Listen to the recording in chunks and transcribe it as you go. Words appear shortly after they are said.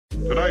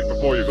Tonight,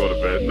 before you go to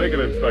bed, make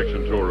an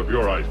inspection tour of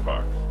your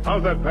icebox.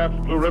 How's that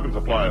Pabst Blue Ribbon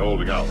supply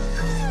holding out?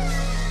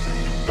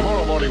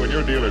 Tomorrow morning when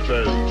your dealer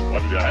says,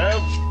 what did you have?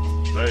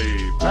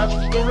 Say,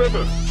 Pabst Blue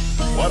Ribbon.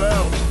 What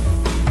else?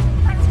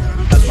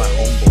 That's my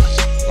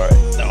homeboy. All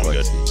right, now I'm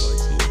good.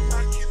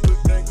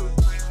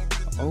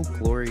 Oh,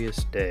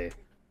 glorious day.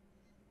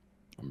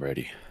 I'm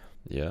ready.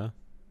 Yeah?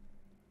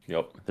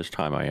 Yep, this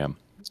time I am.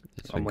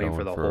 I'm waiting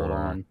for the hold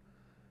on.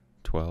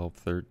 12,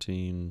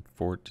 13,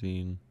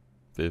 14,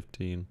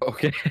 15.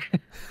 Okay.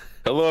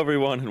 Hello,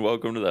 everyone, and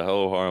welcome to the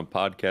Hello Harem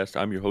podcast.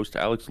 I'm your host,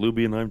 Alex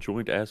Luby, and I'm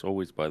joined, as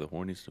always, by the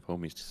horniest of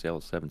homies to sail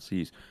the seven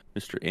seas,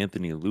 Mr.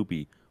 Anthony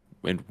Luby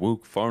and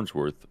Wook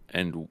Farnsworth.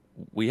 And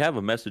we have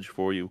a message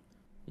for you.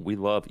 We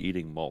love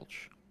eating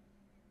mulch.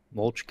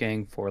 Mulch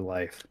gang for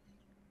life.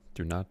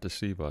 Do not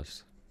deceive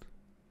us.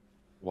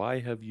 Why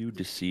have you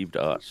deceived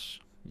us?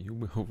 You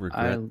will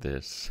regret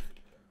this.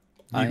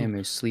 I am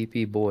a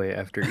sleepy boy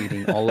after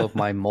eating all of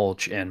my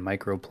mulch and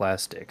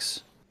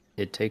microplastics.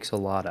 It takes a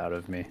lot out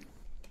of me.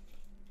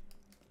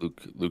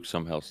 Luke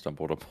somehow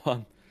stumbled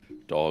upon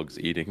dogs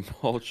eating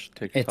mulch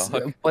TikTok.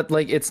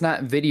 It's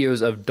not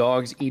videos of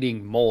dogs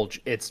eating mulch.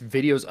 It's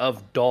videos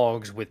of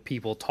dogs with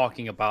people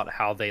talking about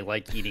how they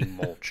like eating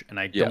mulch, and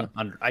I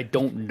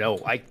don't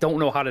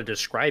know how to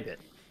describe it.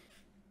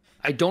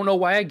 I don't know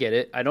why I get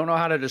it. I don't know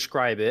how to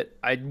describe it.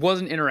 I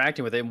wasn't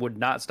interacting with it and would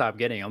not stop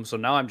getting them, so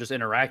now I'm just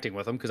interacting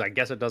with them because I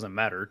guess it doesn't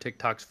matter.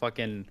 TikTok's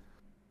fucking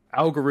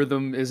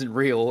algorithm isn't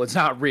real. It's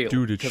not real.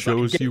 Dude, it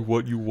shows you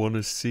what you want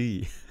to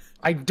see.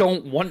 I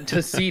don't want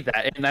to see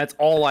that, and that's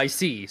all I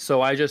see.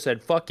 So I just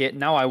said, fuck it.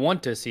 Now I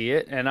want to see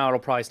it, and now it'll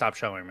probably stop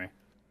showing me.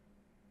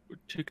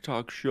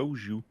 TikTok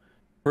shows you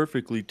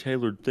perfectly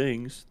tailored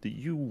things that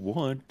you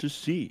want to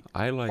see.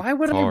 I like Why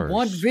would cars. I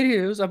want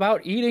videos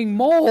about eating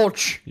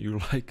mulch? You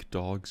like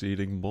dogs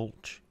eating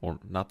mulch. Or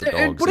not the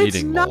dogs But it's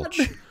eating not. mulch.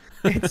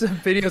 It's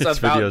videos It's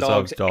about videos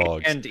of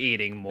dogs and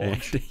eating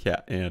mulch.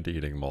 And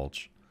eating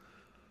mulch.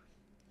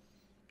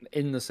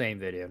 In the same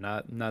video,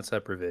 not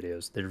separate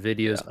videos. They're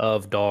videos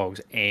of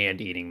dogs and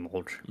eating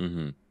mulch.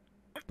 Mm-hmm.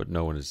 But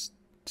no one has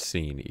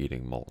seen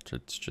eating mulch.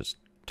 It's just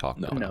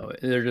talking about No, it.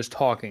 they're just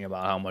talking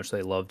about how much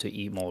they love to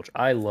eat mulch.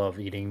 I love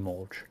eating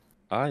mulch.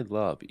 I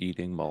love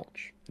eating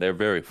mulch. They're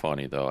very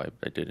funny, though.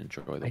 I did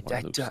enjoy the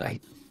one Luke said. I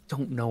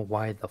don't know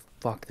why the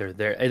fuck they're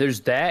there.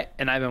 There's that,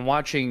 and I've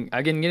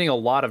been getting a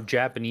lot of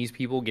Japanese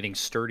people getting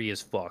sturdy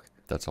as fuck.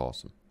 That's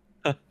awesome.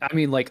 I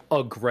mean, like,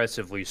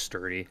 aggressively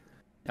sturdy.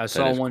 I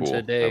saw That is one cool.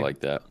 today. I like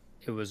that.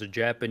 It was a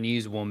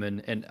Japanese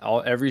woman, and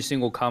every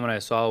single comment I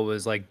saw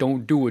was like,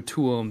 "Don't do it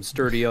to him,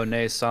 sturdy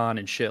o-ne-san,"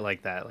 and shit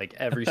like that. Like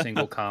every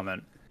single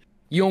comment.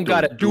 You don't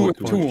gotta do it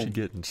to She him.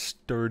 getting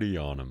sturdy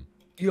on him.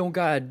 You don't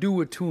gotta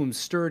do it to him,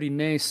 sturdy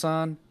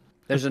ne-san.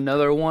 There's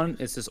another one.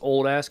 It's this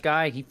old ass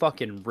guy. He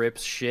fucking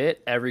rips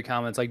shit. Every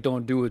comment's like,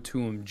 "Don't do it to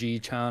him,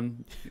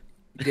 G-chan.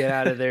 Get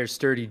out of there,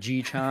 sturdy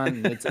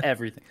G-chan." It's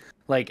everything.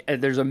 Like,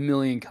 there's a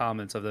million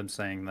comments of them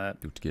saying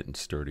that. Dude's getting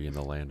sturdy in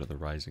the land of the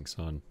rising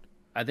sun.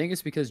 I think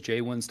it's because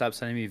Jay wouldn't stop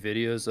sending me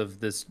videos of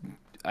this,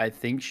 I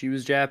think she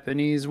was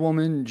Japanese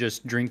woman,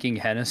 just drinking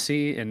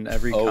Hennessy, and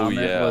every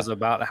comment was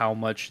about how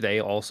much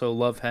they also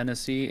love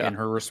Hennessy, and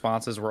her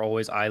responses were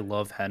always, "I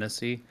love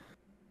Hennessy."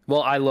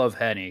 Well, I love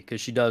Henny,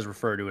 because she does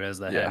refer to it as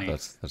the Henny.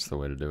 That's the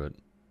way to do it.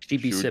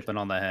 She'd be sipping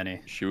on the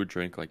Henny. She would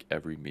drink like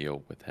every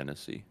meal with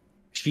Hennessy.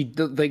 She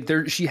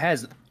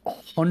has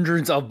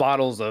hundreds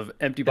of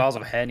empty bottles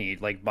of Henny,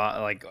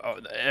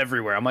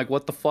 everywhere. I'm like,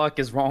 what the fuck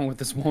is wrong with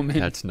this woman?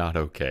 That's not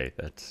okay.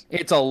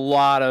 It's a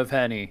lot of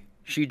Henny.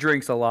 She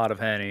drinks a lot of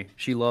Henny.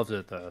 She loves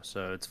it though,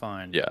 so it's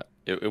fine. Yeah,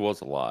 it was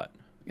a lot.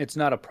 It's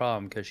not a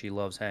problem because she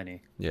loves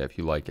Henny. Yeah, if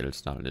you like it,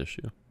 it's not an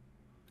issue.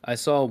 I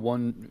saw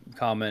one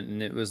comment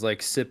and it was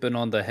like sipping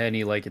on the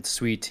Henny like it's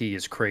sweet tea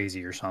is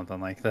crazy or something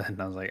like that. And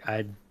I was like,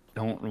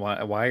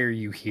 why are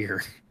you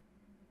here?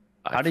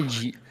 How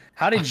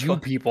did you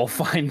people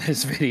find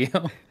this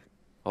video?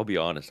 I'll be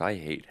honest, I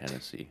hate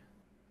Hennessy.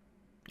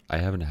 I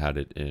haven't had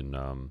it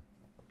in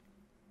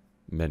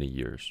many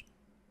years.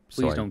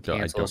 Please don't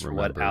cancel us for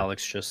what remember.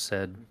 Alex just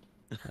said.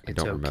 I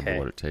don't remember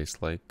what it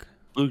tastes like.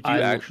 Luke, do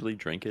you actually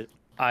drink it?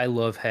 I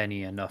love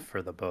Henny enough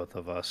for the both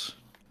of us.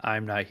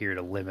 I'm not here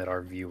to limit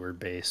our viewer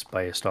base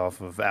based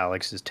off of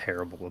Alex's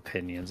terrible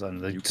opinions on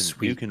the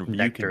sweet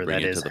nectar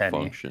that is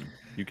Henny.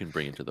 You can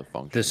bring it to the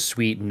function. The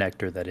sweet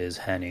nectar that is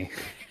Henny.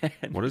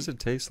 What does it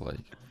taste like?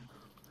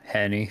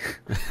 Henny.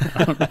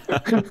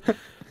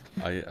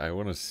 I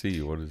want to see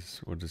what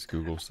does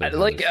Google say?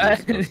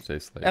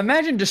 Taste like?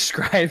 Imagine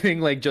describing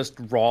like just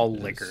raw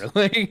liquor.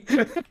 Like,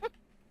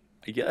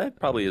 yeah, that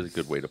probably is a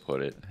good way to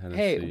put it.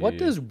 Hey, what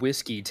does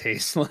whiskey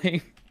taste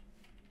like?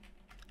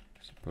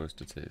 Supposed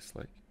to taste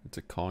like it's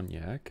a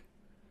cognac.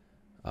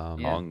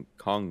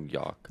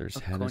 Cognac. There's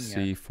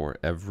Hennessy for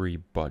every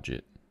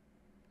budget.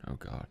 Oh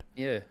God.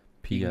 Yeah.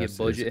 P.S.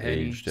 is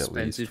aged at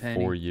least 4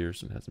 Henny.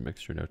 years and has a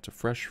mixture notes of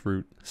fresh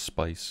fruit,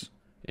 spice,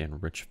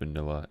 and rich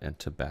vanilla and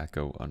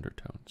tobacco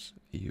undertones.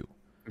 Ew.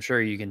 I'm sure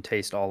you can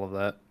taste all of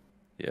that.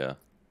 Yeah.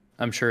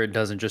 I'm sure it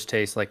doesn't just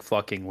taste like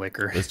fucking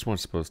liquor. This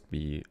one's supposed to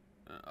be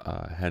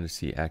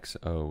Hennessy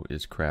XO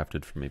is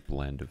crafted from a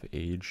blend of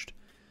aged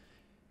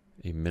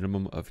a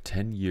minimum of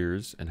 10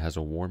 years and has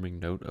a warming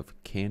note of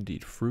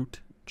candied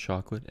fruit,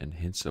 chocolate, and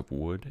hints of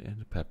wood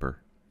and pepper.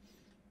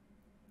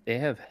 They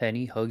have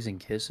Henny Hugs and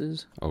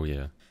Kisses? Oh,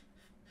 yeah.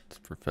 It's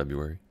for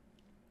February.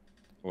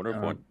 I wonder if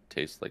one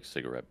tastes like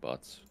cigarette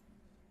butts.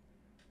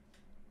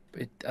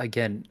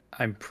 Again,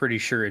 I'm pretty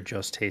sure it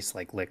just tastes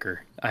like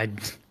liquor.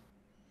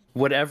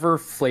 Whatever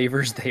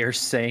flavors they are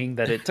saying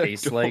that it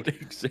tastes like,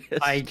 exist.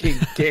 I can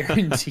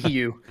guarantee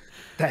you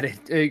that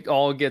it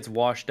all gets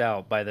washed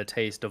out by the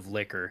taste of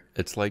liquor.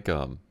 It's like,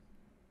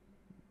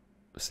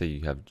 say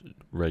you have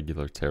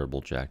regular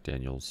terrible Jack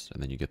Daniels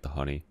and then you get the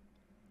honey.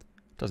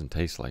 It doesn't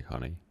taste like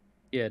honey.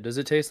 Yeah, does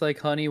it taste like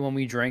honey when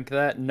we drank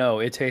that? No,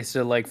 it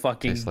tasted like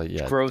fucking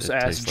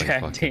gross-ass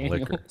Jack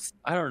Daniels.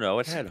 I don't know.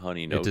 It had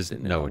honey notes in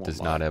it. No, it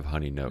does not have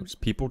honey notes.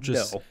 People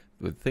just... No.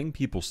 The thing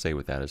people say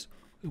with that is,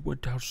 it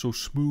went down so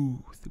smooth.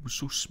 It was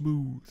so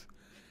smooth.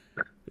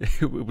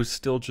 It was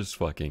still just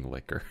fucking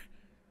liquor.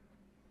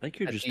 I think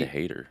you're just a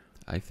hater.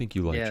 I think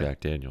you like Jack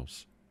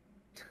Daniels.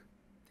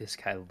 This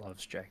guy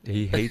loves Jack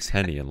Daniels. He hates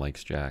Henny and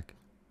likes Jack.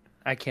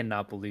 I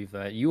cannot believe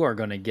that. You are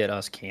going to get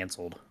us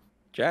canceled.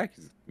 Jack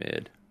is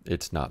mid.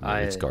 It's not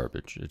mid. It's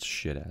garbage. It's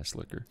shit-ass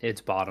liquor.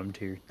 It's bottom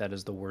tier. That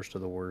is the worst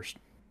of the worst.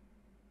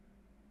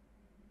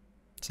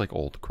 It's like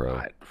Old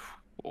Crow.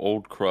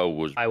 Old Crow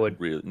was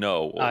really...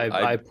 No.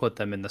 I put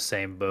them in the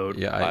same boat.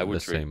 Yeah, I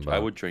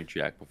would drink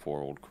Jack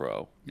before Old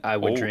Crow. I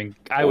would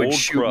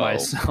shoot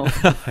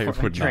myself. I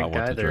would not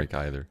want to drink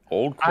either.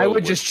 Old Crow I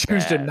would just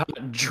choose to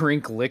not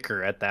drink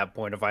liquor at that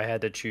point if I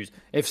had to choose.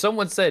 If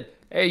someone said,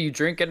 hey, you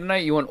drinking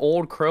tonight? You want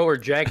Old Crow or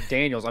Jack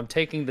Daniels? I'm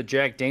taking the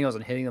Jack Daniels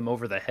and hitting them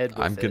over the head with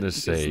it. I'm going to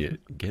say,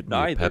 get me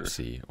a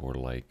Pepsi or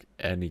like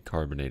any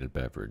carbonated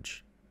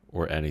beverage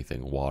or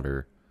anything.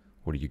 Water.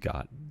 What do you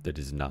got that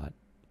is not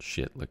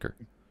shit liquor?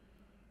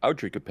 I would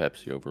drink a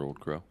Pepsi over Old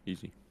Crow.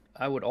 Easy.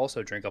 I would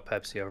also drink a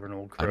Pepsi over an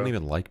Old Crow. I don't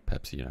even like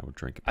Pepsi, and I would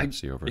drink a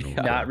Pepsi over an Old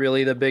Crow. Not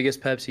really the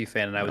biggest Pepsi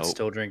fan, and I would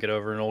still drink it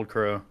over an Old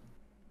Crow.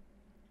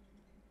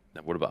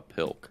 Now, what about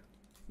Pilk?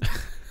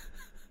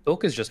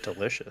 Pilk is just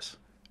delicious.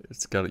 You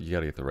gotta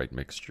get the right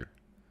mixture.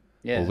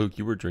 Yeah. Well, Luke,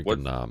 you were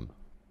drinking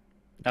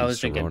I was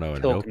drinking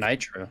Pilk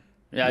Nitro.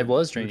 Yeah, I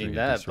was drinking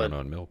that, but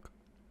and milk.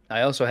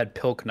 I also had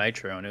Pilk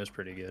Nitro, and it was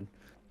pretty good.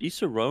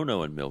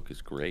 Disaronno and milk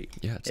is great.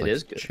 Yeah, it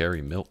is good.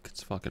 Cherry milk.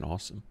 It's fucking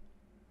awesome.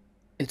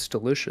 It's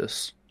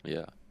delicious.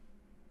 Yeah.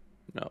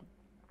 No.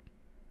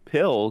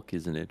 Pilk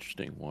is an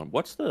interesting one.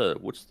 What's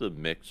the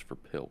mix for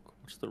Pilk?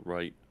 What's the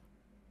right?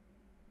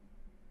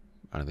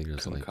 I think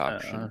it's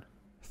concoction. Like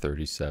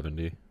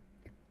 30-70.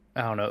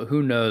 I don't know.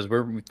 Who knows?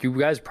 You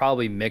guys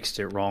probably mixed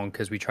it wrong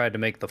because we tried to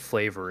make the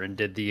flavor and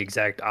did the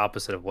exact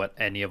opposite of what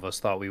any of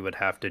us thought we would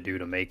have to do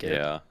to make it.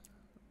 Yeah.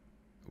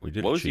 What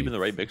was even the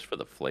right mix for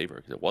the flavor?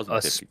 Because it wasn't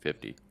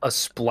 50-50. A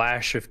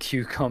splash of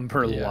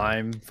cucumber,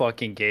 lime,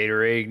 fucking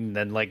Gatorade, and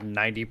then like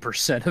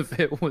 90% of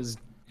it was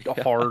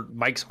hard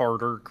Mike's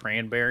Harder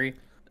cranberry.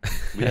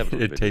 We have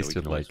it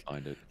tasted like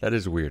that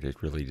is weird.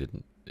 It really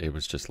didn't. It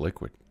was just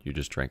liquid. You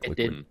just drank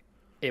liquid.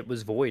 It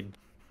was void.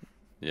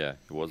 Yeah,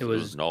 it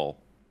was null.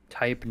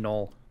 Type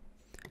null.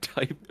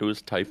 It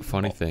was type.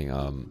 Funny thing.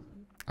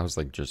 I was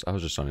just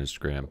on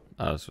Instagram.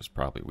 This was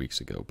probably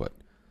weeks ago, but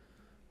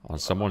on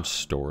someone's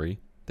story,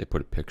 they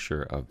put a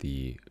picture of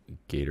the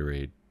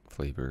Gatorade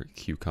flavor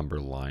cucumber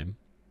lime.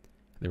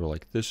 They were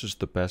like, "This is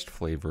the best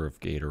flavor of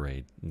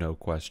Gatorade, no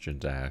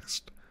questions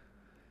asked."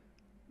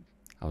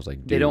 I was like,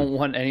 dude, they don't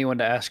want anyone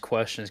to ask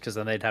questions because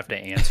then they'd have to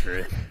answer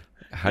it.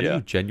 How do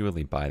you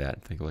genuinely buy that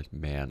and think like,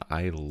 man,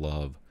 I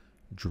love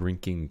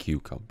drinking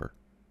cucumber?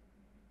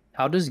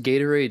 How does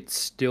Gatorade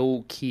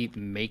still keep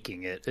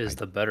making it is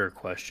the better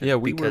question. Yeah,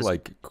 we were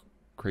like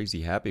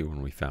crazy happy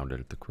when we found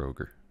it at the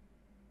Kroger.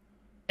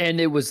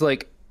 And it was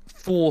like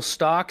full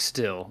stock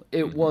still.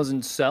 It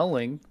wasn't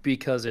selling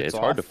because it's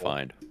hard to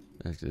find.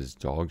 It's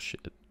dog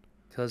shit.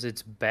 Because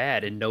it's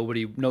bad and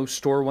no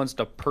store wants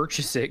to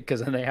purchase it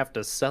because then they have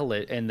to sell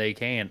it and they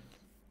can't.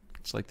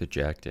 It's like the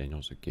Jack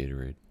Daniels of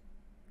Gatorade.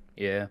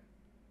 Yeah.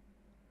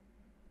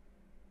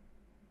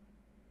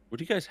 What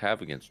do you guys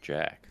have against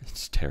Jack?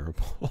 It's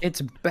terrible.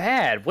 It's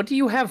bad. What do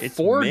you have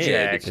for mid.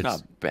 Jack? It's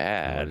not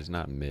bad. No, it is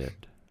not mid.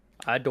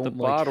 I don't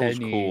the like bottle's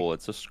Henny. cool.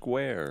 It's a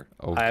square.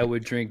 Okay. I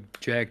would drink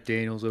Jack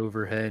Daniels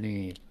over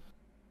Henny.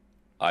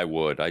 I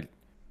would.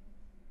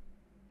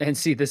 And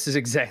see, this is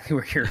exactly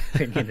where your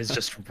opinion is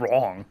just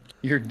wrong.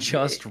 You're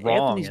just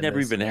wrong. Anthony's never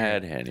even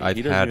had Henny.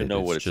 He doesn't even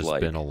know what it's just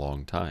like. Been a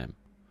long time.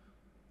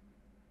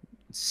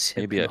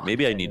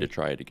 Maybe I need to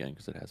try it again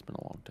because it has been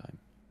a long time.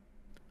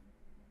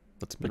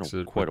 Let's mix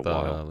it quite a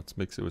while. Let's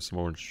mix it with some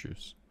orange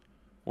juice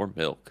or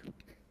milk.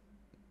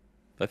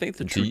 I think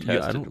the true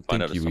test I don't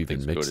think you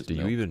even mix. Do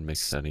you even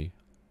mix any?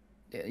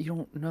 Yeah, you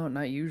don't. No,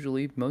 not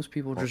usually. Most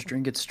people just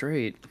drink it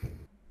straight.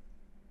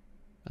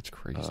 That's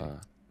crazy.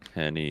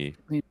 Henny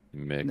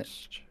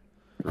mixed.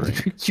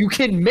 You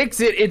can mix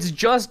it. It's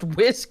just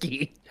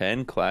whiskey.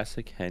 10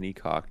 classic Henny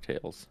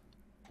cocktails.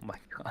 Oh my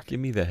god.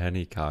 Give me the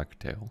Henny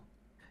cocktail.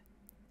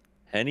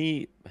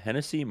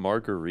 Hennessy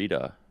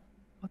Margarita.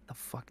 What the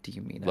fuck do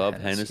you mean? Love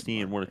Hennessy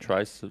and want to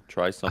try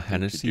something A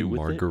Hennessy to do with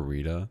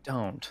margarita.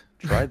 Don't.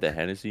 Try the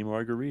Hennessy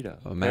margarita.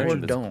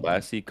 Imagine this don't.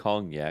 classy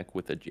cognac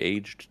with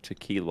aged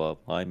tequila,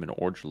 lime, and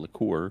orange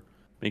liqueur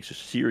makes a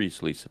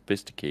seriously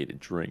sophisticated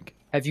drink.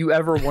 Have you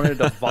ever wanted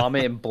to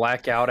vomit and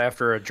black out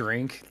after a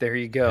drink? There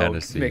you go.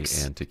 Hennessy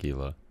and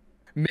tequila.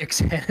 Mix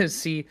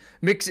Hennessy,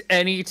 mix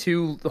any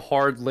two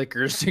hard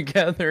liquors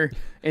together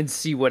and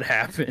see what In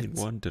happens.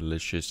 one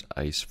delicious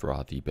ice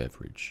frothy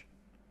beverage.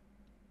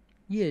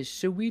 Yes,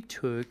 so we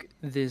took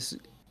this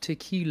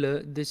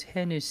tequila, this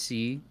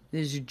Hennessy,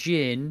 this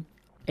gin,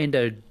 and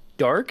a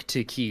dark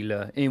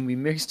tequila, and we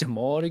mixed them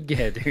all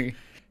together.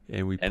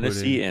 And we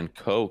Hennessy put in... and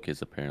Coke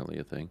is apparently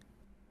a thing.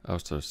 Oh,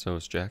 so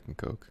is Jack and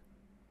Coke.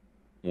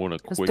 Want a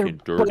 'Cause quick they're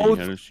and dirty both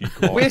Hennessy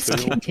cocktail?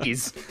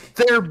 Whiskeys.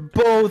 They're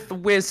both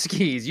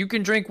whiskeys. You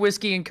can drink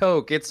whiskey and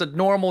Coke. It's a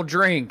normal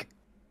drink.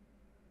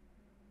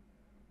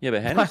 Yeah,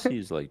 but Hennessy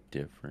is like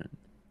different.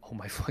 Oh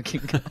my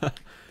fucking god.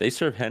 They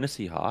serve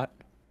Hennessy hot.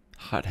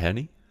 Hot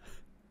Henny?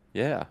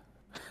 Yeah.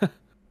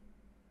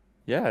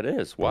 Yeah, it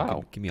is. Oh,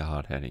 Wow. give me a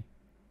hot Henny.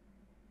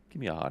 Give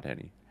me a hot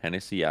Henny.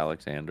 Hennessy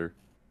Alexander.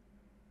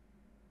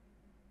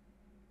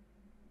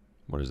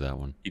 What is that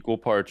one? Equal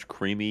parts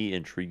creamy,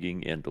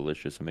 intriguing, and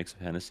delicious. A mix of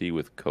Hennessy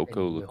with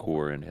cocoa And milk.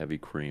 liqueur and heavy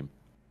cream.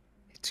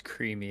 It's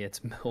creamy.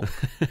 It's milk.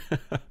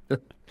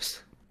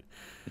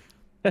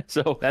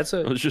 So That's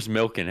it a. was just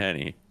milk and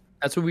Henny.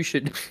 That's what we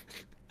should.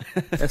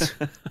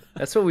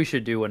 That's what we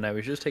should do one night.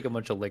 We should just take a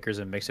bunch of liquors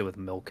and mix it with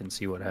milk and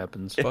see what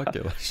happens. Fuck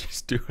it, let's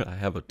just do it. I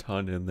have a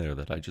ton in there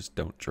that I just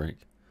don't drink.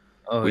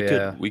 Oh we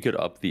yeah. we could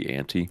up the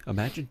ante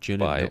Imagine gin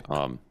by and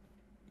milk.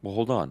 well,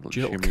 hold on. Let's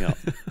hear Joke. me out.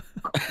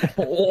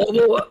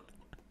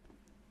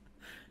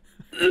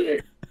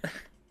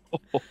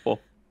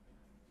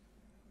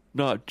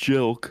 Not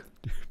joke.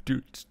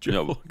 Dude, it's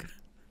No, joke.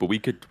 but we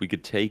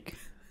could take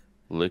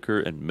liquor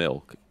and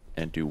milk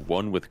and do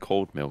one with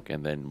cold milk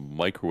and then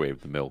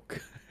microwave the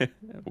milk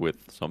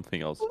with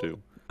something else too.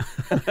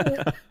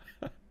 To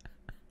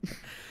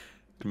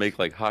make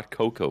like hot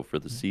cocoa for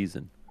the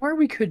season. Or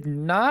we could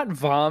not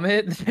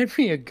vomit. That'd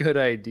be a good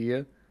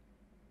idea.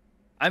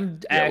 I'm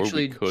Yeah, or we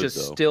actually could, just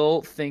though.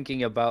 still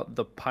thinking about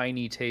the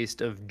piney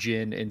taste of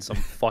gin in some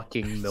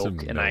fucking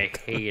milk, and I milk.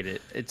 hate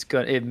it. It's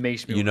good. It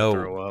makes me You want to know,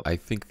 throw up. I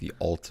think the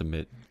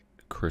ultimate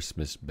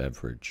Christmas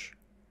beverage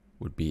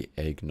would be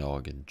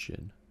eggnog and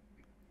gin.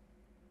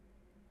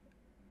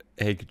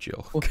 Egg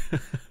joke.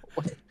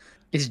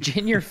 Is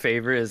gin your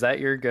favorite? Is that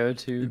your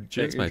go-to?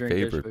 Gin's that my your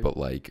drink is? favorite, but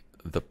like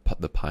the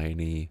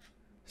piney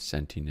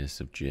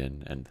scentiness of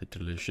gin and the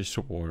delicious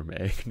warm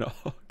eggnog.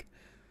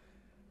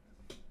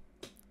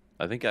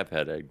 I think I've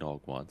had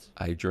eggnog once.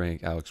 I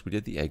drank, Alex, we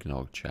did the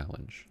eggnog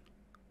challenge.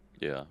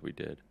 Yeah, we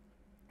did.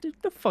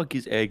 The fuck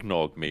is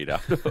eggnog made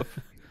out of?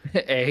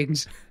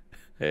 Eggs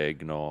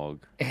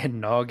Eggnog. and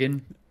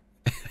noggin.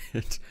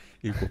 It's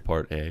equal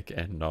part egg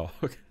and nog.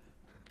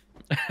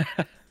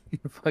 You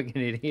fucking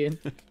idiot.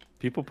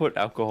 People put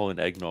alcohol in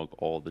eggnog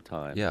all the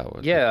time. Yeah, it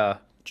was Yeah,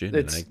 gin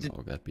it's- and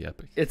eggnog, that'd be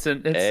epic. it's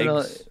an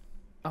Eggs,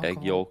 egg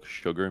alcohol. yolk,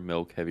 sugar,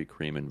 milk, heavy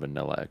cream, and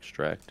vanilla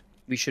extract.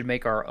 We should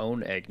make our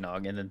own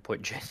eggnog and then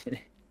put gin in it.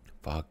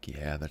 Fuck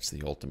yeah, that's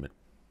the ultimate.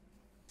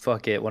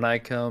 Fuck it. When I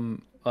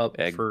come up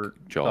Egg for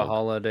the jog.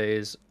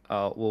 holidays,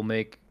 we'll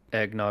make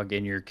eggnog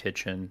in your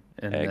kitchen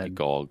and then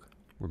Eggnog.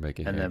 We're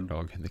making And then-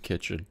 eggnog in the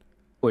kitchen.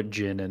 put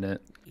gin in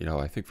it. You know,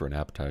 I think for an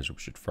appetizer, we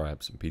should fry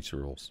up some pizza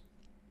rolls.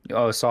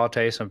 Oh,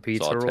 saute some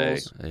pizza Saute.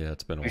 rolls. Yeah,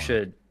 it's been a We while.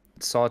 should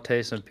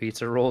saute some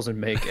pizza rolls and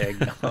make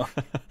eggnog.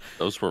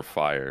 Those were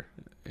fire.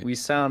 We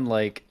sound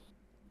like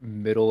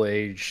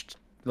middle-aged,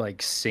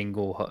 like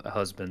single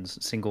husbands,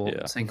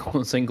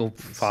 single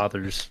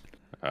fathers.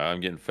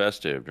 I'm getting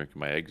festive, drinking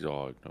my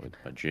eggnog with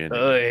my gin.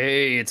 Oh,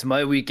 hey, it's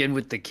my weekend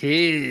with the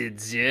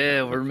kids.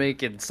 Yeah, we're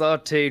making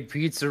sauteed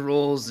pizza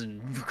rolls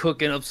and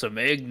cooking up some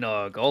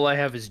eggnog. All I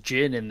have is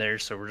gin in there,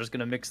 so we're just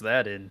gonna mix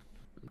that in.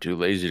 I'm too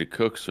lazy to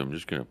cook, so I'm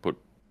just gonna put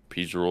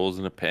pizza rolls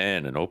in a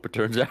pan and hope it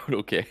turns out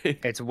okay.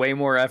 It's way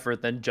more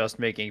effort than just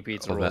making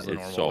pizza Oh, rolls that- the it's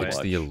normal so way. It's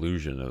much. the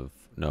illusion of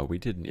no, we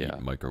didn't Yeah.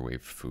 eat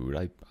microwave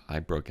food. I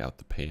broke out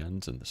the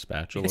pans and the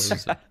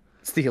spatulas. and-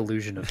 It's the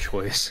illusion of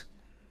choice.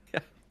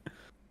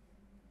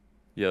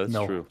 Yeah, that's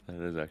No. true.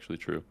 That is actually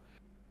true.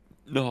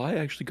 No, I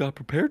actually got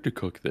prepared to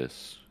cook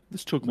this.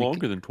 This took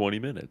longer than 20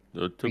 minutes. It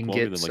took can longer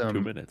get than like 2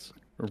 some- minutes.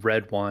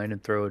 Red wine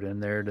and throw it in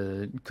there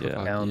to cook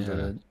Yeah. down Yeah.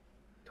 to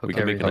cook We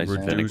can make a everything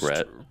nice down.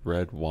 vinaigrette.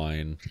 red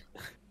wine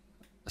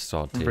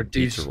sauteed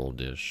Reduced- pizza roll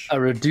dish. A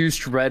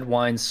reduced red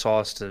wine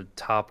sauce to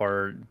top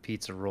our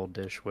pizza roll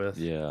dish with.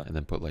 Yeah, And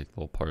then put like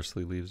little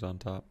parsley leaves on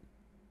top.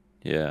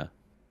 yeah,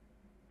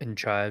 And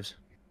chives.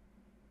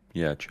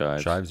 yeah.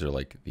 Chives, Chives are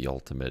like the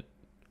ultimate,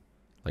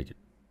 like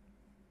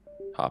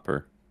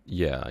hopper.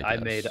 yeah. I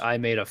I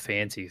made a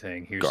fancy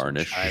thing. Here's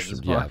Garnish. some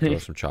chives. yeah. on Throw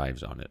it. some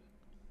chives on it.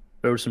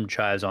 Throw some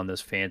chives on this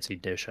fancy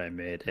dish I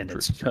made, and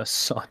it's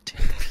just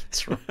sauteed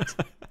pizza rolls.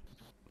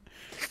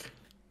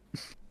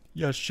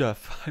 Yes,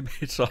 chef. I made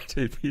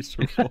sauteed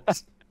pizza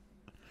rolls.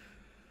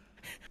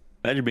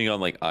 Imagine being on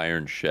like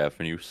Iron Chef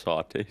and you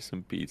saute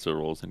some pizza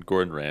rolls and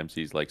Gordon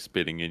Ramsay's like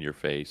spitting in your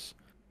face.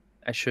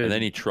 I should. And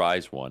then he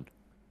tries one.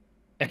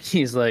 And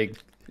he's like,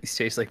 these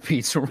taste like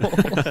pizza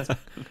rolls.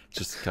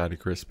 Just kind of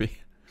crispy.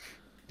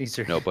 These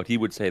are. No, but he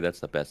would say that's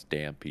the best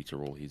damn pizza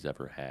roll he's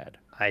ever had.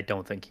 I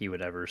don't think he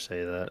would ever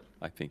say that.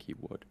 I think he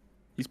would.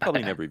 He's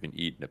probably never even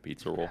eaten a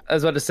pizza roll. I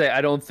was about to say,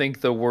 I don't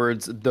think the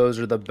words "those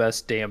are the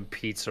best damn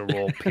pizza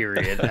roll"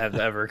 period have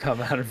ever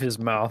come out of his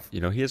mouth.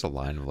 You know, he has a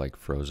line of like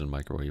frozen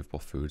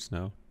microwavable foods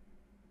now.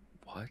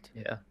 What?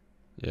 Yeah,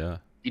 Yeah,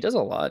 he does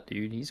a lot,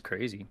 dude. He's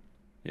crazy.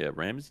 Yeah,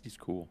 Ramsay's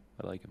cool.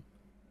 I like him.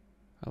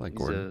 I like He's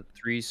Gordon.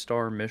 a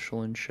 3-star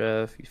Michelin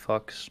chef. He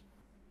fucks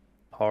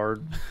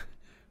hard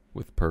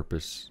With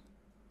purpose.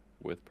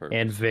 With purpose.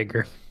 and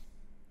vigor.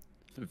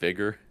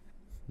 Vigor.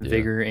 Yeah.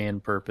 Vigor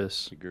and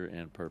purpose. Vigor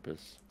and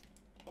purpose.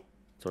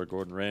 It's our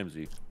Gordon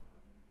Ramsay.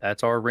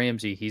 That's our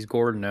Ramsey. He's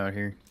Gordon out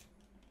here.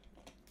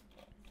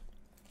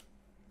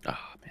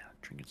 Ah, man,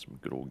 drinking some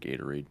good old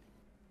Gatorade.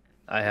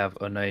 I have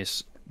a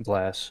nice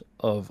glass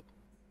of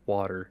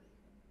water.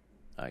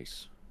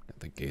 Nice.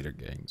 The Gator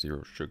Gang,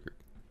 zero sugar.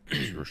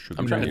 Zero sugar.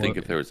 I'm trying to know think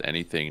what? if there was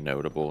anything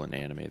notable in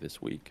anime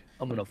this week.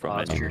 I'm gonna from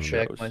any posture of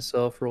check those.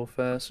 myself real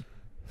fast.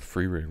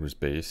 Frieren was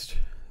based.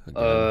 Again.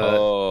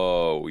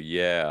 Oh,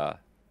 yeah.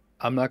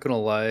 I'm not gonna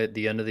lie. At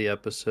the end of the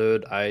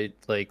episode, I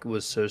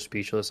was so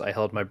speechless. I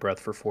held my breath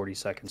for 40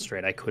 seconds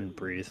straight. I couldn't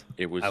breathe.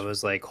 It was I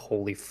was like,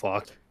 "Holy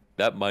fuck!"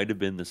 that might have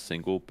been the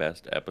single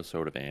best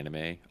episode of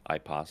anime I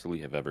possibly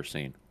have ever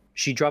seen.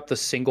 She dropped the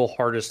single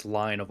hardest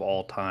line of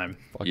all time.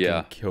 Fucking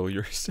yeah. kill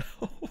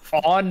yourself.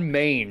 On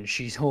main,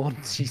 she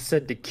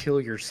said to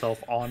kill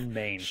yourself on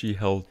main. She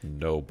held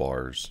no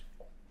bars.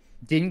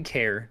 Didn't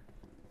care.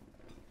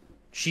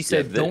 She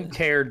said, Yeah, "Don't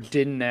care."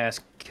 Didn't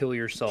ask. Kill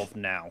yourself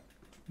now.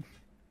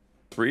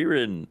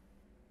 Frieren,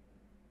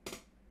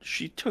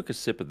 she took a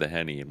sip of the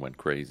Henny and went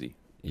crazy.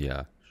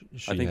 Yeah.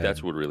 I think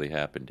that's what really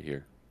happened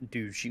here.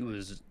 Dude, she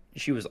was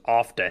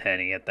off to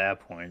Henny at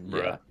that point,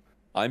 bro. Yeah.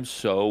 I'm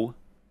so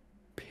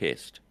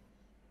pissed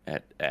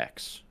at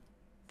X,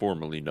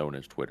 formerly known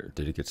as Twitter.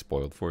 Did it get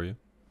spoiled for you?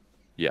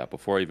 Yeah,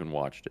 before I even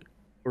watched it.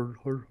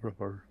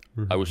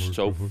 I was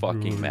so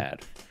fucking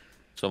mad.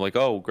 So I'm like,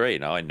 oh,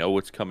 great. Now I know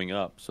what's coming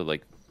up. So,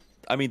 like,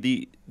 I mean,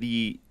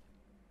 the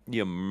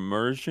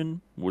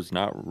immersion was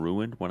not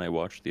ruined when I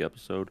watched the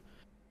episode,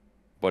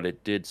 but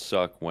it did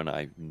suck when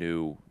I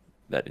knew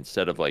that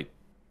instead of like,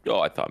 oh,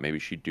 I thought maybe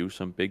she'd do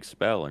some big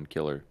spell and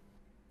kill her,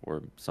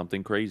 or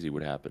something crazy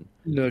would happen.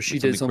 No, she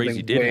When did something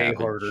crazy did way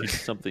happen, harder. She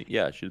did something,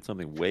 yeah, she did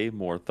something way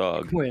more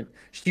thug.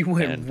 She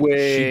went And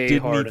way She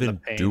hard didn't in the even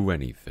paint. do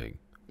anything.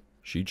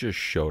 She just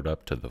showed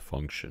up to the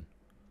function.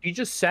 She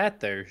just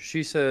sat there.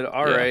 She said,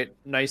 "All Yeah. right,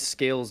 nice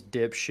scales,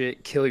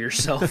 dipshit. Kill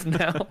yourself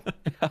now."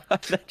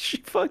 Then she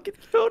fucking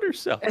killed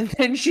herself. And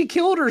then she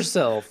killed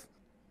herself.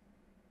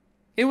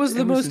 It was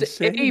the It was most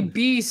insane. A,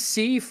 B,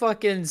 C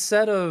fucking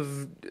set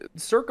of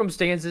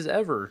circumstances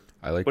ever.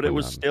 I like But it when,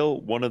 was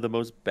still one of the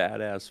most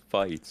badass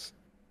fights,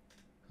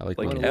 I like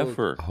like when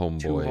ever. Too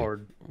Homeboy,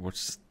 hard.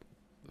 what's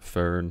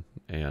Fern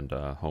and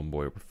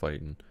Homeboy were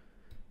fighting,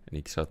 and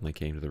he suddenly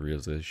came to the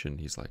realization.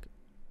 He's like,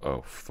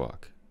 "Oh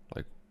fuck,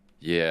 like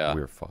Yeah.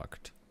 we're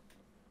fucked."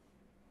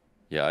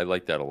 Yeah, I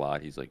like that a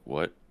lot. He's like,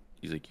 what?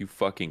 He's like, you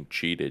fucking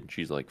cheated.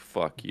 She's like,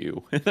 fuck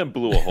you. And then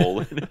blew a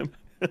hole in him.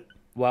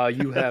 Wow,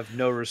 you have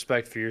no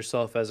respect for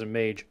yourself as a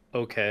mage.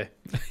 Okay,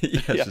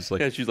 Yeah, it's just like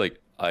yeah, she's like,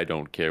 I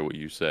don't care what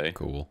you say.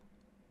 cool.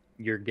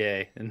 you're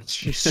gay. And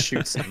she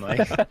shoots him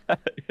like,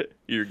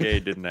 You're gay,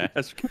 didn't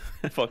ask.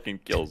 Fucking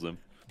kills him.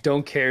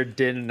 don't care,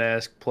 didn't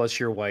ask, plus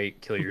you're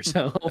white, kill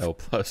yourself. L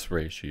plus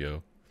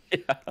ratio.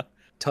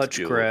 Touch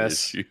Skill grass.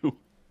 issue.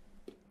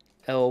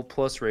 L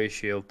plus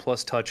ratio,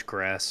 plus touch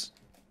grass.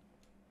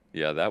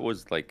 Yeah, that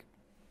was like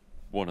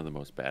one of the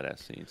most badass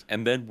scenes.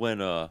 And then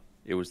when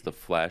it was the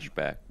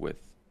flashback with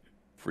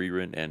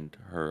Frieren and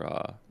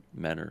her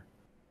mentor,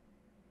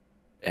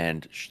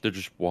 and they're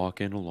just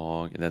walking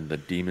along, and then the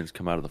demons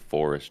come out of the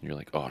forest, and you're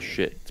like, oh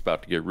shit, it's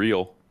about to get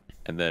real.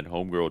 And then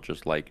Homegirl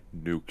just like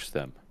nukes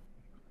them.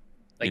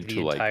 Like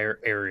the entire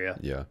area.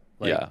 Yeah.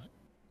 Like, yeah.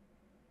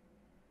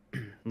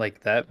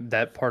 Like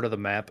that part of the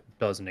map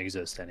doesn't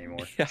exist anymore.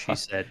 Yeah. She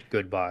said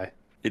goodbye.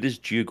 It is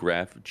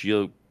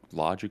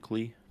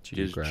geologically. It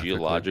is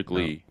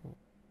Geographically?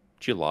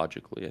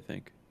 geologically, I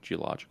think.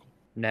 Geological.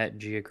 Nat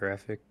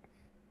Geographic.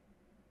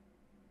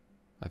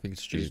 I think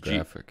it's Is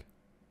geographic.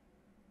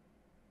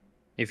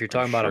 If you're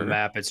talking about a sure?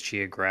 map, it's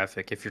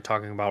geographic. If you're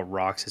talking about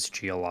rocks, it's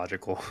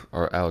geological.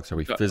 Or Alex, are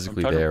we I'm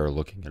physically talking- there or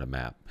looking at a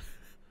map?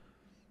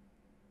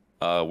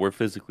 We're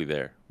physically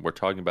there. We're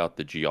talking about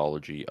the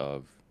geology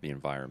of the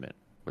environment.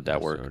 Would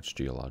that work? So it's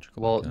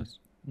geological. Well, I guess.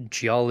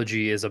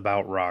 Geology is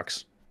about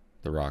rocks.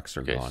 The rocks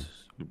are Okay, gone.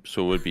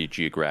 so it would be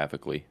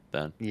geographically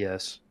then.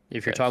 Yes.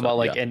 If you're Okay, talking so, about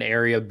like yeah. an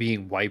area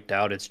being wiped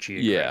out, it's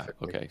Yeah.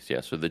 geographically. Okay. So,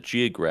 yeah. So the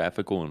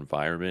geographical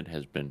environment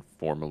has been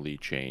formally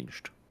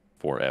changed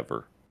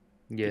forever.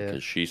 Yeah.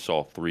 Because she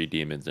saw 3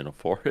 demons in a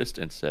forest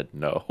and said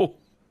no.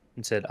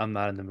 And said, "I'm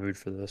not in the mood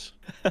for this."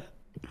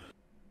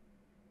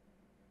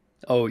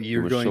 Oh,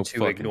 you're was going so to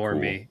fucking ignore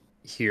cool. me.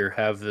 Here,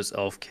 have this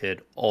elf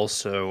kid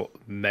also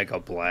Mega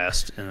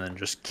Blast and then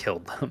just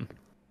killed them.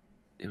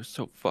 It was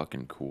so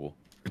fucking cool.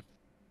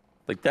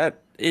 Like that,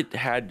 it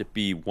had to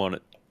be one.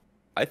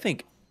 I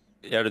think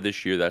out of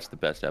this year, that's the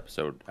best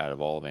episode out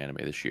of all of anime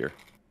this year.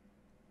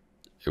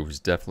 It was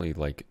definitely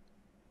like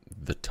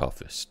the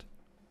toughest.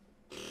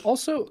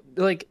 Also,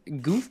 like,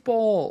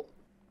 Goofball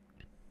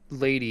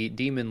lady,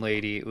 demon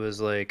lady,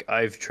 was like,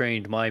 I've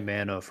trained my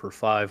mana for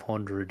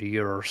 500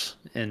 years.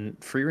 And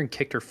Frieren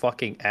kicked her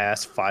fucking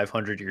ass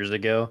 500 years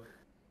ago.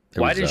 It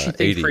Why was, did she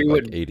think 80, Free like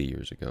would 80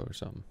 years ago or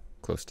something,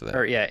 close to that.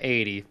 or yeah,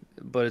 80.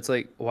 But it's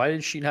like, why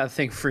did she not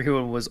think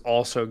Freeman was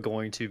also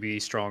going to be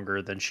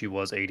stronger than she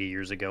was 80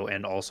 years ago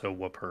and also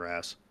whoop her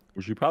ass?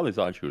 Well, she probably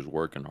thought she was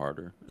working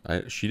harder.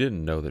 She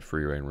didn't know that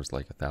Frieren was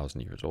like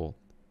 1,000 years old.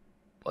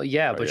 Well,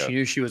 yeah, Oh, but yeah. she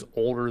knew she was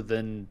older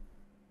than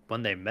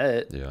when they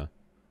met, Yeah.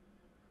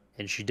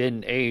 and she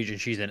didn't age, and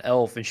she's an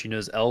elf, and she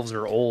knows elves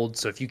are old.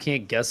 So if you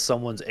can't guess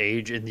someone's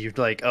age, and you're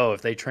like, oh,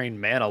 if they train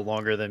mana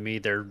longer than me,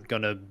 they're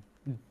gonna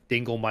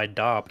dingle my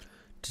dop.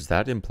 Does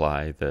that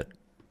imply that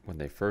when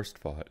they first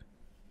fought?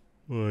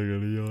 Oh, I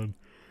gotta yawn.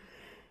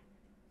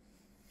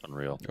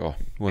 Unreal. Oh,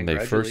 when they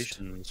first,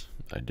 Congratulations.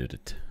 I did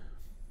it.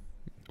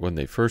 When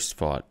they first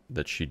fought,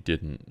 that she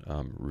didn't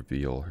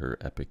reveal her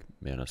epic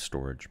mana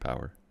storage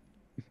power.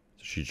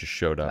 She just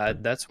showed up.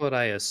 and- That's what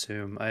I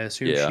assume. I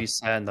assume Yeah. she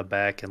sat in the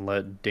back and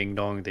let Ding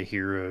Dong the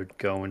hero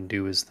go and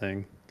do his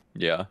thing.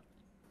 Yeah.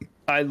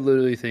 I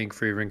literally think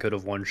Frieren could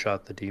have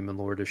one-shot the Demon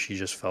Lord if she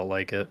just felt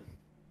like it.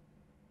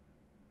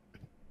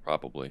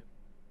 Probably.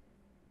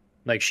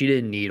 Like, she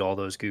didn't need all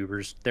those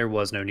goobers. There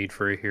was no need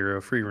for a hero.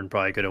 Frieren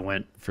probably could have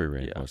went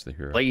Frieren Yeah. was the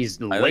hero.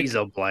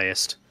 laser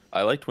blast.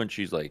 I liked when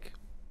she's like,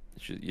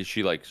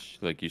 she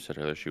like you said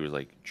earlier, she was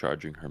like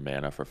charging her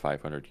mana for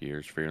 500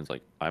 years. Frieren's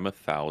like, I'm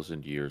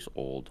 1,000 years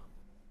old.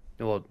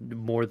 Well,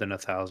 more than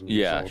 1,000 years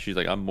Yeah, old. she's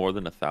like, I'm more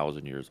than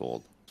 1,000 years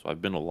old. So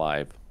I've been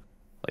alive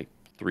like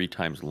 3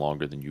 times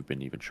longer than you've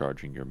been even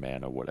charging your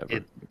mana,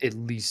 whatever. At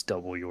least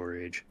double your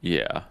age.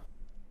 Yeah.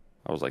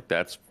 I was like,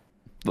 that's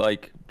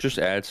like just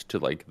adds to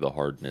like the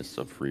hardness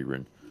of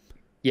Frieren.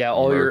 Yeah,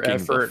 all your Murking the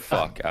effort,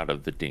 fuck out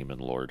of the Demon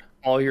Lord.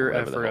 all your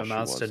whatever the effort hell she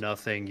amounts to was.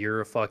 nothing.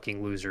 You're a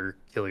fucking loser.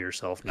 Kill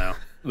yourself now.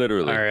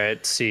 Literally. All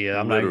right, see ya.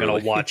 I'm not even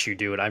Literally. gonna watch you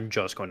do it. I'm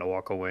just going to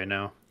walk away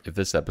now. If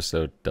this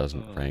episode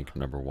doesn't rank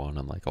 #1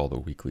 on like all the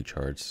weekly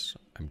charts,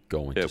 I'm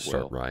going to It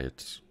start will.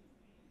 riots.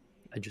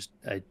 I just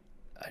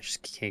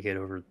can't get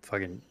over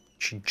fucking.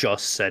 She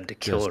just said to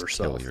kill Just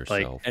herself. Kill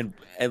Like, yourself. And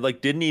like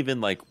didn't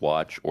even like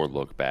watch or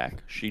look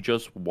back. She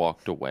just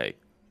walked away.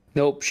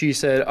 nope. She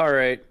said, "All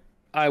right,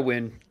 I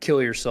win.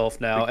 Kill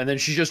yourself now." And then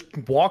she just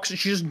walks.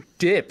 She just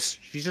dips.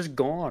 She's just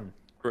gone.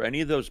 For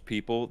any of those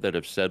people that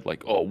have said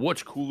like, "Oh,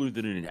 what's cooler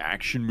than an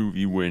action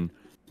movie when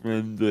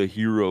the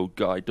hero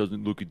guy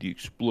doesn't look at the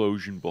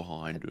explosion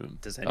behind him?"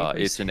 Does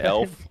anybody It's say an that?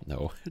 elf.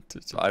 No,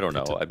 I don't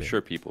know. it's a I'm bit.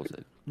 sure people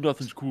said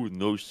nothing's cooler than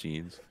those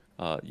scenes.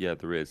 Yeah,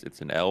 there is. It's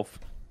an elf,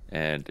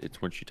 and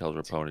it's when she tells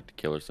her opponent to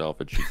kill herself,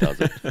 and she does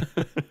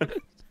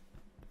it.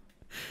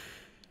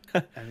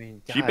 I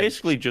mean, She God,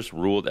 basically just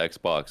ruled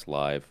Xbox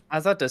Live. I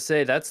was about to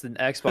say that's an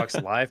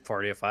Xbox Live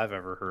party if I've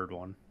ever heard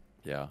one.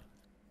 Yeah.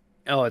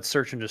 Oh, it's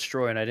search and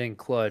destroy, and I didn't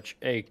clutch.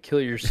 Hey, kill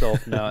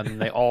yourself now, and then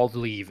they all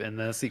leave, and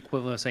that's the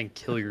equivalent of saying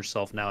 "kill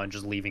yourself now" and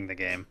just leaving the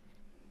game.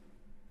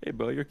 Hey,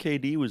 bro, your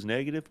KD was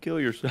negative. Kill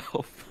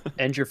yourself.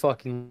 End your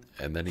fucking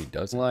And then he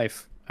does it.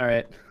 life. All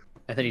right,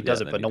 and then he Yeah, does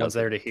then it, but he no one's does it.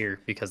 there to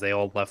hear because they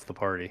all left the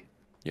party,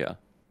 Yeah.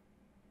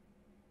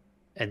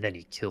 and then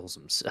he kills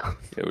himself.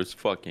 It was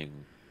fucking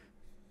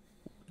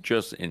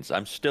just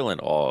I'm still in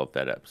awe of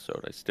that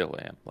episode. I still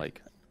am.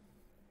 Like,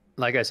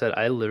 Like I said,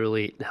 I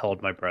literally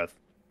held my breath.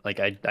 Like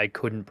I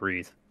couldn't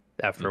breathe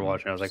after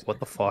watching. I was like, "What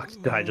the fuck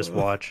did I just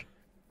watch?"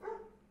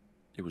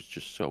 it was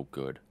just so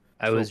good.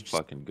 I So was just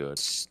fucking good.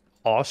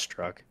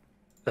 awestruck.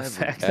 The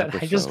Every fact that I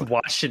just episode.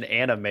 watched an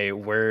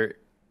anime where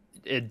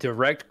a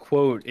direct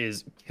quote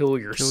is "kill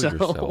yourself."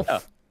 yourself. Yeah.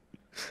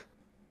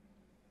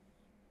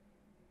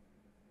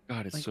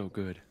 God, it's Like- so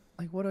good.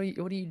 Like what do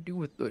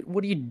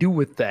you do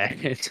with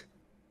that?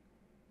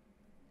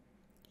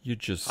 You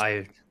just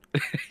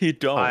You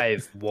don't.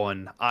 I've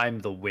won. I'm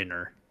the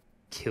winner.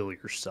 Kill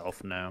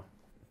yourself now.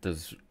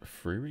 does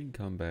Frieren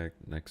come back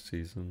next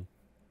season?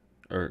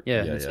 Or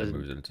Yeah, yeah, it's it a-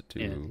 moves into two.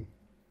 yeah.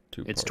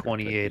 Two. It's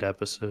 28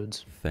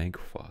 episodes. Thank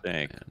fuck.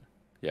 Thank- Man.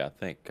 Yeah,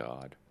 thank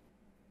God.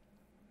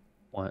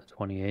 What?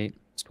 28?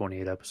 It's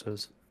 28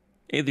 episodes.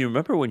 Hey, do you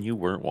remember when you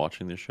weren't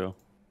watching this show?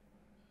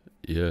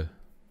 Yeah.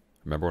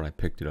 Remember when I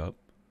picked it up?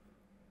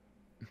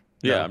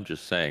 Yeah, No. I'm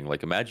just saying.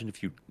 Like, imagine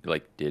if you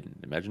like didn't.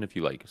 Imagine if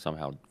you like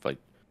somehow like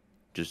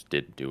just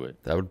didn't do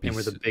it. That would be And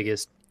we're the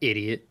biggest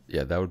idiot.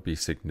 yeah, that would be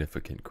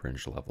significant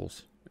cringe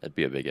levels. That'd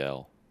be a big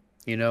L.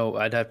 You know,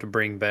 I'd have to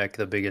bring back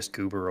the biggest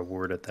goober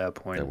award at that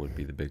point. That would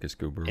be the biggest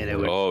goober. And it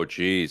award. would- Oh,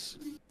 jeez. It's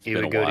it been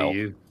would a go while. to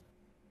you.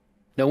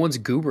 No one's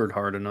goobered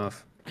hard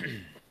enough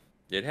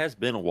It has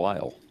been a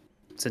while.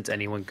 since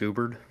anyone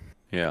goobered.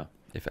 Yeah.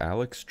 If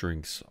Alex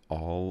drinks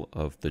all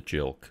of the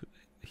Jilk,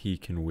 he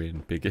can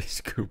win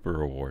biggest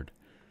Cooper award.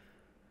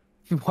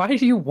 Why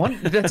do you want?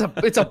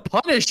 It's a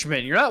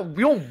punishment. We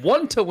don't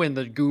want to win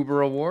the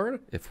Goober Award.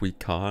 If we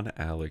con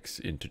Alex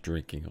into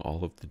drinking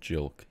all of the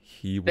Jilk,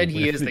 he will Then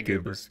he win is the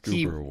Goober. biggest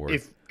Goober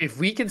award. If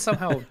we can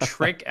somehow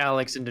trick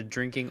Alex into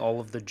drinking all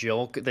of the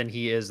Jilk, then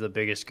he is the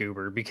biggest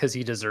Goober because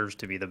he deserves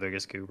to be the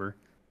biggest Goober.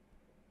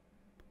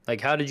 Like,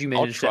 how did you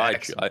manage to?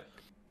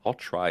 I'll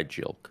try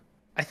Jilk.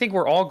 I think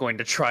we're all going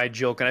to try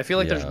Jilk, and I feel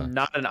like Yeah. there's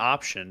not an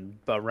option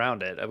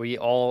around it. We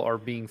all are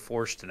being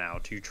forced now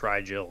to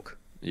try Jilk.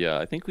 Yeah,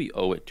 I think we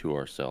owe it to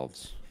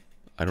ourselves.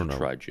 I don't know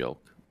Try Jilk.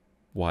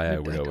 why I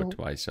would owe don't- it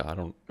to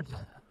myself.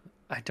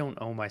 I don't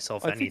owe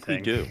myself I think anything.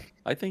 we do.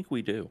 I think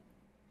we do.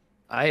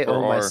 I For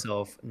owe our-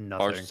 myself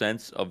nothing. Our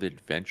sense of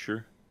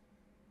adventure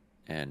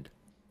and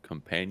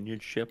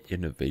companionship. There's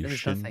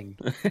Innovation. nothing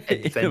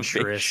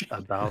adventurous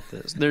about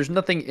this. There's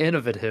nothing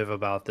innovative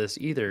about this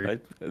either.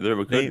 There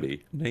could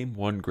be. Name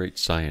one great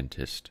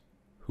scientist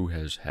who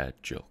has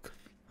had Jilk.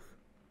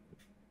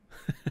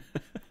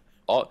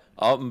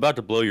 I'm about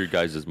to blow your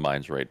guys'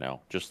 minds right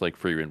now, just like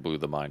Frieren blew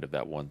the mind of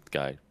that one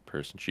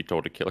person she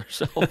told to kill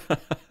herself.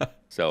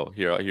 So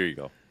here you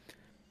go.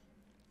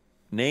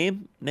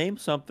 Name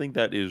something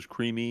that is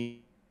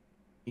creamy,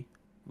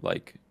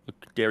 like a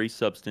dairy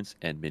substance,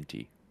 and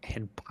minty.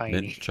 And piney.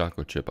 Mint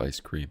chocolate chip ice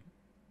cream.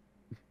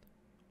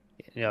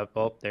 Yep.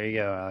 Oh, there you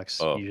go, Alex.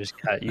 Oh. You just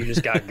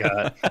got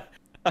got.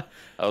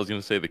 I was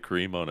gonna say the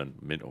cream on a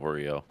mint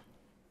Oreo,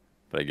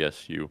 but I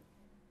guess you.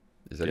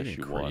 Is that Yes,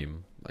 even you won.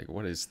 cream? Like,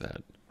 what is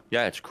that?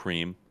 Yeah, it's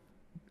cream.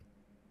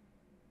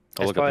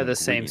 I'll It's look up probably the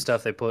same ingredients.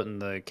 stuff they put in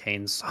the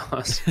cane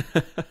sauce.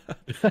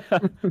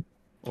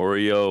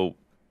 Oreo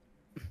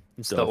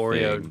It's the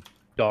Oreo stuffing,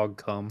 dog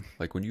cum.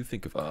 Like, when you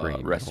think of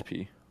cream,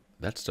 recipe.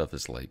 that stuff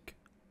is like,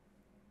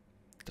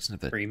 doesn't have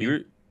that Creamy.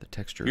 Here, the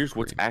texture. here's of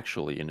what's cream.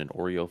 actually in an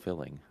Oreo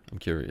filling. I'm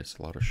curious.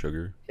 A lot of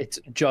sugar. It's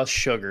just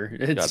sugar.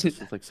 God, It's this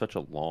is like such a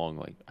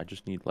long. I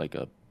just need like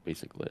a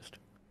basic list.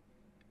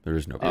 There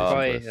is no It basic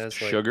probably list.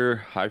 has, like- Sugar,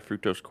 high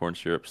fructose corn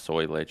syrup,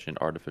 soy lecithin,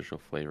 artificial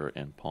flavor,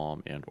 and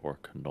palm and or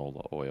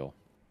canola oil.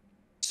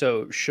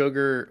 so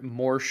sugar,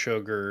 more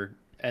sugar,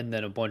 and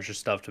then a bunch of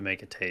stuff to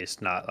make it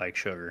taste not like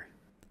sugar.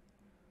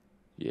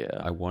 Yeah.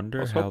 I wonder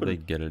was how hoping- they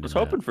get it I in was that.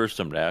 hoping for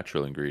some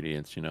natural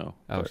ingredients, you know.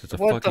 Alex, it's a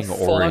What the fucking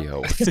fuck?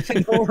 Oreo. It's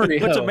an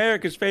Oreo. It's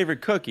America's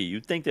favorite cookie.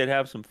 You'd think they'd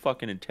have some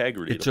fucking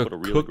integrity It's to a put a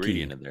real cookie.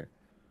 ingredient in there.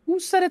 Who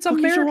said it's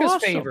Cookies are America's awesome.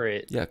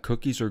 favorite? Yeah,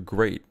 cookies are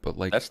great, but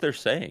like That's their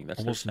saying. That's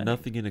almost their saying.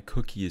 nothing in a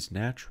cookie is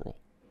natural.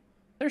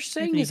 They're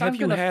saying Anthony, is have I'm you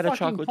gonna had a fucking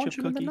chocolate punch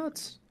chip him in the cookie?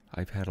 nuts.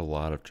 I've had a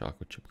lot of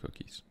chocolate chip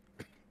cookies.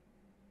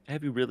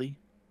 Have you really?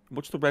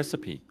 What's the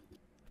recipe?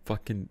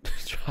 Fucking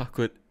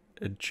chocolate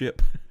and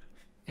chip.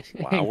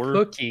 Flour,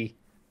 Cookie.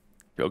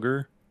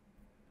 sugar,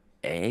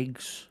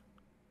 eggs,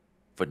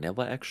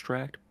 vanilla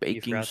extract, You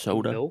baking forgot the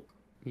soda, Milk.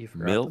 You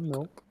forgot milk. the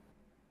milk.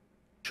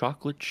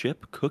 chocolate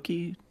chip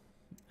cookie.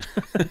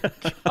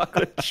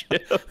 Chocolate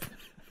chip.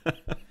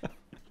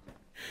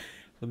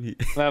 Let me.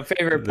 My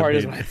favorite The part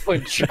is main- when I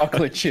put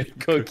chocolate chip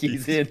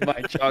cookies in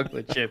my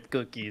chocolate chip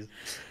cookies.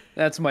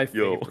 That's my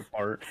Yo. favorite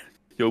part.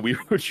 Yo, we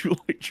heard you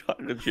like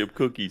chocolate chip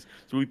cookies,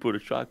 so we put a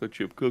chocolate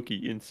chip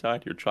cookie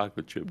inside your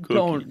chocolate chip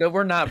cookie. No,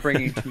 we're not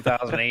bringing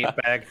 2008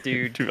 back,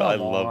 dude. Dude, I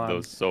Come love on.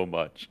 those so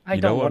much. I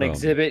You know don't what, want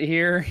exhibit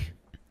here.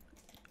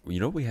 You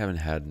know what we haven't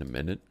had in a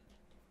minute?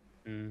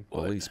 Mm.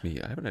 Well, at least me.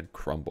 I haven't had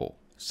crumble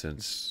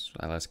since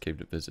I last came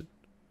to visit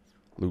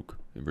Luke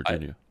in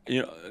Virginia.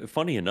 You know,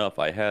 funny enough,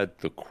 I had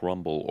the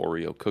crumble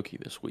Oreo cookie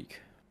this week.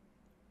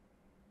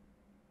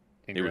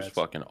 It was Congrats.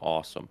 fucking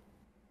awesome.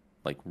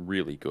 Like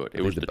really good. I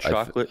It was think the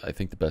chocolate. I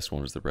think the best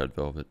one was the red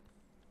velvet.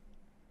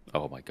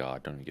 Oh my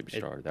god, don't even get me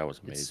started. That was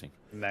It's amazing.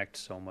 Macked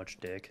so much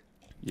dick.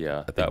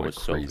 Yeah, think that went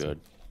was so crazy. good.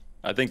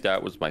 I think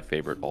that was my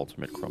favorite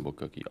ultimate crumble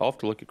cookie. I'll have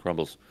to look at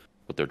crumbles,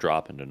 what they're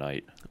dropping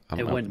tonight.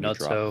 It went gonna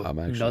drop. nutso, I'm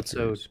actually nutso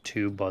curious.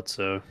 to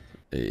butso.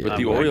 But I'm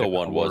the going to Oreo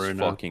one was Colorado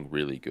now. fucking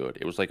really good.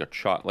 It was like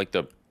like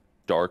the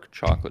dark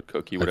chocolate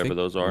cookie, whatever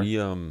those are.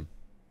 We I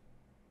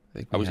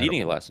think I we was had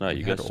eating it last night. we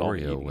You had guys saw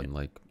me Oreo eating when it.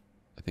 like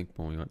I think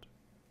when we went.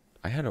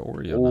 I had an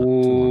Oreo not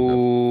too long ago.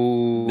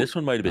 Ooh, This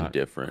one might have been Not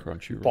different.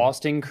 Crunchy roll.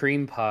 Boston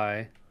cream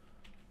pie, That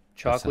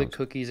chocolate sounds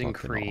cookies and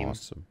fucking cream,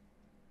 Awesome.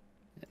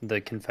 the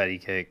confetti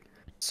cake,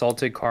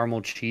 salted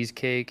caramel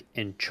cheesecake,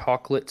 and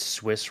chocolate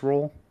Swiss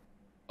roll.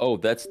 Oh,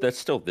 that's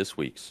still this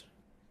week's.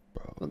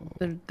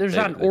 There's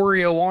not an They-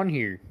 Oreo on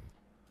here.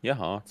 Yeah,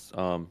 huh? It's,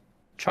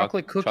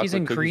 Chocolate cookies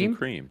and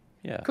cream?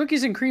 Yeah.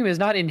 Cookies and cream is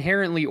not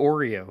inherently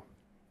Oreo.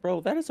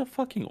 Bro, that is a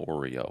fucking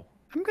Oreo.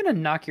 I'm gonna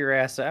knock your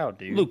ass out,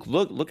 dude.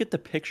 Look at the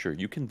picture.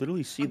 You can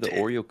literally see the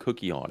Oreo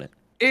cookie on it.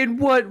 In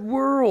what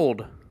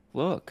world?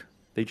 Look.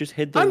 They just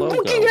hid the I'm logo.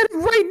 looking at it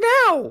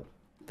right now.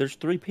 There's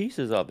 3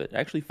 pieces of it.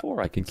 Actually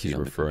 4 I I can think see he's on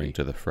the referring cookie.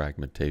 to the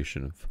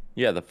fragmentation of.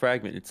 Yeah, the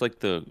fragment. It's like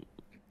the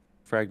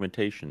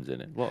fragmentations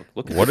in it.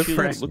 Look at What the if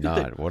geo- it's look not?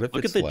 At the, What if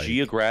look it's at the like-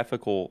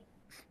 geographical.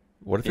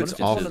 What if it's What if it's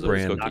one of those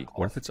off-brand? cookie?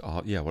 What if it's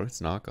off? Yeah, what if it's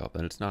knockoff?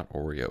 Then it's not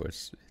Oreo.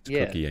 It's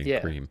Yeah, cookie and yeah.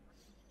 cream.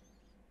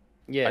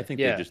 Yeah, I think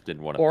yeah. they just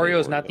didn't want to.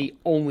 Oreo's not the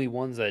only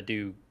ones that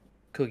do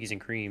cookies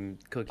and cream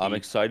cookie. I'm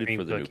excited cream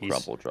for the cookies. new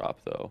crumble drop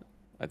though.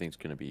 I think it's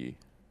gonna be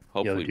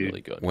hopefully dude.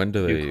 really good. When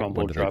do New they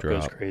crumble when do they drop goes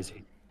drop?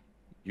 crazy.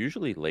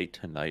 Usually late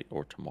tonight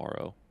or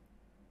tomorrow.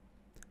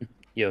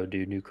 Yo,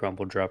 dude, new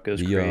crumble drop goes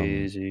The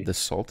crazy. the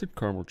salted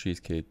caramel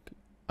cheesecake.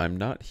 I'm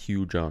not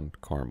huge on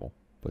caramel,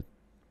 but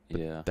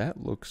Yeah.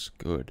 that looks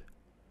good.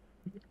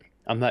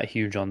 I'm not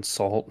huge on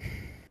salt.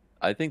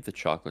 I think the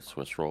chocolate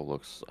Swiss roll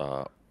looks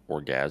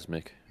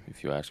orgasmic,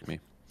 if you ask me.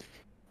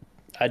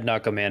 I'd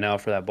knock a man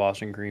out for that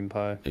Boston cream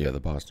pie. Yeah, the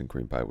Boston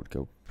cream pie would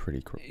go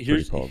pretty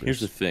Here's poggers.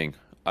 the thing.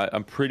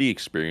 I'm pretty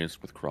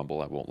experienced with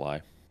crumble, I won't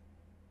lie.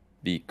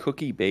 The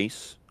cookie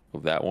base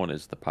of that one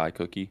is the pie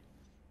cookie.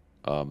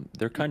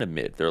 They're kind of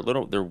mid.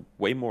 They're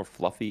way more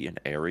fluffy and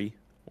airy,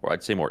 or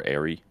I'd say more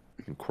airy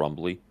and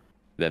crumbly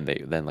than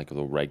like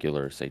the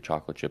regular, say,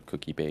 chocolate chip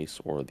cookie base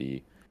or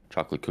the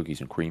chocolate cookies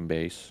and cream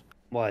base.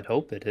 Well, I'd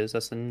hope it is.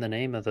 That's in the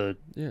name of the.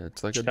 Yeah,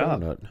 it's like a Stop.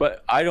 donut.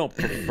 But I don't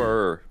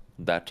prefer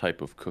that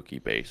type of cookie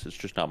base. It's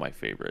just not my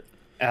favorite.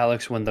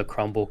 Alex, when the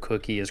crumble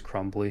cookie is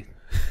crumbly.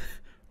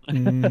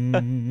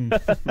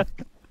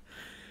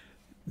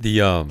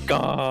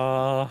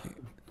 The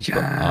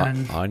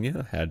John.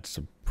 Anya had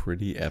some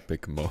pretty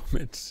epic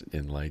moments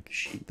in like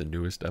the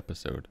newest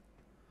episode.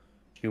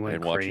 She went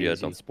And watch crazy. it,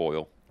 don't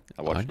spoil.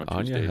 I watched it on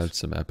Anya Tuesdays. had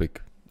some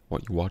epic.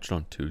 What, you watched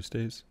on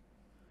Tuesdays?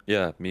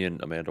 Yeah, me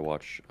and Amanda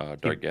watch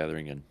Dark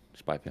Gathering and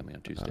Spy Family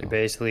on Tuesday.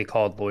 Basically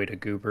called Lloyd a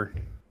goober.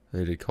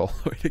 They did call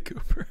Lloyd a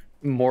goober,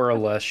 More or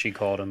less, she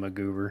called him a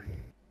goober.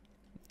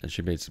 and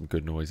she made some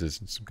good noises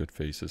and some good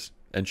faces,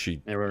 and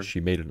she They were-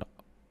 made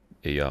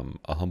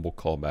a humble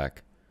callback,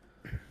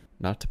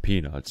 not to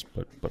Peanuts,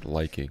 but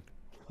liking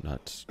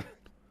nuts.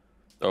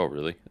 Oh,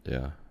 really?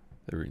 Yeah,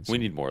 they were We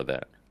need more of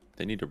that.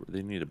 They need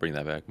to bring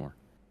that back more.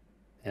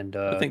 And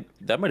I think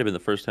that might have been the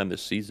first time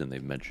this season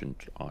they've mentioned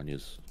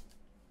Anya's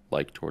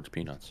like towards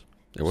peanuts.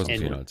 It wasn't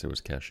and- peanuts; it was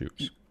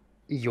cashews.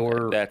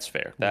 your That's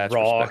fair. That's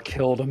raw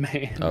respectable. killed a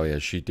man. Oh yeah,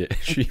 she did.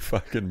 She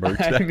fucking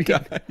murked I that mean-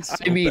 guy. So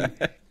I mean,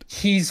 bad.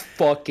 he's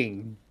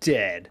fucking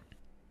dead.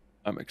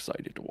 I'm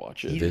excited to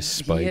watch it. He- This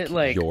he spike hit,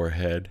 like- your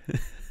head.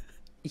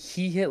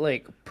 He hit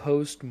like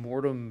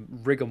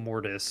post-mortem rigor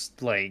mortis.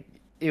 Like,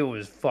 it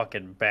was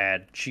fucking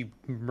bad. She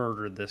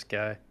murdered this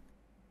guy.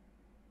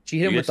 She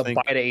hit You him with guys the think-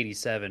 Bita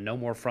 87. No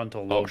more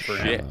frontal lobe for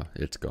shit. him.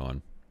 It's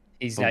gone.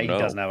 He's Oh, not, no.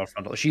 He doesn't have a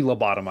frontal. She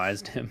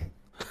lobotomized him.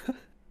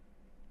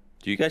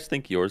 Do you guys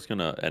think yours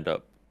gonna end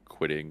up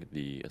quitting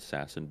the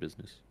assassin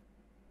business?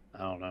 I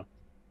don't know.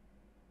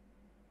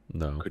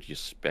 No, Could you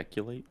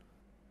speculate?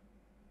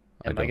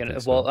 Am I don't gonna?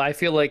 think so. Well, I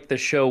feel like the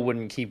show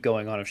wouldn't keep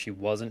going on if she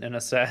wasn't an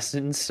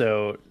assassin.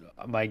 So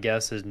my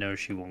guess is no,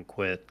 she won't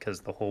quit because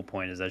the whole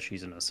point is that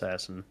she's an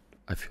assassin.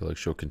 I feel like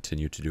she'll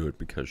continue to do it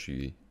because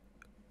she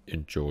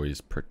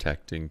enjoys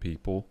protecting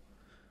people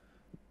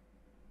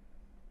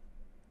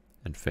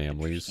and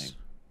families. Interesting.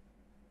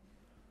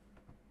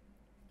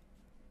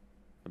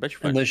 I bet you.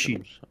 Unless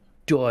she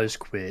does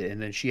quit,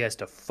 and then she has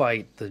to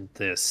fight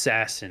the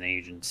assassin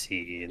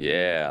agency. And,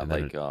 Yeah, And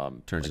then like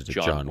Turns like into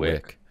John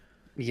Wick.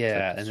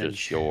 yeah, It's and then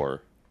just she,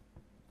 your.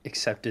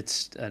 except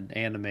it's an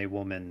anime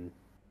woman,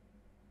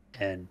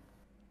 and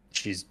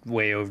she's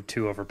way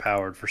too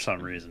overpowered for some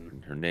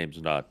reason. Her name's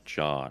not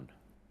John.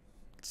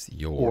 It's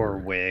your Or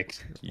Wick,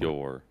 It's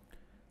your.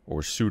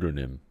 or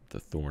pseudonym, the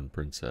Thorn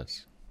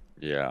Princess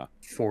Yeah.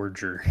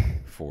 Forger.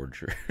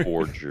 Forger.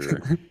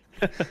 Forger.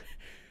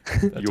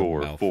 That's a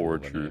Your mouthful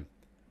of a forger.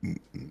 name.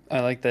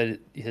 I like that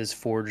his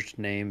forged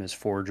name is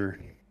Forger.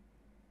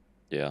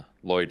 Yeah.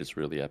 Lloyd is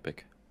really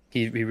epic.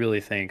 He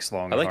really thinks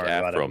long I and like hard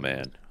about Afro it.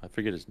 Man. I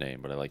forget his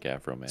name, but I like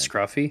Afro Man.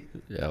 Scruffy.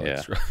 Yeah, Yeah.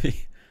 that's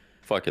right.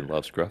 Fucking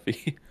love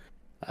Scruffy.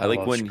 I I like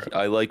love when Scruffy.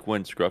 I like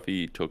when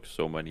Scruffy took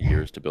so many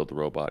years to build the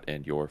robot,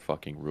 and your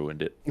fucking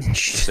ruined it to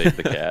save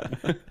the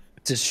cat.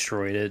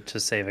 Destroyed it to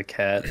save a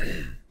cat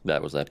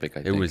That was epic.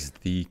 I It think. was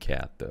the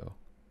cat though.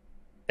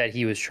 that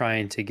he was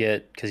trying to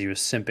get because he was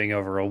simping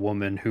over a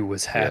woman who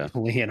was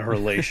happily in a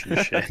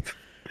relationship.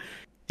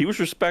 He was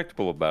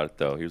respectable about it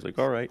though. He was like,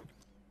 "All right,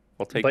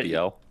 I'll take But the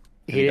L."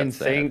 And He got didn't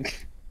sad.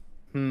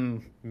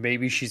 think,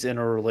 maybe she's in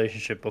a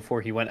relationship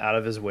before he went out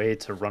of his way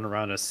to run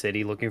around a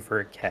city looking for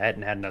a cat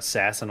and had an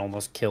assassin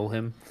almost kill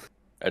him.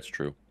 That's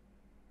true.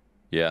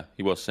 Yeah,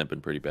 he was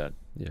simping pretty bad.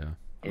 Yeah.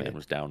 Man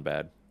was down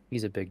bad.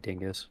 He's a big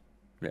dingus.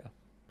 Yeah.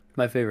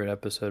 My favorite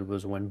episode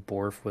was when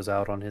Borf was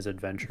out on his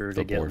adventure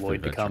The to get Borf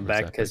Lloyd to adventure come was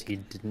back because epic.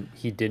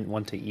 he didn't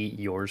want to eat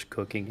yours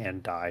cooking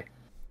and die.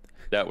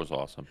 That was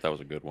awesome. That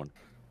was a good one.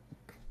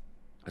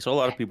 I saw a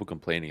lot of people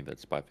complaining that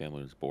Spy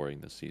Family was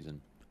boring this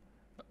season.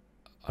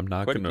 I'm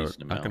not Quite a gonna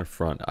decent not gonna amount.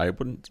 front. I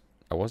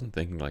wasn't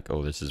thinking like,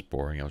 oh, this is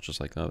boring. I was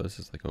just like, no, this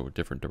is like a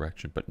different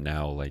direction. But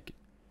now like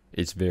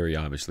it's very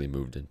obviously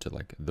moved into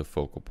like the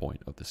focal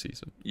point of the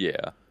season. Yeah.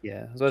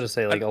 Yeah, I was about to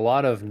say like a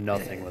lot of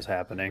nothing was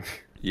happening.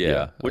 Yeah.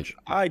 Yeah, Which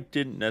I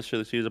didn't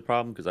necessarily see as a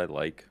problem because I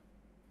like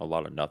a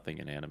lot of nothing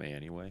in anime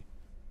anyway.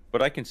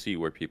 But I can see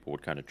where people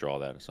would kind of draw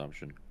that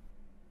assumption.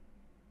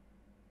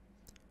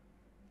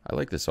 I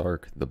like this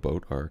arc, the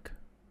boat arc.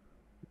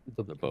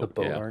 The boat,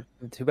 boat yeah. arc.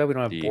 Too bad we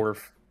don't have The-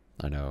 Borf.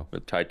 I know.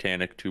 With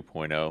Titanic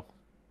 2.0.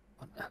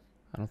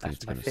 I don't think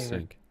it's my gonna favorite.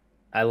 sink.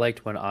 I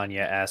liked when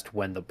Anya asked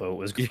when the boat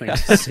was going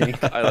to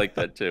sink. I like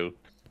that too.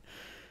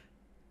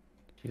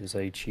 He was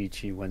like,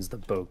 Chi-Chi, when's the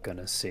boat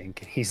gonna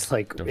sink? And he's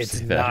like, Don't it's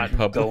say that in not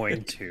public."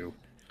 going to.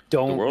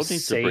 Don't The world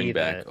needs to say bring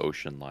back that.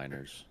 ocean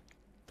liners.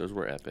 Those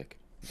were epic.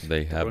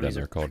 They have them. Bronies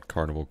They're are- called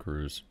Carnival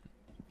Cruise.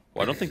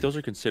 Well, I don't think those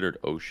are considered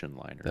ocean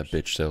liners. That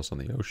bitch sails on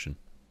the ocean.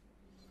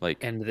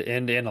 Like, And the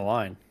end in a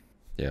line.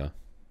 Yeah.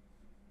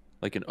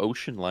 like an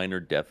ocean liner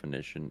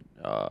definition.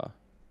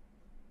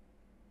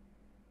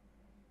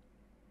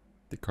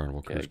 The Carnival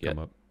Okay, Cruise I get- come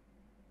up.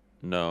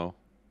 No,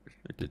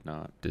 it did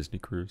not. Disney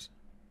Cruise.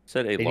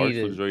 Said a They large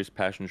needed- luxurious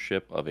passenger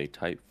ship of a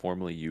type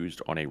formerly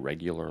used on a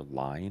regular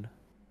line.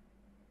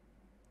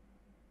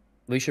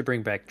 We should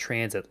bring back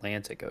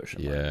transatlantic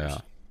ocean Yeah, liners.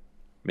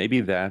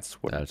 Maybe that's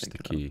what I'm that's the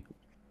thinking key.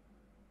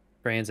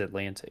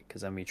 Transatlantic,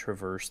 because then we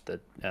traverse the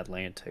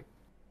Atlantic.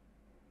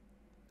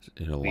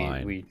 In a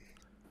line.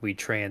 We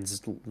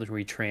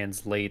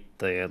translate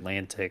the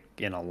Atlantic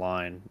in a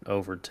line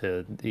over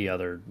to the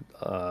other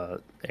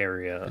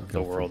area of the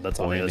Go from world that's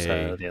on the point other side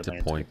A of the to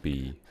Atlantic. point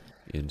B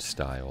in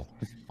style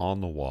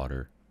on the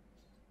water.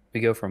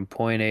 We go from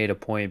point A to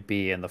point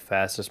B in the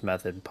fastest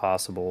method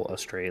possible, a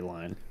straight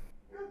line.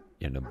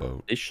 In a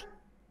boat. of.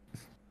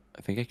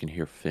 I think I can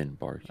hear Finn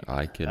barking.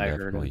 I can I heard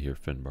definitely him. hear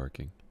Finn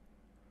barking.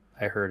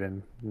 I heard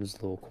him. He was a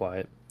little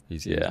quiet.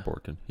 He's Yeah.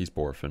 barking. He's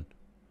borfing.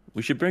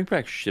 We should bring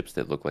back ships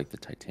that look like the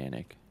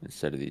Titanic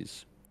instead of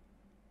these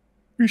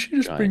We should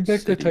just giant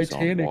cities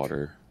on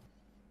water.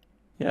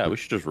 Yeah, we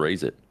should just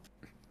raise it.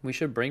 We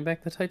should bring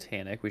back the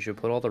Titanic. We should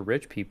put all the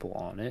rich people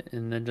on it,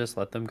 and then just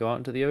let them go out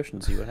into the ocean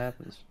and see what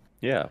happens.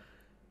 Yeah.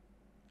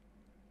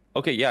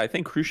 Okay, yeah, I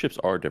think cruise ships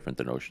are different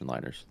than ocean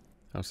liners.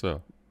 How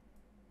so?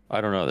 I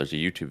don't know. There's a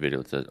YouTube video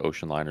that says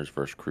ocean liners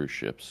versus cruise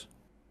ships.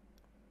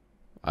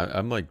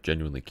 I'm like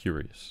genuinely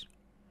curious.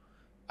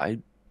 I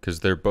Because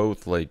they're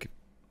both like,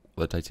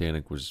 the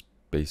Titanic was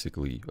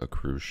basically a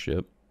cruise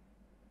ship.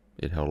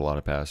 It held a lot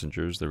of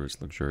passengers. There was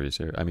luxurious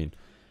air. I mean,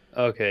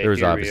 Okay, there was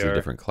here we obviously are.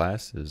 different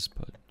classes,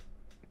 but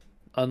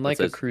Unlike It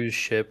says- a cruise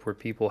ship where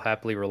people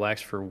happily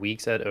relax for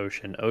weeks at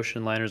ocean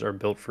liners are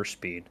built for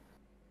speed.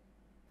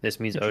 This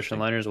means ocean Interesting.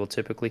 liners will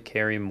typically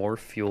carry more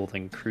fuel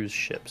than cruise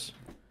ships.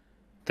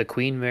 The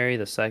Queen Mary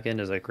II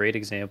is a great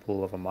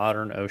example of a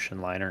modern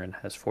ocean liner and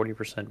has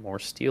 40% more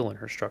steel in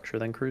her structure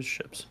than cruise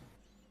ships.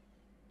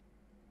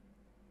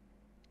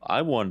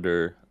 I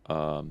wonder.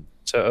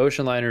 So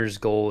ocean liners'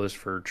 goal is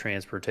for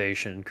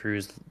transportation.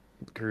 Cruise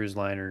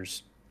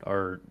liners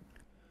are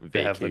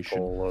they have the Vacation.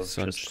 goal of just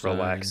Sunshine.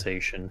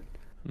 relaxation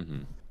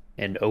Mhm.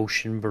 and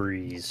ocean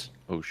breeze.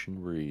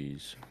 Ocean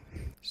breeze.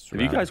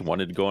 Have you guys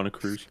wanted to go on a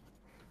cruise?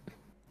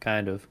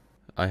 Kind of.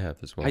 I have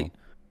as well. I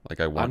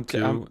want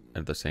I'm- to, and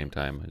at the same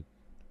time,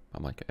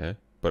 I'm like, eh.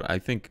 But I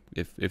think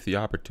if the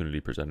opportunity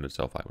presented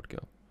itself, I would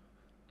go.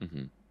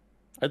 Hmm.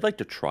 I'd like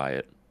to try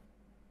it.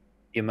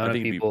 The amount of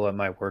think it'd be- people at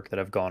my work that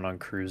have gone on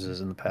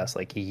cruises in the past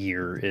like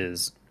year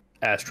is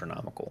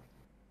astronomical.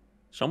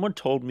 Someone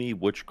told me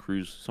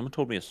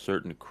a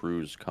certain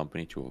cruise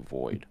company to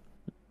avoid.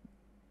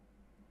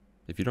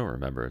 If you don't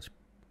remember, it's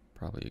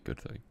probably a good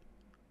thing.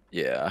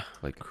 Yeah.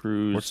 Like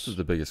Cruise. What's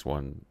the biggest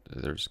one?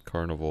 There's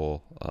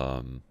Carnival.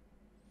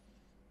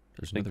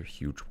 There's another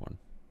huge one.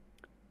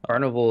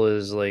 Carnival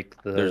is like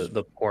There's-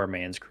 the poor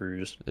man's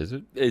cruise. Is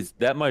it?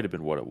 That might have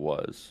been what it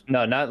was.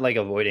 No, not like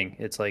avoiding.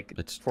 It's like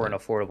It's for an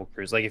like- affordable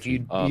cruise. Like if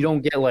you Um,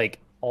 don't get like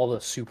all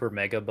the super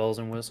mega bells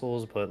and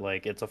whistles, but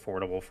like it's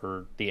affordable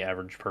for the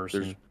average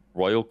person. There's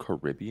Royal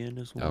Caribbean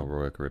as well. Oh,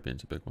 Royal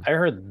Caribbean's a big one. I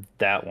heard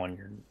that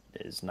one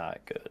is not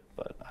good,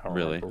 but I don't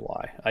Really? remember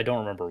why. I don't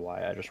remember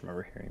why. I just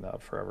remember hearing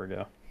that forever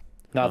ago.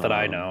 Not that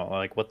I know.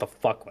 Like, what the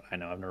fuck would I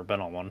know? I've never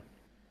been on one.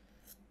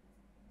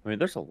 I mean,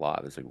 there's a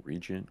lot. There's like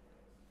Regent,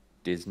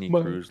 Disney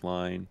Well- Cruise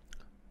Line.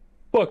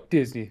 Fuck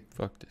Disney.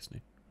 Fuck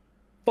Disney.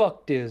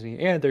 Fuck Disney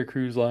and their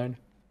cruise line.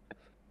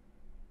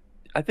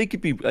 I think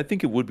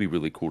it would be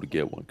really cool to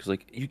get one because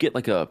like you get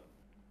like a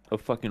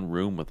fucking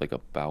room with like a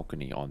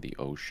balcony on the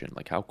ocean.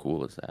 Like how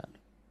cool is that?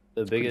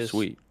 The Pretty biggest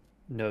sweet.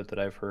 note that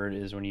I've heard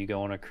is when you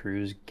go on a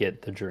cruise,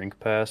 get the drink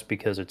pass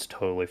because it's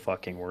totally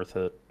fucking worth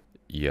it.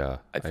 Yeah,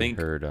 I think-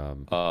 heard.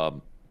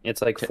 It's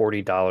like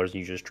 $40 and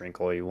you just drink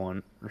all you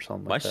want or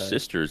something My like that.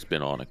 sister's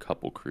been on a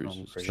couple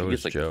cruises. crazy. She So gets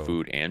is like Joe. the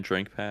food and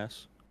drink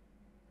pass.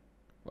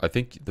 I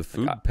think the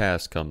food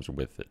pass comes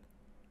with it.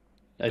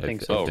 I think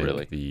th- so. Oh, think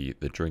really?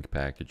 The drink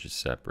package is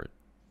separate.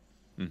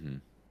 Hmm.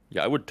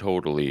 Yeah, I would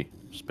totally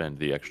spend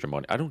the extra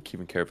money. I don't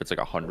even care if it's like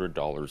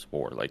 $100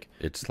 more. Like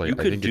It's like You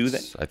I could think do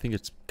it's I think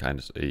it's kind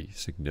of a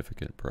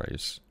significant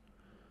price.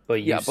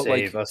 But you Yeah, but, like-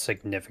 save a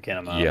significant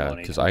amount of Yeah,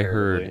 money. because I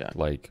heard Yeah.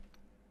 like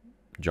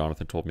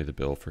Jonathan told me the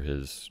bill for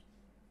his.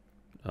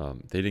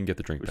 They didn't get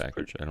the drink Which is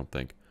package, I don't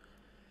think.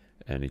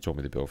 And he told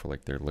me the bill for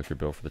like their liquor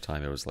bill for the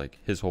time. It was like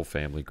his whole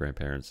family,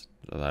 grandparents.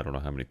 I don't know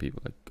how many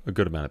people, like a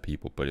good amount of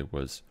people, but it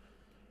was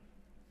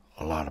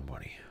a lot of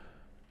money.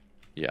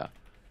 yeah.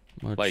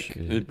 Much Like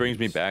it brings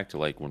me is- back to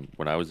like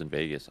when I was in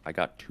Vegas. I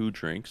got 2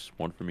 drinks,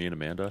 one for me and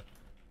Amanda,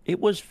 It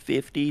was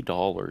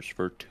 $50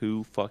 for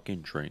 2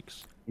 fucking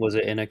drinks. Was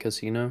it in a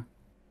casino?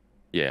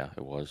 Yeah,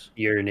 it was.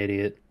 You're an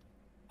idiot.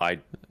 I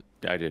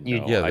didn't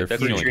You- know. Yeah, they're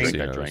That's the free only drink I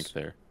casinos. drank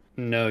there.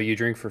 No, you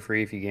drink for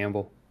free if you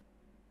gamble.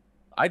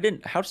 I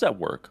didn't. How does that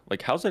work?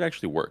 Like, how's that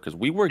actually work? Because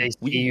we They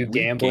see you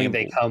gambling,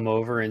 they come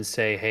over and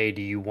say, "Hey,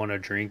 do you want a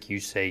drink?" You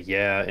say,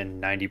 "Yeah," and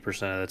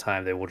 90% of the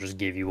time they will just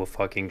give you a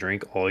fucking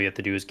drink. All you have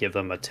to do is give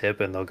them a tip,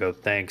 and they'll go,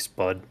 "Thanks,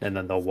 bud," and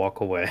then they'll walk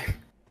away.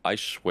 I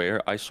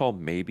swear, I saw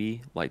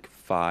maybe like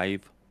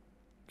 5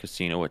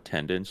 casino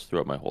attendants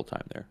throughout my whole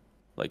time there.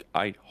 Like,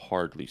 I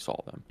hardly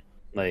saw them.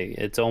 Like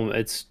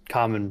it's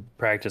common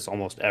practice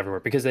almost everywhere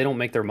because they don't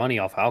make their money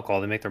off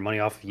alcohol. They make their money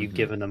off of you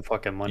giving them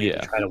fucking money Yeah.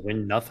 to try to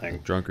win nothing. The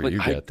drunker Like,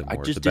 you I- get, the I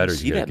more, just the better didn't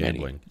see you get at that many.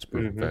 gambling. It's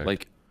proven Mhm. fact.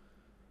 Like,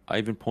 I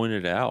even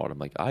pointed it out. I'm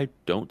like, I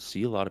don't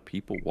see a lot of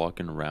people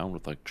walking around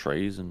with like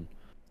trays and.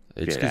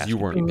 It's Yeah, because you asking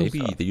weren't. people Maybe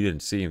stuff. you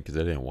didn't see him because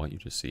they didn't want you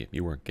to see him.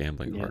 You weren't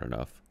gambling Yeah. hard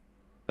enough.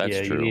 That's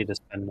Yeah, true. you need to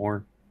spend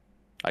more.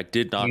 I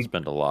did not You-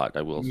 spend a lot.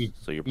 I will. you-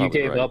 So you're You probably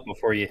gave right. up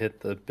before you hit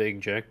the big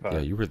jackpot. Yeah,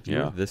 you were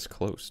Yeah. this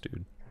close,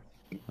 dude.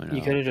 I You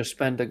know. could have just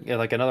spent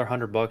like another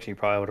 $100, and you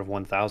probably would have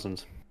won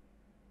thousands.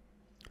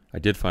 I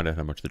did find out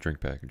how much the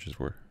drink packages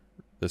were.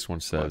 This one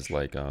says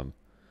much? like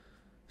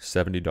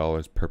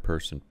 $70 per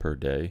person per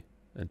day,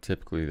 and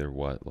typically they're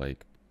what,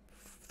 like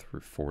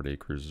 4-day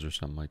cruises or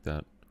something like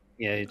that.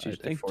 Yeah, it's I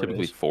usually think 4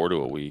 typically days. 4 to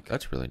a week.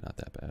 That's really not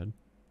that bad.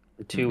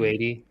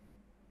 $280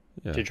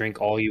 Yeah, to drink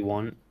all you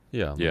want.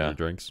 yeah, Yeah. yeah.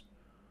 Drinks.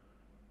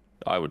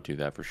 I would do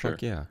that for sure.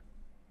 Fuck yeah.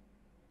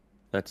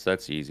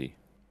 That's easy.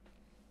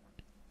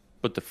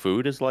 But the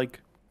food is like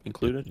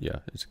included. Yeah,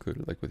 it's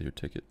included like with your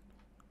ticket.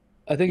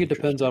 I think it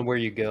depends on where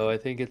you go. I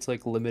think it's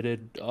like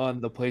limited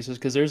on the places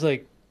because there's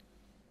like,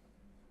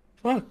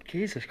 fuck,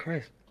 Jesus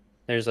Christ.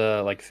 There's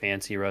like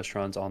fancy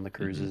restaurants on the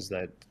cruises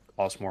that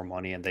cost more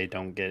money and they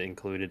don't get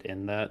included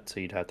in that, so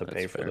you'd have to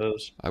pay That's for fair.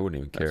 those. I wouldn't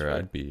even That's care. fair.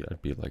 I'd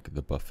be like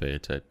the buffet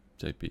type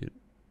beat.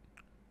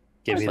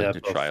 Give I'd me like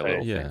that to try a buffet.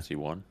 little Yeah. fancy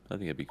one. I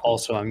think it'd be cool.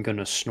 Also, I'm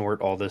gonna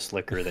snort all this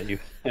liquor that you.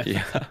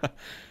 Yeah.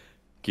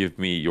 Give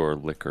me your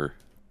liquor.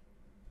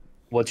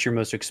 What's your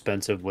most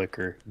expensive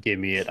liquor? Give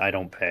me it. I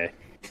don't pay.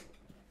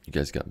 You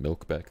guys got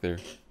milk back there?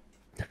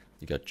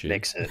 You got gin?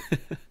 Mix it.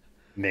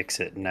 Mix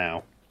it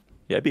now.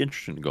 Yeah, I'd be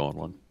interested to go on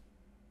one.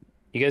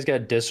 You guys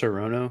got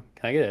Disaronno?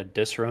 Can I get a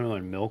Disaronno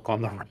and milk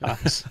on the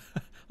rocks?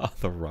 On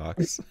the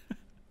rocks.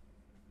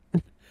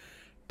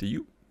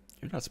 You're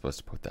not supposed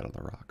to put that on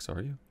the rocks,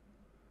 are you?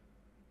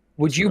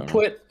 Would you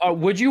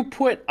Disaronno.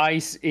 put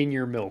ice in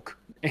your milk?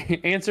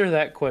 Answer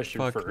that question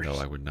Fuck first. no,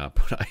 I would not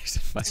put ice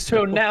in my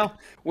So milk. now,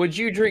 would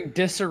you drink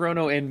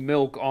Disaronno and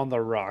milk on the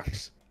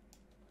rocks?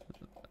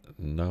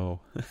 No.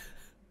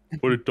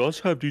 But it does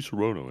have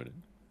Disaronno in it.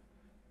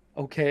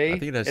 Okay. I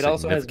think it has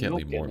also has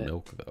significantly milk more in it.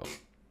 milk though.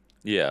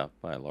 Yeah,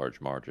 by a large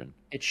margin.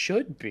 It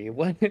should be.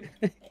 What?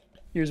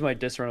 Here's my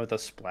Disaronno with a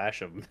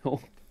splash of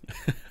milk.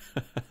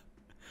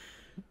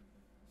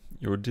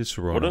 Your What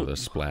Disaronno a- with a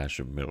splash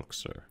of milk,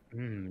 sir.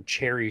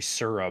 Cherry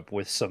syrup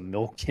with some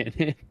milk in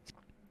it.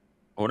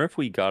 I wonder if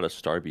we got a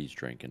Starbucks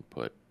drink and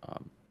put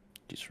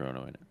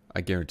Disaronno in it.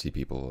 I guarantee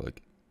people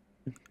like.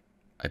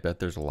 I bet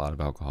there's a lot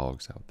of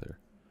alcoholics out there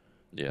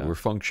Yeah. who are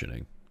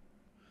functioning.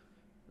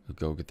 Who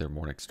go get their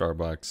morning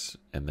Starbucks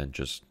and then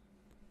just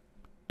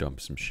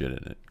dump some shit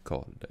in it.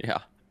 Call it a day.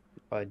 Yeah.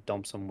 I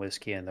dump some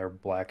whiskey in their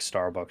black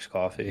Starbucks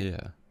coffee.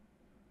 Yeah.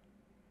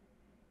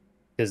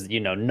 Because,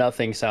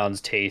 nothing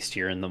sounds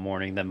tastier in the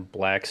morning than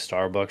black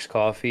Starbucks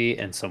coffee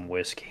and some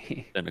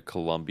whiskey. And a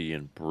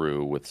Colombian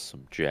brew with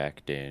some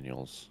Jack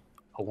Daniels.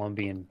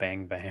 Colombian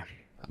Bang Bang.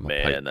 I'm a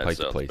Man, that Pike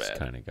sounds Place bad.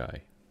 kind of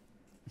guy.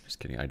 Just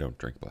kidding. I don't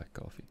drink black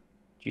coffee.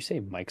 Did you say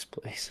Mike's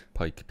Place?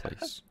 Pike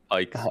Place.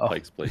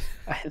 Pike's Place.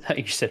 I thought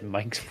you said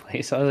Mike's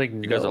Place. I was like,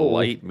 You guys a no.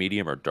 light,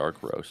 medium, or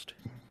dark roast?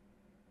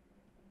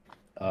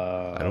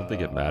 I don't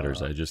think it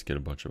matters. I just get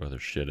a bunch of other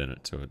shit in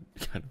it, so it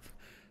kind of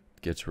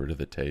gets rid of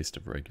the taste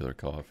of regular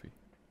coffee.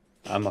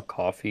 I'm a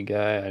coffee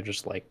guy. I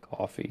just like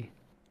coffee.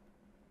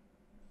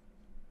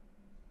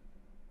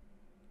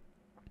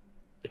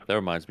 That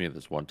reminds me of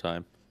this one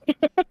time.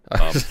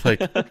 I was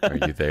like, "Are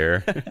you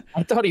there?"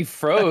 I thought he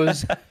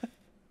froze.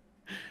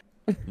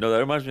 No, that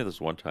reminds me of this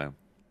one time.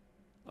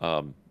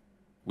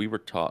 We were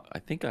taught. I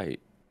think I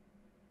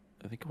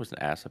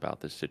wasn't asked about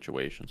this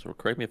situation. So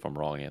correct me if I'm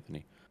wrong,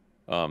 Anthony.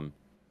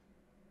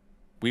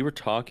 We were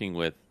talking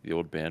with the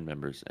old band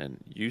members, and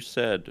you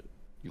said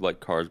you like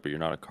cars, but you're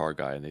not a car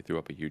guy, and they threw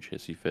up a huge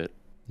hissy fit.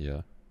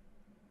 Yeah.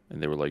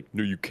 And they were like,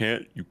 "No, you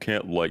can't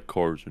like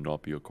cars and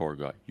not be a car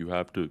guy. You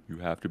have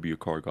to be a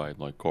car guy and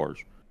like cars."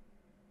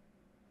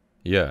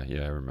 Yeah,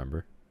 I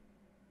remember.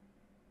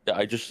 Yeah,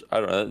 I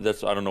don't know.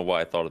 I don't know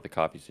why I thought of the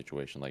coffee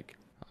situation. Like,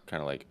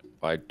 kind of like,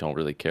 I don't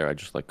really care. I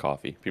just like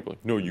coffee. People are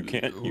like, "No, you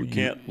can't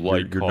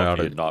like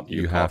coffee and not be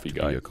you a have coffee to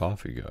guy. be a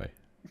coffee guy,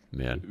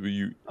 man.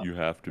 You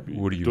have to be."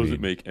 What do you Doesn't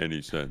mean? make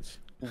any sense.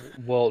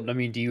 Well, I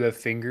mean, do you have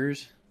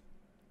fingers?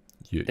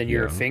 Then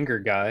you're a Yeah. finger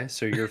guy,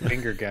 so you're a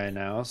finger guy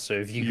now. So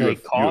if you You like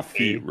have, you have coffee,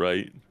 feet,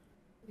 right?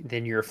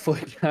 then you're a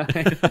foot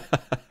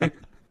guy.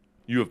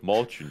 You have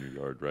mulch in your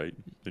yard, right?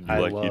 And you I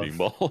like love eating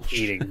mulch.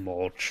 eating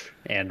mulch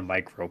and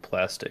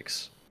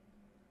microplastics.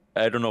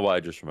 I don't know why I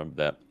just remembered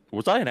that.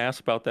 Was I an ass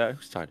about that?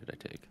 Whose side did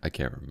I take? I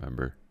can't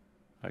remember.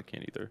 I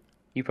can't either.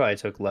 You probably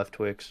took left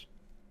Twix.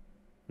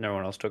 No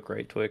one else took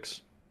right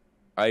Twix.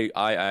 I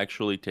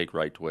actually take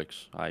right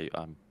Twix.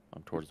 I'm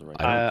towards the right.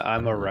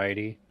 I'm a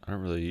righty. I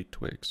don't really eat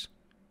Twix.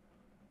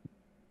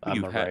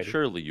 I'm a righty.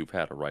 Surely you've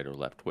had a right or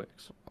left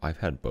Twix. I've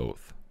had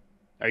both.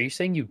 Are you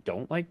saying you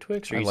don't like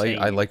Twix? Or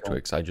I like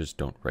Twix. I just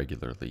don't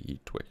regularly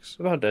eat Twix.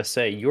 I was about to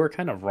say, you're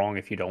kind of wrong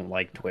if you don't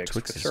like Twix.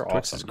 Twix are Twix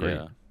awesome. is great.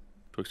 Yeah.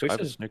 Twix Twix I have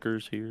a is-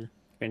 Snickers here.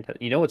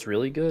 You know what's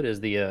really good is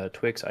the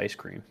Twix ice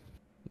cream.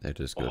 It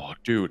is good. Oh,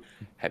 dude.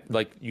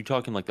 Like, you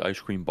talking like the ice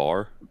cream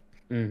bar?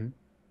 Mm-hmm.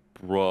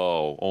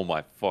 Bro, oh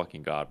my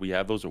fucking God. We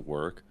have those at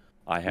work.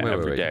 I have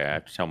every day. I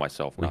have to tell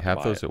myself We not have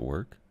to buy those it. at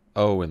work?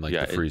 Oh, in like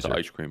Yeah, the freezer. it's the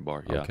ice cream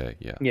bar. Yeah. Okay,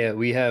 yeah. Yeah,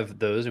 we have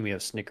those, and we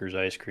have Snickers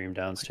ice cream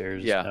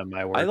downstairs. Yeah. At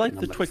my work, I like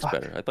and the I'm Twix "Fuck."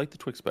 better. I like the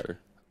Twix better.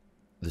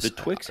 This- The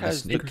Twix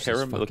has the Snickers is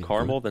caramel, the fucking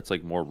caramel good. that's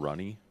like more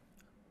runny.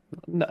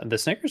 No, the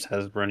Snickers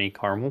has runny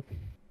caramel.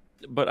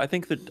 But I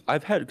think that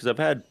I've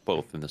had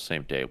both in the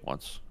same day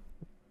once.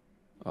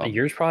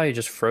 Yours probably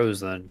just froze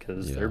then,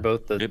 because Yeah. they're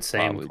both the It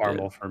same probably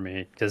caramel did. for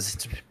me. Because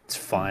it's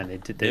fine. Maybe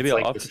it's I'll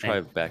like have the to same. try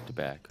it back to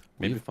back.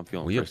 Maybe if I'm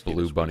feeling we have frisky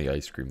Blue this Bunny week.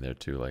 ice cream there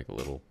too, like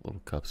little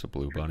cups of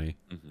Blue Bunny.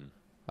 Mhm.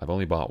 I've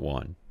only bought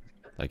one.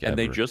 Like And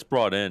they ever. just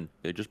brought in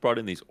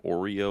these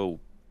Oreo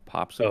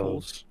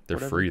popsicles. They're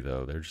whatever. free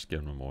though. They're just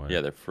giving them away.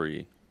 Yeah, they're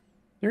free.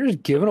 They're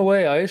just giving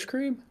away ice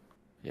cream.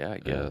 Yeah, I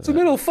guess. It's the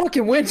middle of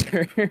fucking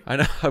winter. I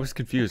know. I was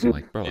confused. I'm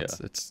like, bro, Yeah.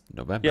 it's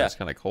November. Yeah. It's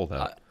kind of cold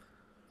out.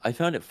 I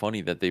found it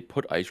funny that they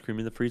put ice cream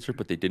in the freezer,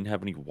 but they didn't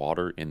have any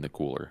water in the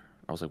cooler.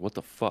 I was like, what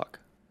the fuck?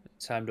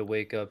 Time to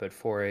wake up at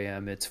 4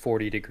 a.m. It's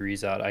 40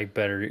 degrees out. I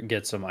better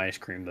get some ice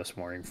cream this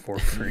morning for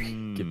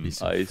free. Give me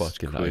some ice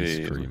fucking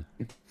ice cream.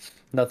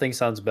 Nothing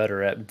sounds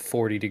better at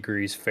 40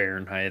 degrees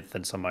Fahrenheit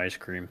than some ice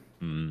cream.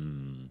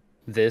 Mm.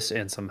 This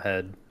and some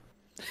head.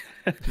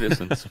 This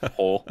and some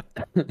hole.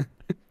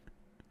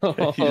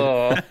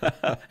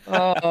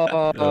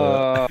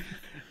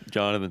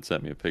 Jonathan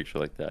sent me a picture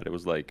like that. It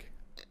was like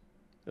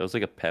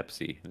a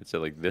Pepsi. It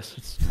said like this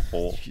and some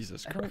hole.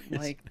 Jesus I Christ.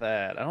 don't like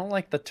that. I don't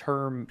like the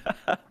term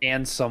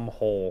and some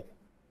hole.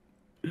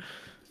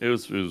 It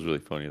was really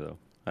funny though.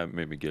 It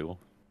made me giggle.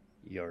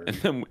 Yard. And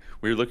then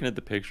we were looking at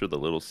the picture of the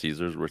Little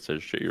Caesars where it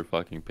says "shit your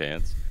fucking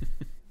pants."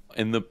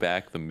 In the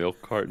back, the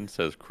milk carton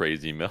says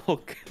 "crazy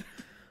milk."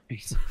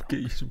 Get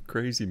you some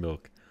crazy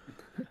milk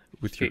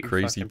with Shit your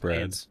crazy fucking bread.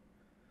 pants.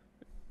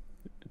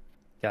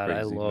 God,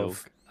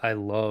 Crazy I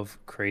love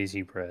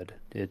crazy bread.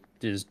 It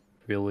is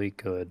really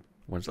good.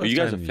 When's the Are you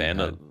last guys a time fan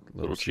had of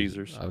Little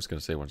Caesars? I was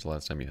gonna say, when's the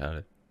last time you had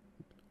it?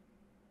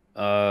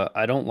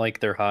 I don't like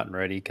their hot and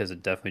ready because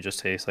it definitely just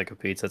tastes like a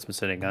pizza that's been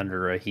sitting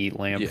under a heat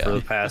lamp Yeah. for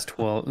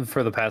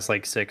the past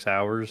like 6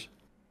 hours.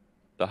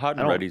 The hot I and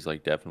don't- ready's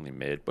like definitely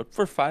mid, but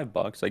for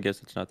 $5, I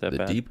guess it's not that The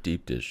bad.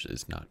 deep dish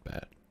is not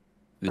bad.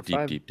 The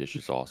for deep dish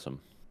is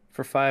awesome.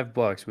 For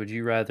 $5, would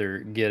you rather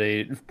get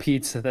a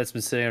pizza that's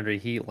been sitting under a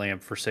heat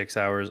lamp for 6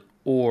 hours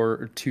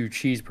or 2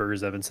 cheeseburgers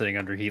that have been sitting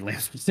under heat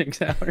lamps for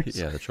 6 hours?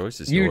 Yeah, the choice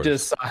is You yours.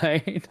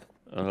 decide.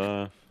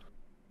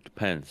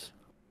 Depends.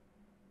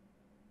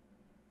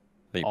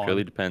 I think it On-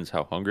 purely depends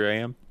how hungry I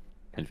am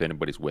and if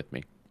anybody's with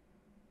me.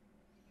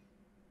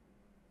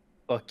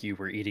 Fuck you,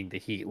 we're eating the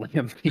heat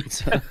lamp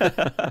pizza.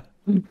 I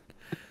don't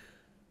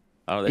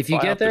know, they If you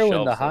fly get off there when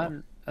shelf, the though. hot,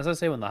 as I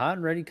say, when the hot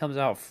and ready comes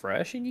out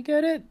fresh and you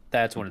get it,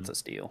 that's when it's a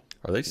steal.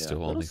 Are they still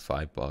What only else?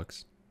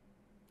 $5?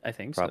 I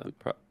think Probably,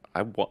 so.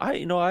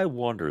 I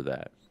wonder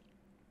that.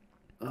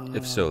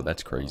 If so,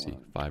 that's crazy.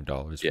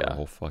 $5 for Yeah. a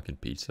whole fucking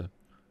pizza.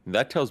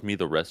 That tells me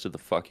the rest of the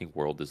fucking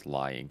world is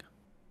lying.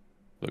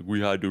 Like, we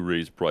had to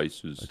raise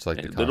prices. It's like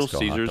the And Little Costco hot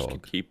Caesars can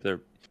dog. keep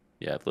their,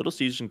 if Little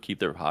Caesars can keep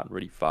their hot and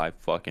ready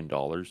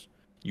 $5,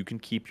 you can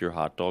keep your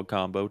hot dog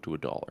combo to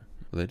 $1. Well,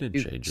 they didn't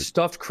Dude, change it.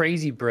 stuffed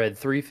crazy bread,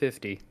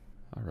 $3.50.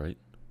 All right.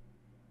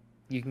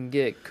 You can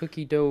get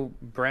cookie dough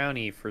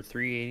brownie for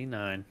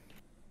 $3.89.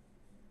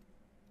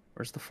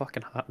 Where's the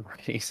fucking hot and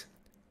ready's?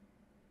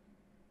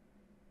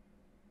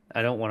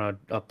 I don't want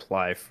to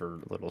apply for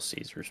Little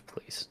Caesars,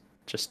 please.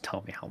 Just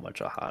tell me how much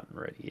a hot and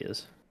ready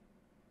is.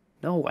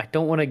 No, I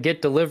don't want to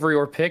get delivery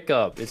or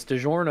pickup. It's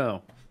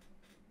DiGiorno.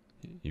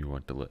 You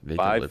want to they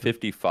deliver?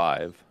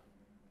 $5.55.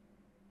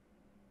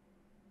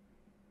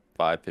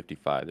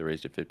 $5.55. They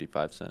raised it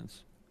 55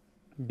 cents.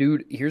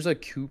 Dude, here's a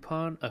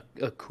coupon.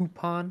 A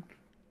coupon.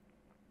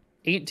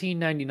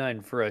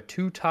 $18.99 for a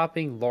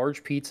 2-topping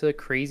large pizza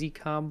crazy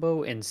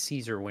combo and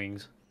Caesar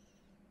wings.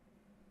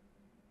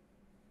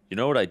 You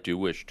know what I do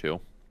wish too?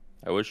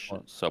 I wish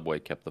What? Subway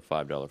kept the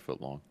 $5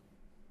 foot long.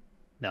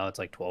 Now it's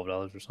like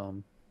 $12 or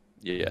something.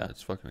 Yeah.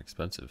 It's fucking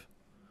expensive.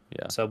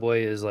 Yeah.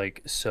 Subway is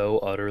like so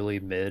utterly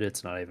mid,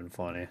 it's not even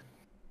funny.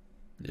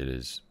 It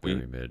is We,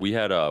 very mid. we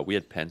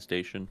had Penn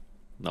Station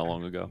not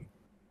long ago.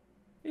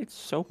 It's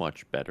so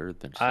much better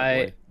than I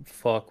Subway.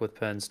 fuck with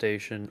Penn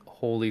Station.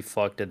 Holy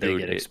fuck, did they Dude,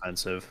 get it-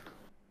 expensive?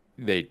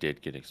 They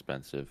did get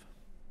expensive.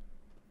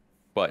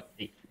 but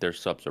their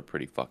subs are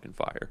pretty fucking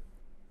fire.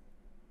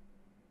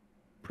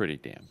 Pretty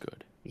damn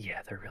good.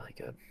 Yeah, they're really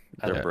good.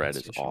 Their bread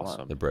is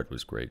awesome. The bread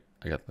was great.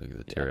 I got like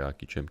the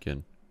teriyaki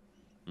chimkin.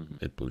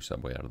 It blew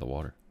Subway out of the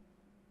water.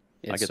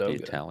 It's I get so the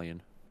good.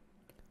 Italian.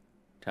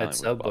 At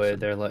Subway,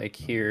 they're like,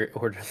 here,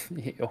 or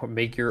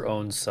make your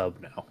own sub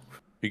now.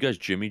 You guys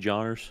Jimmy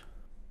Johners?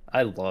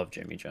 I love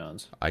Jimmy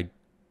John's. I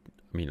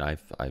mean,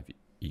 I've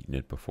eaten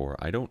it before.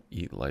 I don't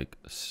eat like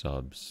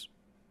subs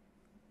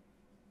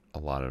a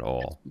lot at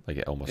all.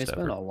 Like almost It's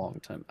ever. been a long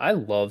time. I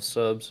love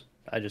subs.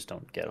 I just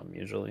don't get them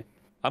usually.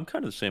 I'm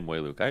kind of the same way,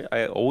 Luke.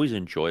 I always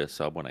enjoy a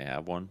sub when I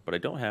have one, but I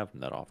don't have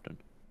them that often.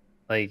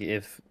 Like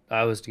if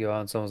I was to go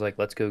out and someone's like,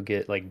 let's go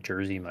get like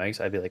Jersey Mike's,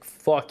 I'd be like,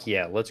 fuck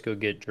yeah, let's go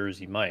get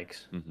Jersey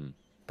Mike's.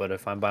 But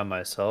if I'm by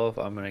myself,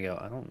 I'm gonna go,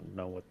 I don't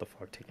know what the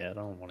fuck to get. I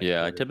don't want to.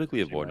 Yeah, I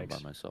typically avoid them by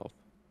myself.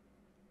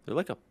 They're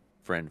like a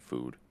friend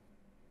food.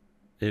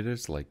 It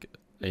is like,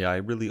 yeah, I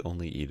really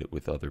only eat it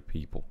with other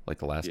people. Like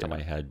the last time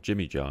I had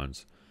Jimmy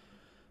John's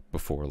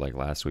before, like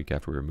last week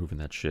after we were moving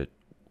that shit,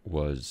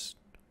 was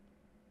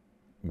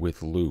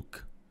with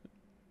Luke,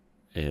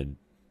 and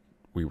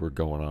we were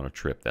going on a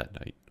trip that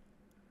night.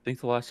 I think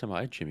the last time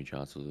I had Jimmy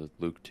John's was with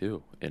Luke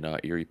too, in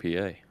Erie, PA.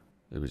 It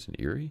was in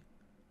Erie?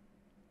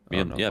 Me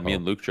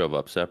and Luke drove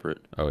up separate.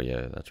 Oh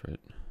yeah, that's right.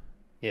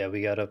 Yeah,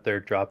 we got up there,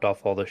 dropped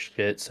off all the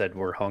shit, said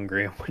we're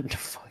hungry, and went to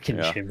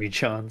fucking Jimmy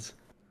John's.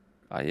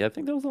 Yeah, I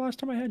think that was the last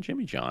time I had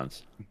Jimmy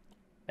John's.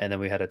 And then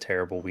we had a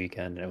terrible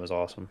weekend, and it was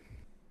awesome.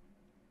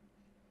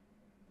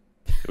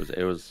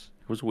 It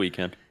was a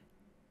weekend.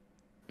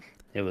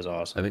 It was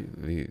awesome. I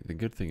think the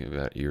good thing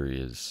about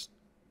Erie is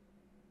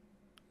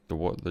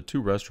the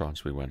two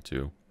restaurants we went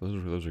to.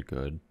 Those are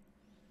good.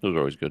 Those are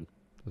always good.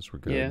 Those were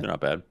good. Yeah. They're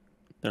not bad.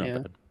 They're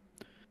not bad.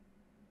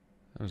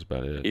 That was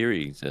about it.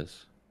 Erie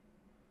exists.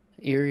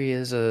 Erie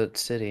is a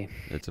city.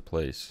 It's a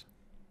place.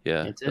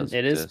 Yeah,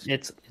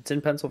 it's in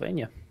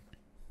Pennsylvania.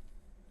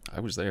 I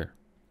was there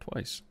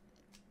twice.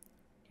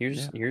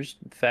 Here's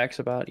facts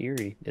about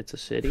Erie. It's a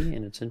city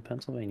and it's in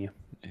Pennsylvania.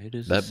 It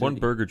is that one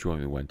burger joint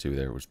we went to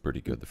there was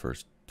pretty good. The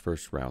first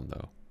round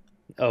though.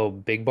 Oh,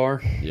 Big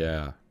Bar.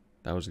 Yeah,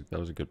 that was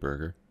a good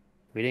burger.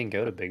 We didn't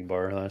go to Big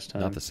Bar last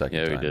time. Not the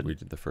second time. we did. We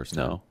did the first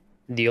time. No.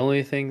 The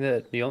only thing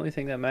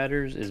that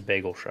matters is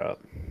Bagel Shop.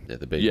 Yeah,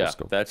 the bagels. Yeah,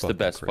 go that's the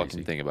best crazy.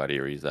 fucking thing about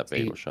Erie is that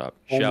bagel shop.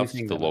 only Shouts to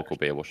thing the that local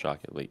bagel shop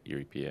at Lake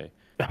Erie,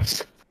 PA.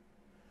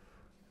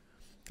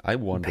 I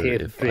wonder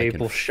if I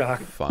Bagel can shop.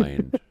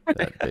 find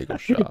that bagel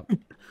shop.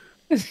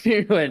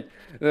 You went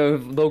the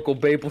local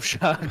bagel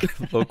shop.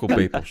 Local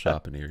bagel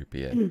shop in Erie,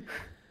 PA.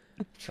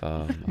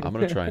 I'm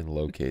gonna try and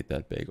locate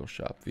that bagel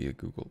shop via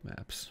Google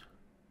Maps.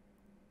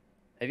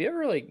 Have you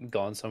ever like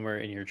gone somewhere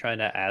and you're trying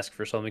to ask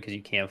for something because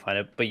you can't find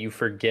it, but you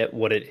forget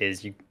what it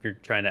is you're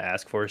trying to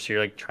ask for? So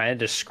you're like trying to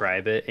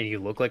describe it, and you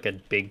look like a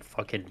big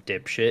fucking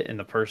dipshit, and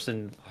the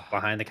person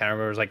behind the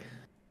counter is like,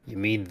 "You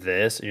mean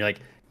this?" And you're like,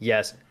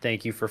 "Yes,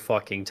 thank you for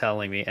fucking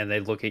telling me." And they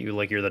look at you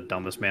like you're the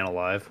dumbest man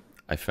alive.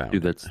 I found.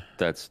 Dude, it.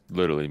 that's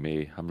literally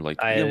me. I'm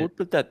like, what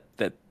put that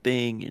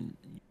thing and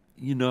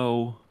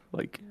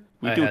like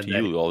we do it to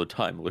you all the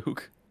time,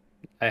 Luke.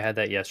 I had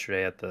that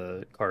yesterday at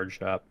the card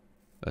shop.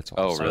 That's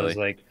awesome. awesome. Oh, So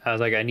I was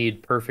like, I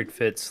need perfect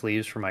fit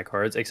sleeves for my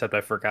cards, except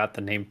I forgot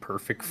the name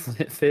perfect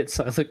fit.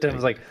 So I looked at him, I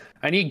was like,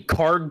 I need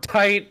card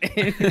tight.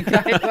 And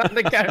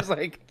the guy was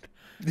like,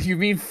 do you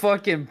mean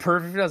fucking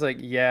perfect? I was like,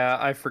 yeah,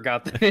 I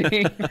forgot the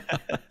name.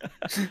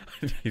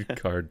 I need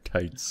card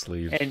tight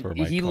sleeves And for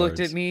my he cards. looked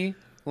at me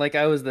like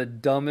I was the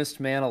dumbest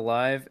man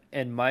alive,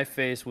 and my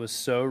face was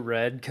so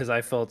red because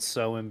I felt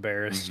so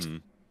embarrassed. Mm-hmm.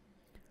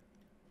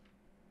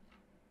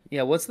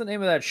 Yeah, what's the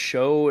name of that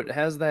show? It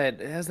has that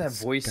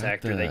voice got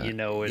actor that you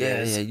know it yeah,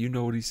 is. Yeah, you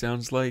know what he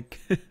sounds like.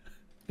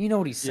 You know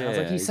what he sounds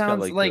like? He he's got,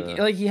 sounds like,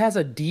 like he has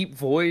a deep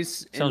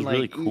voice. Sounds and,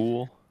 really like,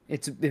 cool.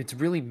 It's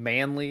really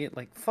manly.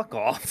 Like, fuck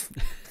off.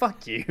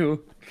 Fuck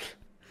you.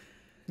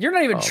 You're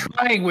not even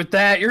trying with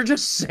that. You're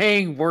just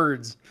saying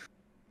words.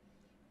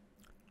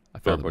 I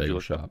found What'd you the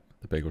bagel look shop.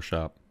 The bagel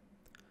shop.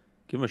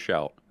 Give him a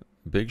shout.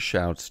 Big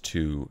shouts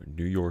to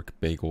New York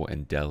Bagel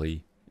and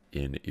Deli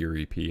in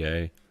Erie,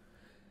 PA.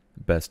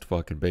 Best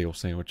fucking bagel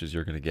sandwiches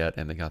you're gonna get,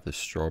 and they got this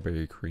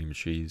strawberry cream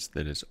cheese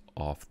that is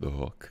off the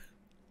hook.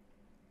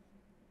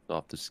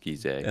 Off the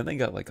skis egg. And they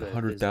got like Is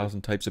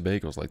 100,000 types of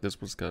bagels. Like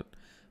this one's got,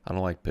 I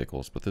don't like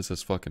pickles, but this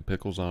has fucking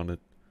pickles on it.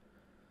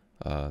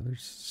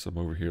 There's some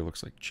over here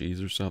looks like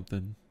cheese or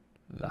something.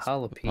 The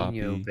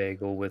jalapeno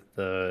bagel with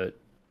the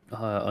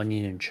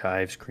onion and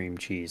chives cream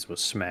cheese was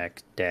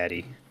smack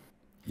daddy.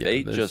 Yeah,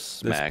 they this just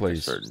smack place,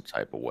 a certain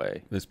type of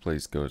way. This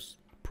place goes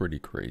pretty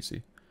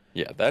crazy.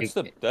 Yeah, that's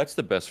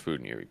the best food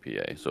in Erie,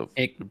 PA. So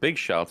big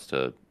shouts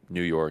to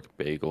New York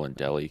Bagel and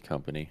Deli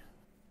Company.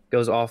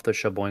 Goes off the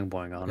shaboing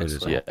boing,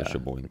 honestly. It is off the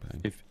shaboing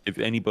bang. If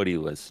anybody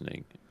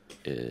listening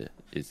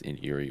is in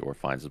Erie or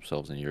finds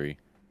themselves in Erie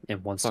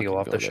And wants to fucking go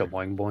off go the there.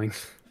 shaboing boing.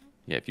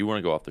 Yeah, if you want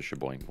to go off the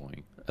shaboing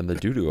boing, And the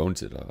dude who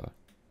owns it,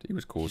 he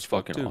was cool. he's as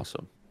fuck, fucking too.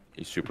 awesome.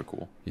 He's super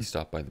cool. He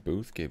stopped by the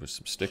booth, gave us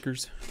some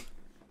stickers.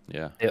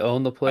 Yeah. They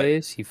own the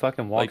place. He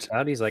fucking walks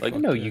out. He's like, I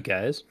know you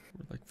guys.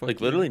 Like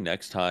literally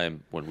next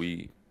time when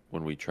we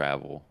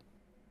travel,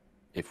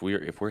 if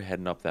we're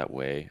heading up that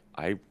way,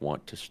 I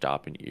want to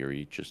stop in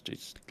Erie just to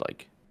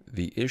like.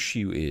 The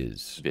issue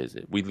is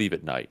visit. We leave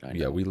at night.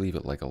 Yeah, we leave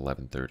at like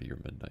 11:30 or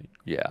midnight.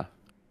 Yeah,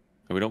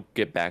 and we don't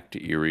get back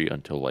to Erie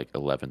until like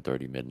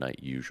 11:30 midnight,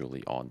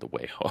 usually on the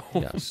way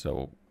home. Yeah,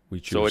 so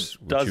we choose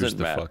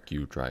the fuck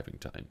you driving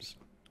times.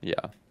 Yeah,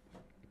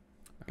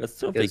 that's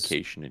still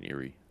vacation in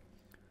Erie.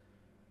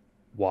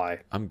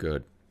 Why? I'm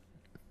good.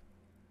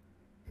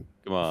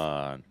 Come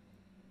on.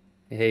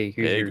 Hey,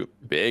 here's your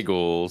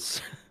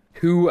bagels.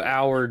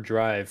 2-hour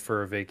drive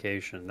for a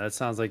vacation. That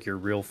sounds like you're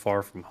real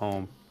far from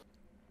home.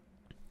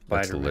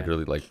 That's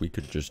literally like we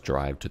could just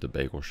drive to the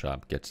bagel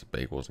shop, get some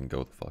bagels, and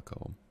go the fuck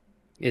home.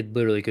 It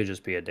literally could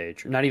just be a day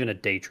trip. Not even a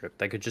day trip.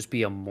 That could just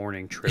be a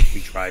morning trip.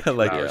 We drive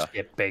 2 hours,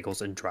 get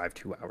bagels, and drive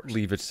 2 hours.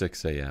 Leave at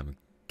 6 a.m.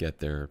 Get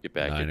there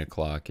 9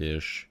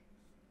 o'clock-ish.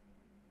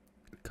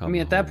 I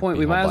mean, at that point,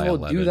 we might as well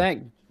do that.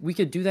 We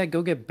could do that,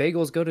 go get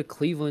bagels, go to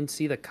Cleveland,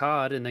 see the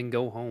COD, and then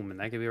go home. And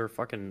that could be our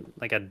fucking,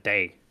 like, a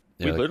day.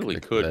 Yeah, we literally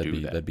could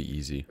do that. That'd be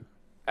easy.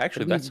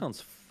 Actually, that sounds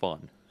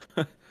fun.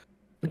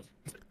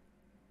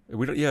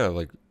 We don't, yeah,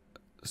 like,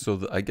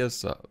 so I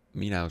guess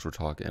me and Alex were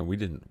talking, and we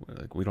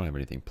don't have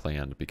anything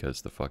planned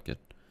because the fucking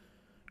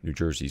New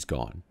Jersey's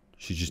gone.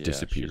 She just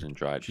disappeared.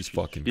 She's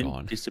fucking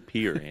gone.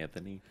 Disappear,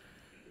 Anthony.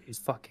 She's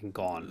fucking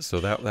gone.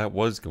 So that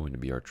was going to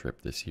be our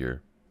trip this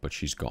year, but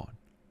she's gone.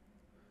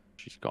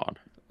 She's gone.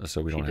 So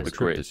we don't have a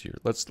trip this year.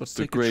 Let's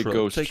take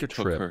a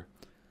trip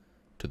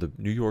to the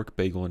New York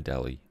Bagel and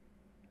Deli.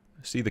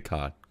 See the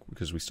COD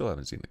because we still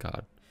haven't seen the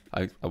COD.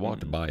 I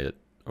wanted to buy it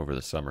over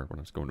the summer when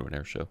I was going to an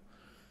air show.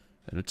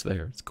 And it's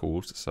there. It's cool.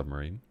 It's a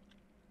submarine.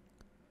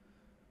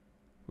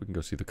 We can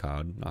go see the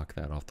COD, knock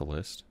that off the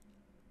list.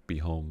 Be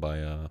home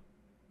by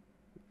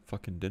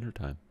fucking dinner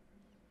time.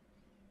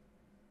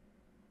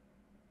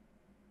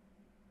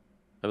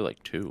 That'd be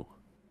like 2.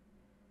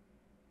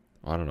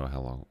 I don't know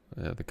how long.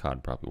 The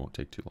COD probably won't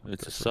take too long.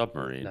 It's a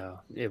submarine.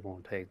 No, it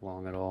won't take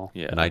long at all.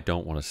 Yeah. And I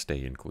don't want to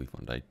stay in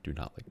Cleveland. I do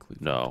not like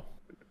Cleveland. No.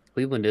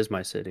 Cleveland is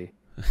my city.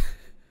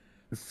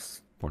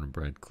 Born and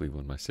bred,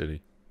 Cleveland, my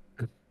city.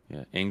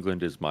 Yeah,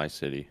 England is my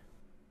city.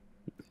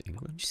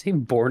 England? Did you say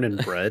born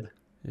and bred?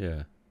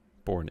 Yeah.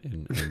 Born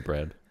in and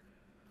bred.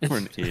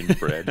 Born in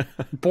bread.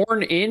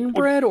 Born in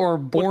bread or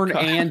born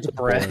and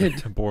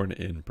bred? Born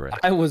in bread.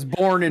 I was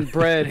born and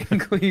bred in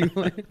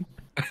Cleveland.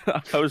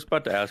 I was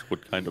about to ask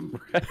what kind of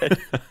bread.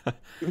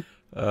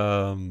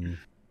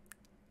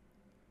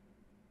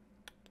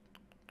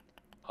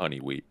 Honey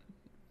wheat.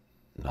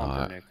 No,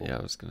 I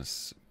was gonna.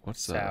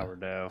 What's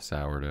sourdough?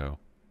 Sourdough.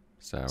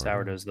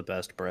 Sourdough's the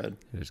best bread.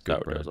 It is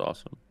good Sourdough's bread.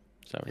 awesome.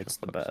 It's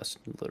the best.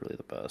 Literally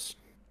the best.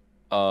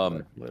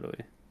 Literally.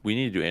 We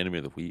need to do anime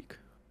of the week.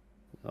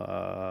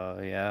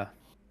 Yeah.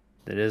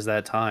 It is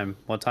that time.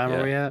 What time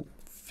are we at?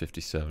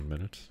 57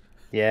 minutes.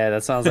 Yeah,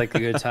 that sounds like a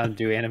good time to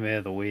do anime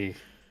of the week.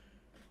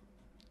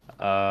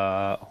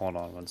 Hold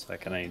on 1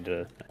 second. I need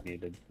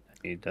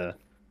to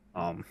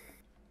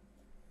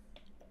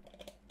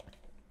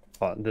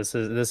this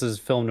is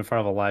filmed in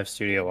front of a live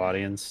studio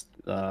audience.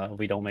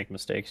 We don't make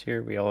mistakes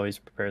here. We always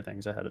prepare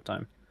things ahead of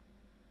time.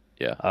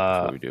 Yeah,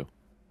 that's what we do.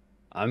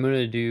 I'm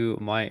gonna do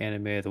my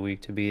anime of the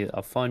week to be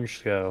a fun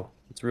show.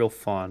 It's real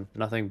fun.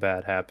 Nothing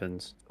bad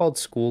happens. It's called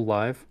School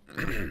Live.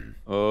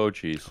 Oh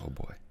jeez. Oh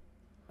boy.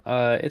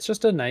 It's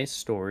just a nice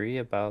story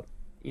about,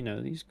 you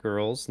know, these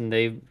girls, and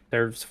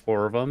there's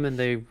 4 of them, and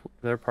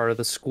they're part of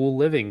the school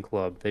living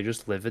club. They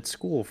just live at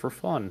school for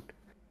fun.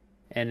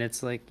 And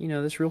it's like, you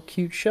know, this real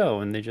cute show,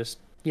 and they just,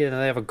 you know,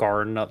 they have a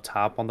garden up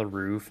top on the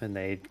roof, and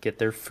they get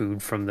their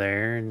food from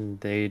there, and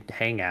they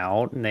hang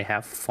out, and they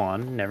have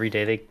fun, and every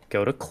day they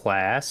go to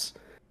class.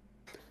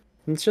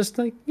 And it's just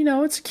like, you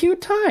know, it's a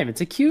cute time.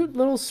 It's a cute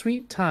little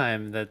sweet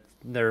time that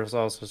they're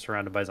also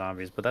surrounded by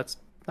zombies, but that's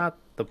not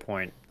the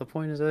point. The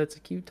point is that it's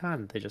a cute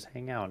time that they just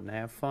hang out and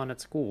have fun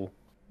at school.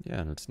 Yeah,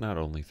 and it's not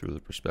only through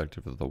the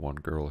perspective of the one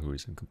girl who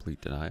is in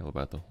complete denial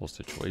about the whole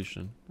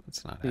situation.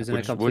 It's not Who's in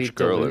a complete which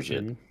girl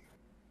delusion.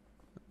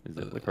 Is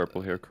it the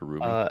purple hair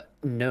Karumi?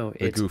 No,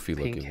 the it's goofy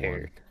pink looking hair.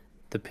 one.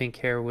 The pink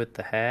hair with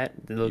the hat.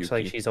 It looks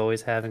like she's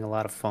always having a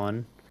lot of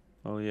fun.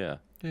 Oh yeah.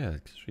 Yeah,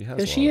 she has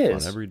Because a lot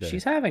of fun every day.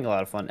 She's having a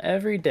lot of fun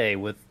every day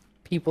with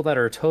people that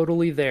are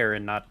totally there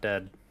and not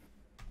dead.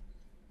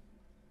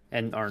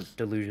 And aren't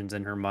delusions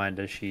in her mind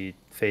as she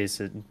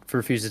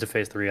refuses to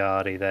face the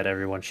reality that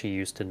everyone she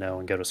used to know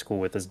and go to school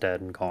with is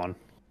dead and gone.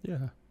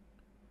 Yeah.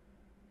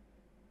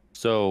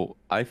 So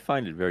I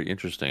find it very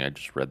interesting. I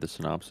just read the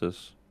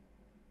synopsis.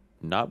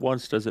 Not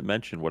once does it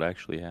mention what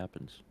actually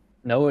happens.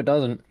 No, it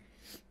doesn't.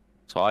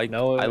 So I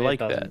like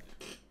that.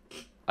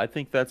 I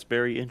think that's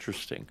very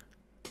interesting.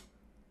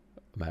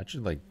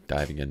 Imagine like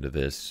diving into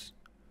this.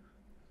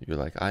 You're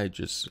like, I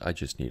just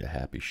need a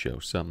happy show,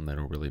 something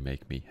that'll really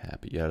make me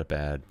happy. You had a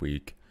bad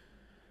week.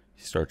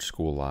 You start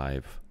School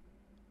Live.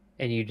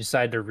 and you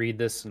decide to read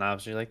this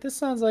synopsis, you're like, this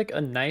sounds like a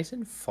nice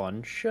and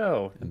fun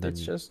show. And then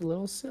it's just a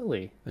little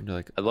silly. Then you're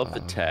like, I love the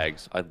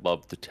tags. I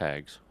love the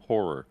tags.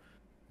 Horror,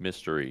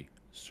 mystery,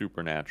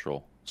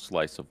 supernatural,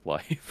 slice of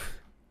life.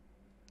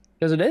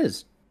 Because it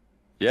is.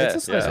 Yeah, It's a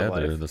slice yeah, of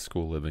they're life. in the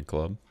school living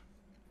club.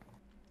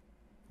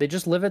 They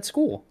just live at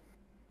school.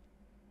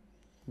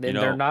 Then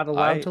they're not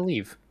allowed to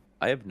leave.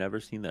 I have never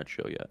seen that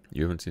show yet.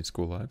 You haven't seen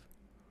School Live?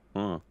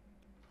 Huh.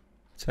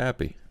 It's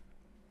happy.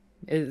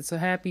 It's a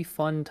happy,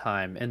 fun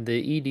time, and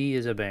the ED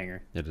is a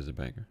banger. It is a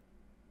banger.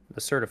 A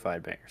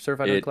certified banger.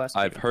 Certified to the classics.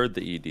 I've heard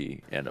the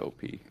ED and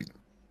OP.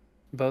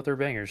 Both are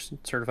bangers.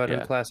 Certified to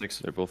the classics.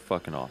 They're both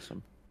fucking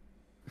awesome.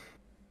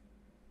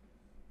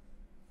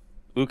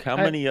 Luke, how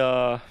many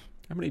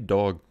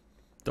dog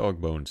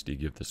bones do you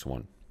give this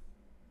one?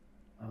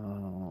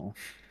 Oh.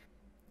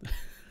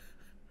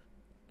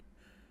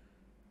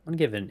 I'm gonna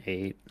give it an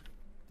 8.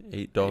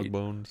 8 dog 8.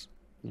 bones?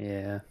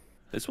 Yeah.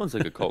 This one's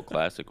like a cult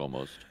classic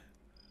almost.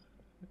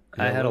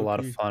 I had a lot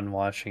low-key. of fun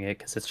watching it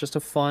because it's just a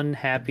fun,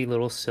 happy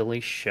little silly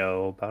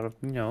show about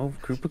a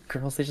group of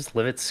girls. They just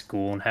live at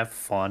school and have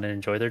fun and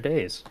enjoy their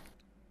days.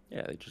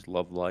 Yeah, they just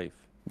love life.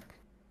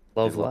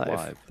 Love They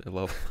life. They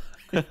love.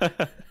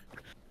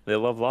 They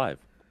love live.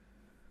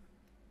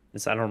 I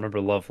don't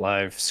remember Love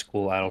Live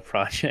School Idol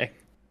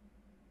Project.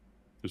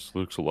 This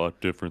looks a lot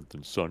different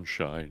than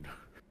Sunshine.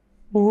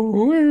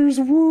 Oh, where's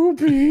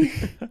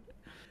Whoopi?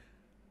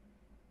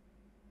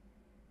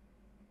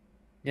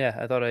 Yeah,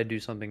 I thought I'd do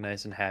something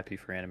nice and happy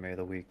for Anime of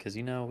the Week because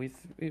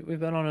we've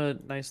been on a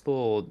nice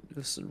little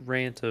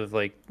rant of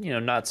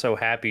not so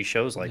happy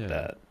shows like Yeah.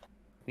 that.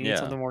 We need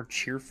something more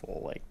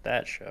cheerful like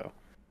that show.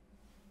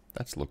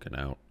 That's looking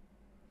out.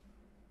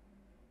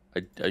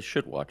 I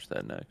should watch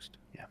that next.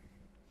 Yeah.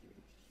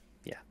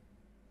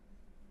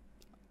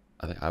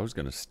 I think I was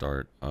gonna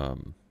start.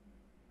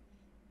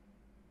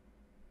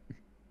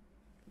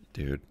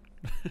 Dude.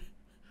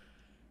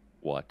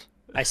 What?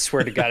 I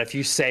swear to God, if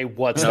you say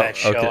what's that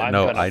show, okay, I'm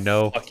no, gonna I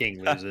know.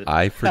 fucking lose it.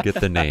 I forget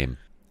the name,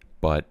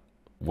 but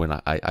when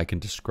I can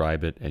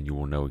describe it and you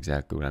will know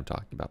exactly what I'm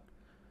talking about.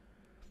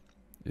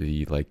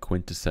 The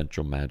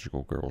quintessential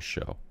magical girl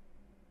show.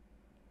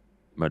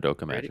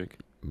 Madoka Ready? Magic.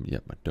 Yeah,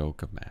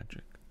 Madoka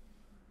Magic.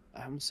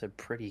 I almost said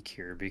Pretty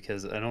Cure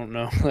because I don't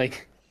know,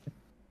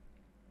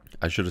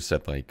 I should have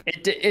said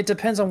it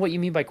depends on what you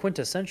mean by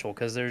quintessential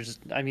because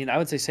I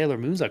would say Sailor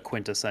Moon's a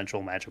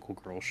quintessential magical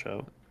girl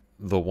show.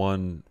 the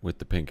one with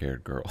the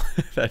pink-haired girl.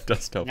 That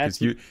does help because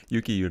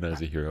Yuki Yuna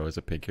as a hero is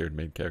a pink-haired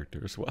main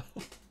character as well.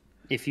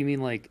 If you mean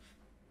like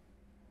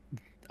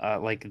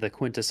the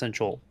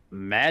quintessential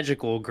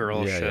magical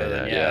girl show,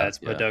 then it's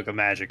Madoka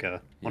Magica,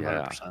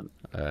 100%.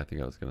 I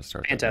think I was gonna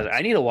start. Fantastic.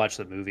 I need to watch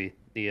the movie,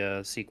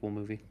 the sequel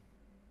movie.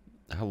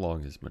 How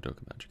long is Madoka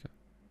Magica?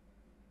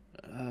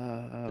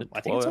 I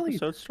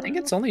think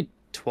it's only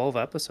 12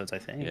 episodes. I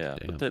think. Yeah,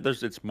 Damn. but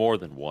it's more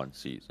than one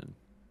season.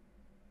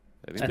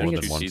 I think more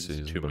it's than two one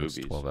seasons, two but it's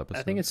movies. 12 episodes.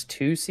 I think it's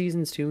 2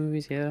 seasons, 2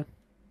 movies. Yeah.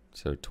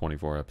 So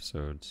 24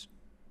 episodes.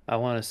 I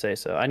want to say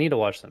so. I need to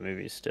watch the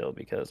movies still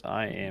because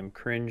I am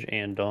cringe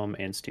and dumb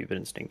and stupid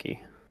and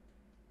stinky.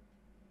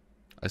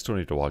 I still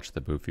need to watch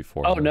the movie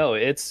for. Oh no,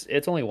 it's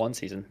only 1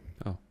 season.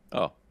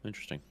 Oh,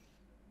 interesting.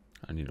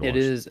 I need to watch. It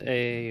is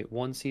a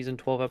 1 season,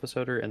 12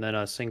 episoder, and then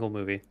a single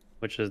movie,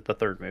 which is the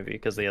 3rd movie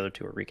because the other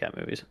 2 are recap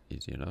movies.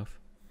 Easy enough.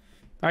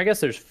 Or I guess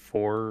there's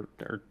 4,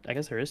 or I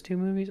guess there is 2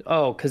 movies.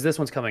 Oh, because this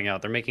one's coming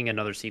out. They're making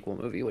another sequel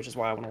movie, which is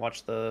why I want to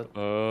watch the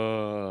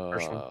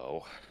first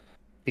one.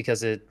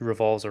 Because it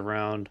revolves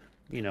around,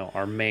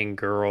 our main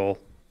girl,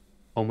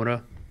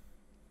 Omura.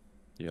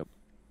 Yep.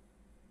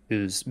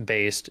 Who's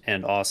based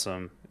and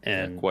awesome,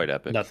 and quite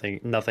epic.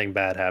 Nothing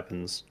bad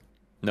happens.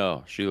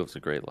 No, she lives a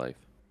great life.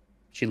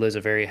 She lives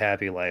a very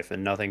happy life,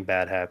 and nothing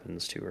bad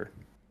happens to her.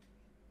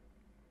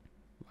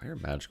 Why are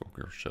magical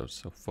girl shows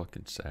so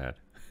fucking sad?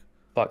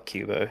 Fuck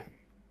Cuba.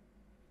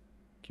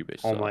 Cube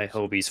All my sucks.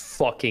 homies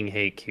fucking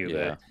hate Cuba.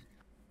 Yeah.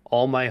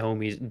 All my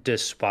homies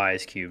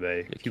despise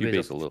Cuba. Yeah,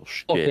 Cuba's a little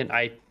shit.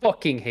 I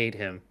fucking hate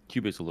him.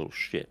 Cuba's a little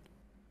shit.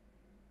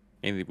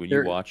 And when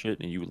They're- you watch it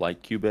and you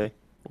like Cuba,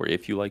 or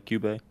if you like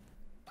Cuba,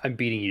 I'm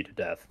beating you to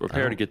death.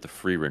 prepare to get the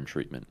Frieren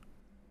treatment.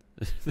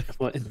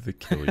 What? The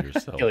kill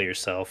yourself. Kill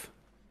yourself.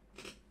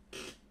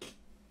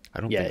 I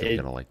don't Yeah, think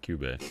I'm gonna like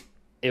Cuba.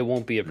 It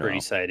won't be a pretty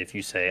No. sight if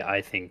you say,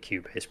 I think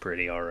Cuba is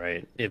pretty,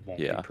 alright. It won't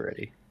be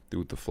pretty.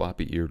 Dude, the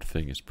floppy-eared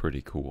thing is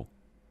pretty cool.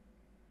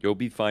 You'll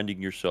be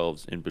finding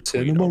yourselves in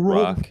between Cinema a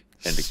roll. rock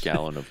and a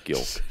gallon of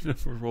guilt.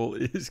 Cinema roll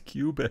is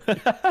Cuba.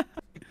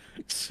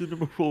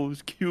 Cinema roll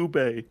is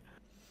Cuba.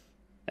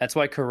 That's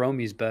why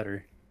Karomi's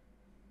better.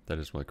 That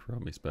is why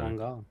Kuromi's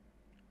better.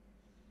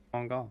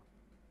 On gone.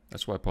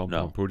 That's why Pom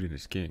No. Pom Pudding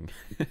is king.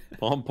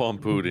 Pom Pom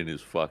Pudding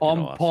is fucking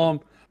Pom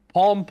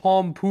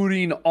pom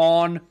pudding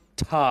on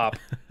top.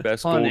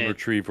 Best on golden it.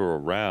 retriever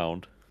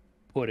around.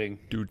 Pudding.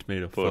 Dude's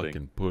made of Pudding.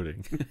 fucking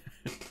pudding.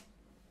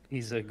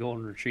 He's a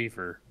golden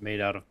retriever made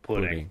out of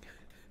pudding.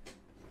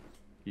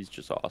 He's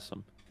just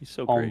awesome. He's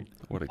so Pom great.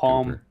 What a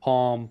pom goober.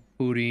 pom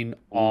pudding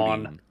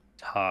on Pudding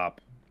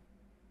top.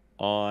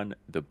 on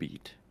the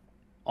beat.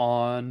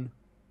 on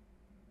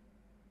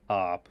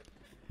top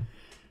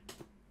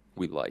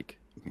We like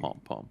pom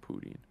pom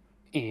pudding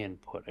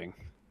and pudding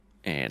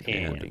and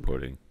And- pudding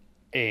Pudding.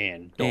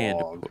 and and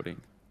dog.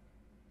 pudding.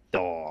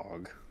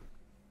 Dog.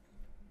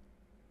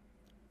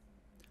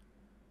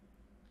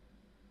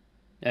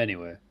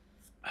 Anyway.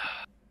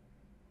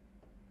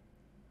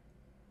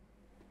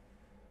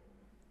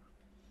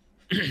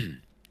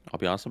 I'll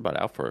be honest, I'm about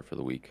out for it for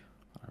the week.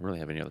 I don't really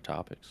have any other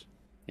topics.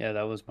 Yeah,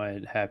 that was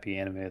my happy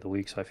anime of the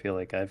week, so I feel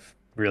like I've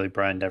really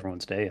brightened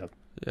everyone's day up.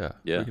 Yeah.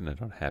 Yeah. We can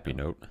end on a happy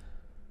note.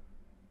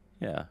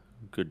 Yeah,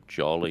 good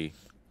jolly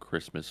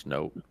Christmas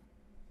note.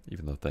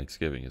 Even though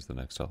Thanksgiving is the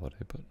next holiday,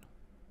 but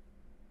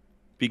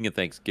Speaking of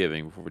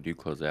Thanksgiving, before we do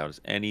close out, is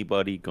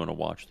anybody going to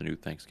watch the new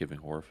Thanksgiving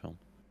horror film?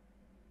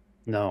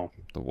 No.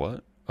 the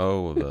what?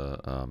 Oh, the no,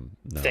 probably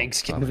not.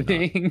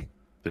 Thanksgiving.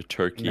 The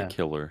Turkey No.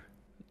 Killer.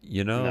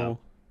 You know, No.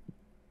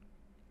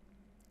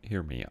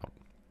 hear me out.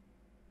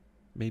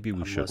 Maybe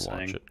we I'm should watch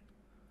listening. it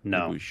Maybe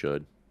No. we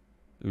should.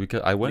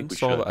 because I went and we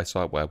saw.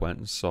 should. I went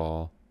and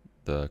saw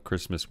the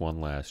Christmas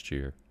one last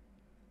year,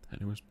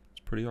 and it's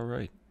pretty all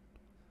right.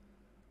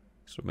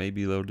 So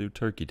maybe they'll do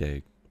Turkey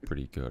Day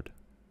pretty good.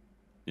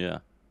 Yeah.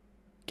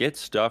 Get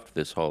stuffed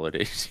this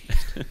holiday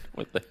season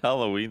with the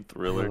Halloween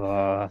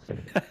thriller.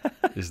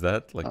 Is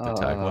that like the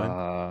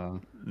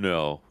tagline?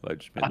 No, I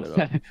just made that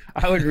up.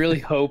 I would really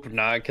hope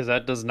not, because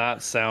that does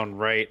not sound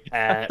right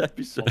at. That'd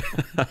be so.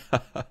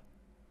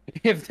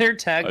 If their I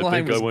tagline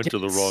think was I went to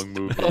 "Get the wrong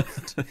movie.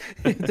 stuffed,"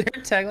 if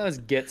their tagline was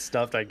 "Get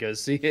stuffed," I'd go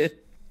see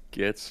it.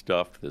 Get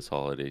stuffed this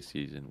holiday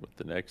season with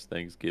the next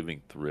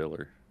Thanksgiving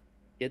thriller.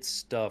 Get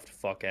stuffed,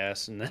 fuck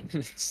ass, and then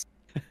it's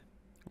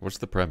What's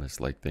the premise?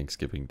 Like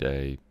Thanksgiving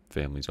Day,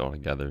 families all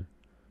together.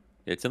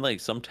 It's in like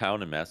some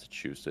town in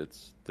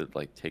Massachusetts that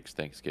like takes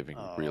Thanksgiving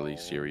really Oh.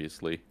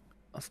 seriously.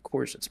 of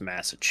course it's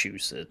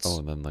Massachusetts. Oh,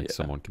 and then like Yeah.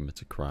 someone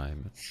commits a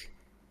crime.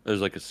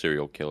 There's like a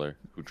serial killer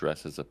who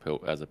dresses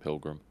as a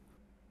pilgrim.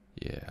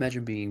 Yeah.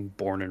 Imagine being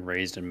born and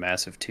raised in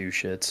massive two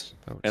shits.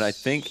 that would And I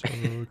think-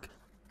 suck.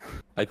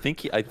 I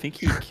think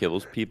he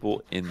kills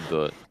people in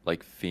the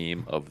like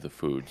theme of the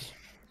foods.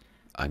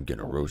 I'm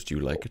gonna roast you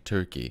like a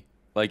turkey.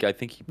 Like I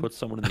think he puts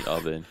someone in the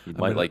oven. He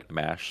might mean, like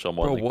mash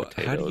someone Bro, like what?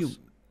 potatoes. How do you?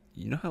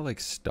 You know how like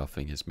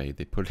stuffing is made?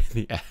 They put it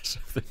in the ass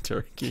of the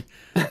turkey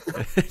and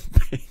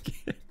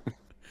bake it.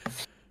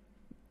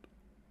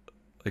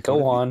 Like,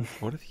 Go on.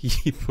 What if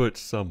he put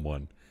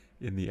someone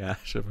in the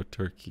ash of a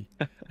turkey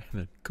and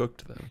then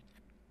cooked them?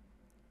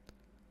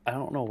 I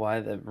don't know why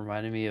that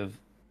reminded me of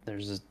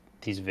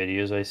these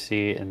videos I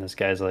see, and this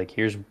guy's like,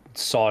 here's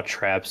saw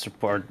traps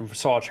are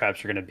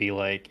gonna be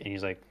like, and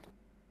he's like,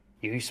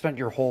 you spent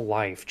your whole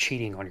life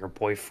cheating on your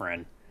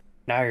boyfriend.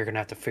 Now you're gonna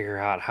have to figure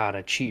out how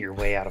to cheat your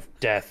way out of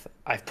death.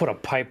 I've put a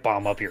pipe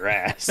bomb up your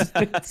ass.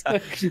 It's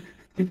like-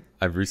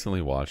 I've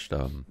recently watched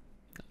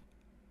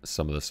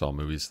some of the Saw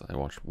movies. I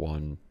watched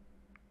one.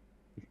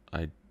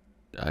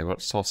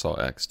 Saw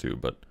X too,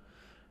 but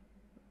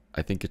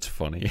I think it's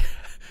funny.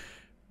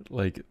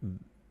 Like,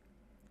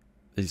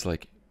 he's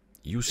like,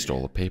 you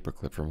stole a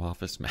paperclip from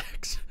Office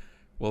Max.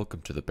 Welcome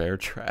to the bear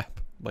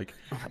trap. Like,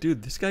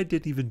 dude, this guy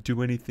didn't even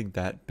do anything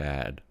that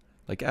bad,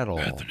 like at all.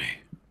 Anthony,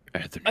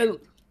 I-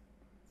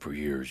 for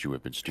years you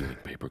have been stealing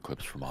paper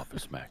clips from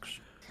Office Max.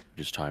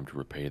 It is time to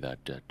repay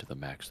that debt to the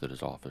Max that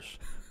is Office.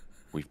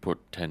 We've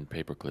put 10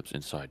 paper clips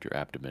inside your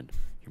abdomen.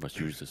 You must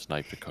use this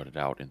knife to cut it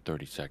out in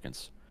 30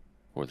 seconds,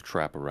 or the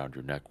trap around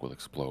your neck will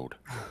explode.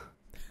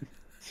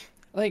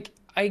 Like,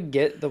 I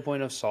get the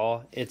point of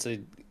Saw.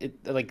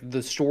 Like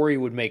the story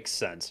would make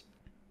sense.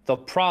 The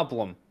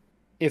problem,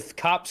 if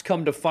cops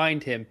come to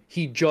find him,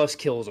 he just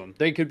kills them.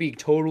 They could be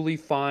totally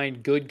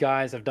fine, good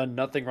guys, have done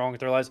nothing wrong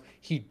with their lives.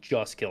 He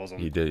just kills them,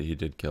 He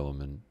did kill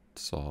him and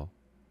Saw.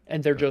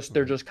 and they're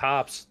just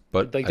cops.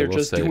 But Like I they're will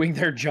just say- doing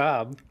their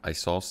job. I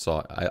saw.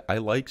 I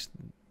liked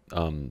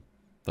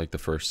like the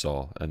first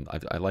Saw, and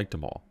I liked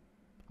them all.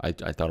 I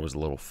thought it was a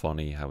little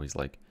funny how he's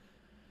like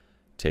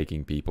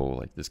taking people,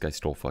 like this guy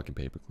stole fucking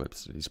paper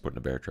clips. He's putting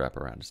a bear trap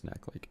around his neck.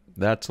 Like,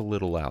 that's a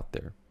little out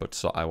there. But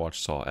I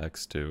watched Saw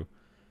X too,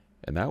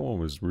 and that one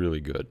was really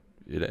good.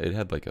 It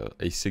had like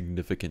a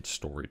significant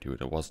story to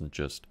it. It wasn't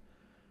just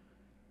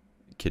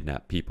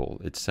kidnap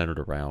people. It centered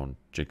around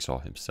Jigsaw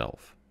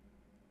himself.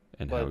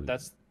 And how But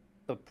that's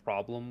the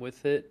problem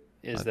with it,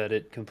 is that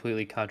it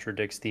completely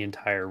contradicts the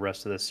entire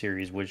rest of the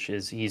series, which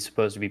is he's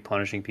supposed to be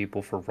punishing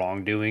people for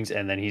wrongdoings,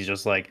 and then he's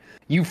just like,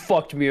 you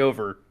fucked me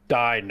over,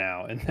 die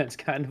now. And that's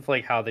kind of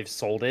like how they've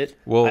sold it.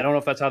 Well, I don't know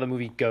if that's how the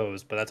movie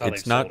goes, but that's how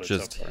it's they've not sold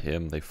just it so far.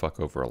 him. They fuck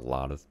over a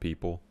lot of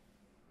people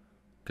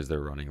because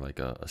they're running like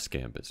a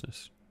scam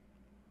business.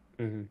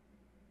 Mhm.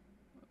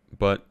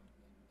 But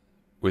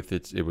with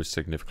it was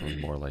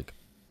significantly more like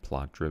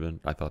plot driven.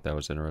 I thought that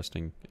was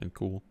interesting and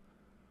cool.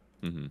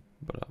 Mm-hmm.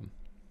 But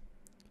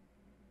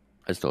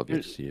I still have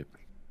yet to see it.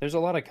 There's a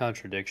lot of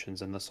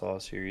contradictions in the Saw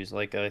series.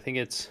 Like, I think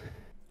is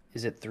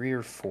it 3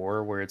 or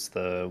 4 where it's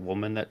the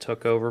woman that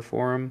took over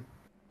for him?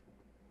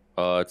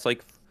 It's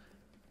like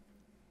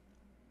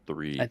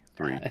three. I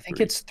think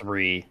three. it's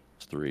 3.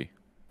 It's 3.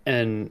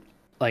 And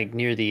like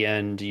near the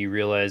end, you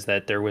realize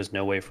that there was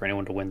no way for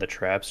anyone to win the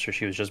traps, so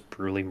she was just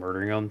brutally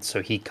murdering them.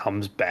 So he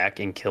comes back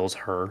and kills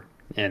her,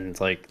 and it's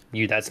like,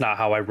 that's not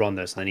how I run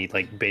this. And then he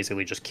like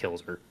basically just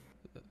kills her.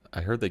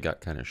 I heard they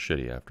got kind of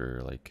shitty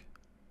after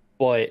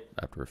But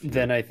a few.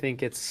 then I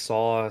think it's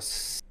Saw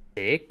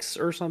 6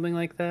 or something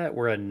like that,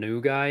 where a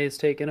new guy is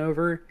taken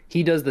over.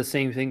 He does the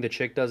same thing the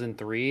chick does in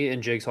 3,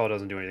 and Jigsaw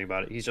doesn't do anything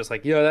about it. He's just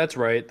like, yeah, that's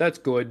right, that's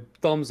good,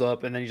 thumbs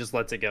up, and then he just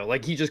lets it go.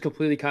 Like, he just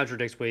completely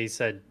contradicts what he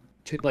said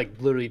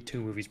literally 2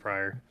 movies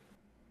prior.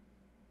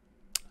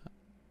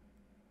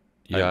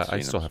 Yeah, I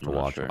still have to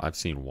watch them. I've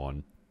seen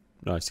one.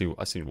 No, I've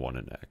seen 1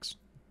 and X.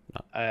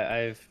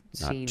 I've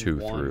seen 2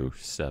 1 through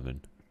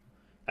 7.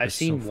 I've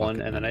seen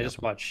 1, and then I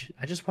just watch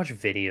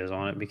videos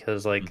on it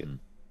because like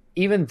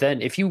even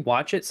then, if you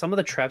watch it, some of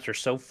the traps are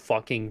so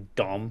fucking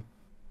dumb.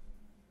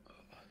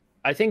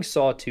 I think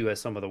Saw 2 has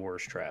some of the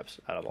worst traps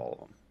out of all of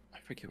them. I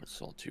forget what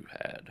Saw 2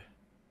 had.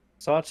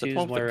 Saw 2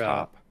 is where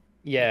cop.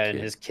 Yeah, and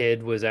his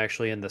kid was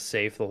actually in the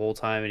safe the whole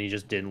time, and he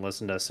just didn't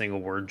listen to a single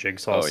word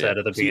Jigsaw said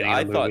at the beginning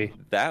of the movie. I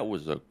thought that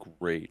was a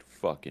great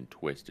fucking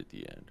twist at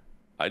the end.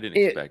 I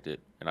didn't expect it,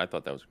 and I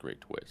thought that was a great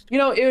twist. You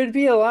know, it would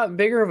be a lot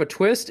bigger of a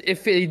twist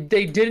if they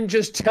didn't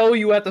just tell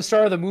you at the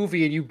start of the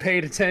movie and you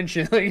paid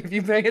attention. Like, if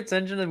you pay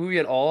attention to the movie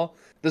at all,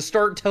 the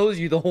start tells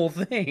you the whole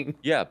thing.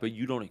 Yeah, but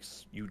you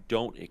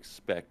don't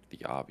expect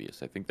the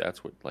obvious. I think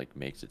that's what like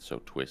makes it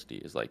so twisty.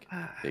 Is like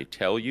they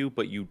tell you,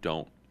 but you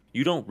don't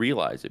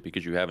realize it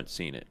because you haven't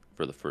seen it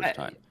for the first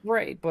time.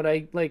 Right, but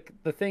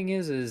the thing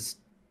is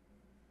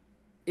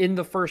in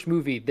the first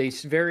movie they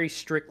very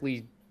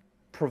strictly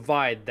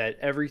provide that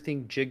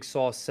everything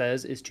Jigsaw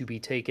says is to be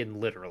taken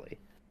literally.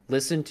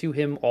 Listen to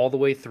him all the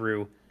way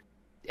through.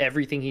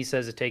 Everything he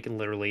says is taken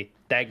literally.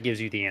 That gives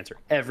you the answer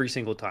every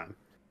single time.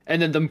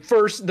 And then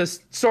the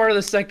start of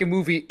the second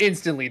movie,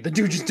 instantly the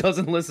dude just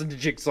doesn't listen to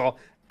Jigsaw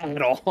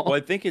at all. Well,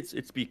 I think it's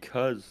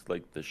because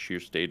like the sheer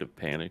state of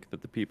panic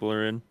that the people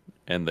are in,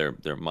 and their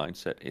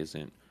mindset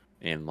isn't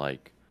in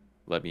like,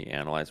 let me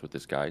analyze what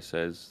this guy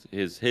says.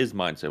 His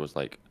mindset was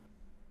like,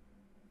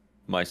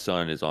 my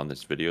son is on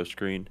this video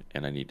screen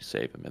and I need to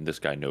save him, and this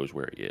guy knows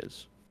where he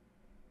is.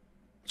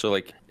 So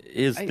like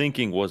his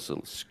thinking was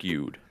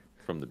skewed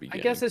from the beginning.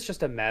 I guess it's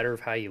just a matter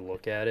of how you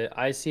look at it.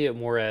 I see it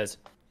more as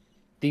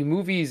the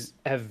movies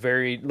have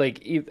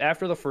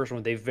after the first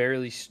one, they've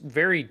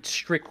very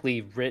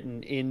strictly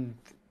written in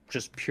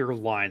just pure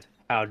lines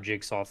how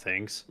Jigsaw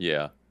thinks.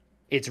 Yeah.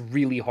 It's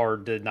really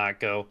hard to not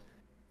go,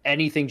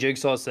 anything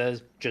Jigsaw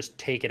says, just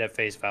take it at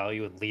face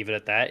value and leave it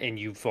at that, and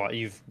you've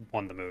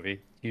won the movie.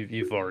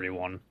 You've already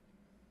won.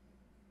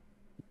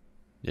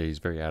 Yeah, he's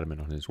very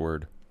adamant on his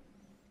word.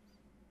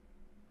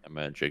 I'm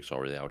mad Jake's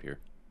already out here.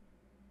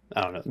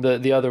 I don't know.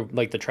 The other,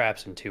 like, the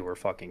traps in 2 were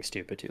fucking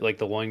stupid too. Like,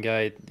 the one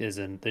guy there's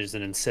an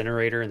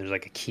incinerator and there's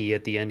like a key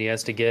at the end he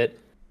has to get.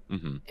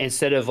 Mm-hmm.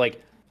 Instead of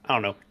like, I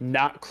don't know,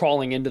 not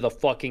crawling into the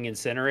fucking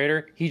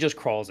incinerator, he just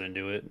crawls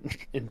into it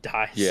and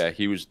dies. Yeah,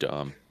 he was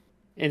dumb.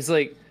 And it's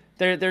like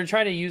they're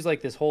trying to use like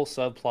this whole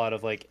subplot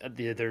of like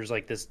there's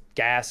like this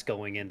gas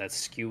going in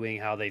that's skewing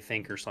how they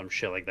think or some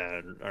shit like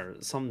that or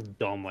some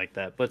dumb like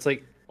that. But it's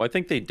like, well, I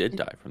think they did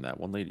die from that.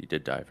 One lady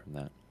did die from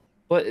that.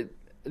 But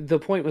the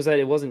point was that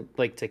it wasn't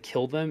like to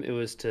kill them. It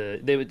was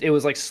it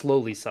was like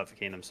slowly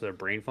suffocating them so their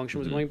brain function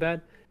was going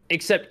bad.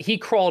 Except he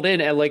crawled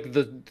in at like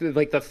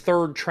the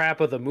third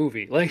trap of the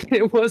movie. Like,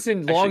 it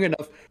wasn't long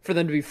enough for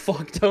them to be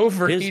fucked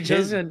over.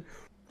 His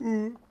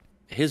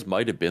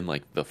might have been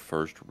like the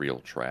first real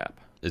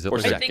trap. Is it?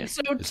 I think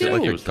so too. Is it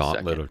like a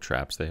gauntlet of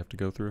traps they have to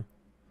go through?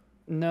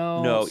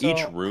 No.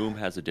 Each room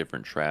has a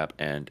different trap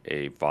and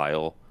a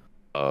vial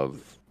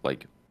of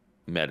like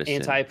medicine,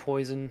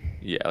 anti-poison.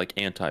 Yeah, like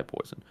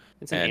anti-poison.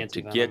 And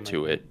to get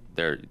to it,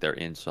 they're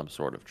in some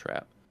sort of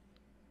trap.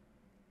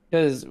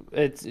 Because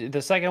it's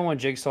the second one,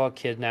 Jigsaw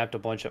kidnapped a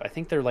bunch of, I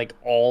think they're like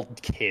all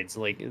kids,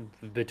 like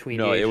between.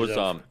 No, it was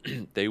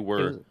they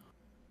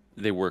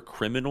were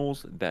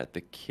criminals that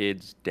the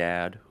kid's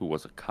dad, who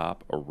was a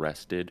cop,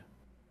 arrested,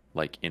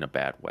 like in a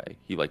bad way.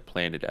 He like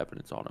planted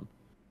evidence on him.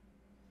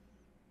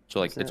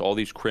 So like it's all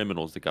these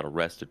criminals that got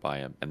arrested by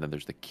him, and then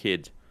there's the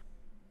kid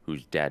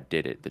whose dad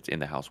did it that's in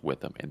the house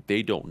with him, and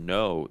they don't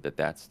know that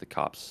that's the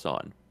cop's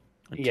son.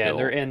 Yeah,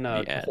 they're in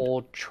a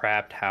whole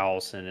trapped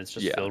house, and it's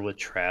just filled with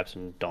traps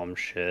and dumb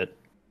shit.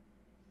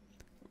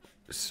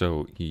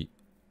 So he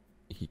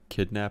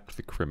kidnapped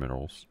the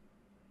criminals,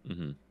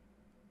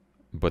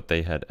 but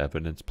they had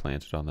evidence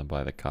planted on them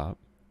by the cop.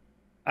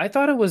 I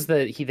thought it was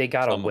that they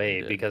got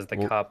away because the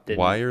cop didn't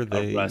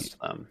arrest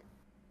them.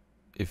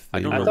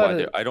 I don't know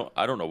why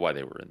I don't know why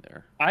they were in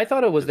there. I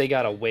thought it was they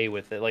got away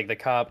with it. Like the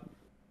cop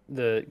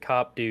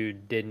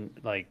dude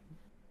didn't like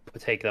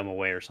take them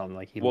away or something.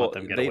 Like he let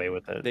them get away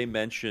with it. They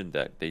mentioned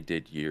that they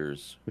did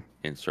years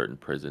in certain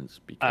prisons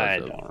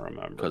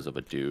because of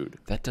a dude.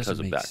 That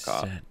doesn't make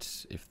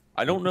sense.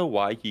 I don't know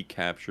why he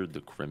captured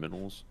the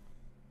criminals.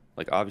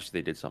 Like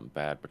obviously they did something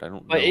bad, but I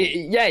don't know.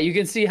 Yeah, you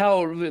can see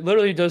how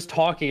literally just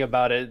talking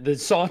about it, the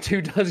Saw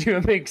 2 doesn't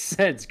even make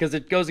sense because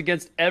it goes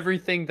against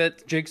everything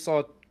that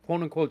Jigsaw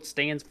quote unquote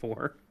stands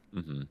for.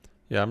 Mm-hmm.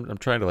 Yeah, I'm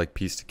trying to like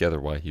piece together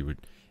why he would,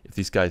 if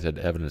these guys had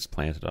evidence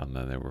planted on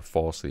them, they were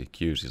falsely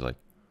accused. He's like,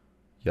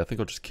 yeah, I think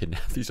I'll just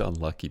kidnap these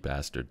unlucky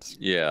bastards.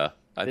 Yeah,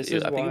 I think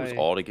it was why-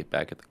 all to get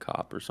back at the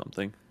cop or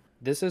something.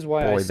 This is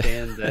why I Boy,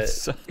 stand that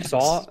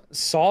that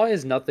Saw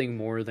is nothing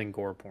more than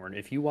gore porn.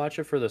 If you watch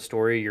it for the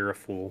story, you're a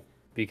fool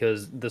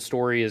because the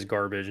story is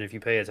garbage. And if you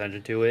pay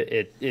attention to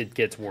it, it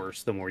gets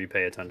worse the more you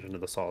pay attention to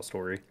the Saw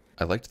story.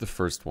 I liked the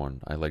first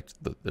one. I liked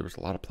there was a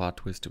lot of plot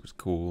twist. It was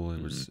cool.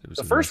 It was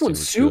The first messy, one's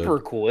it was super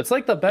good. cool. It's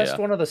like the best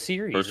Yeah. one of the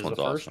series. First is one's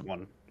the first awesome.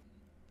 one.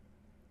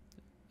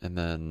 And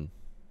then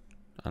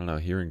I don't know,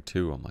 hearing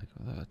two, I'm like,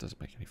 oh, that doesn't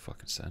make any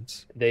fucking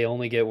sense. They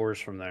only get worse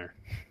from there.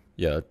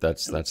 Yeah,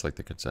 that's like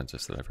the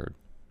consensus that I've heard.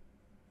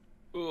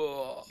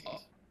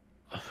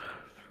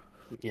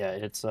 Yeah,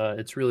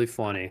 it's really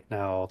funny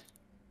how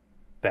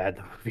bad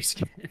the movies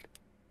get.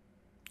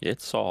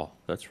 It's Saw,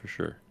 that's for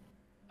sure.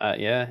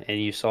 Yeah,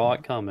 and you saw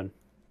it coming.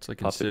 It's like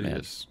Puppet Man.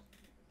 Insidious.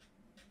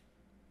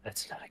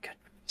 That's not a good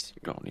movie.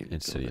 We don't need to go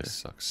Insidious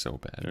there. sucks so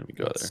bad. There we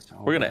go It's there.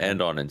 so We're gonna bad.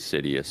 end on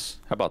Insidious.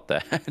 How about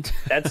that?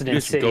 That's an You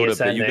guys can go to Insidious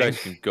bed. You ending.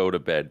 guys can go to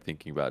bed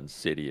thinking about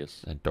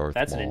Insidious. And Darth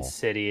That's an Maul.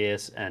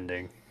 Insidious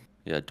ending.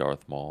 Yeah,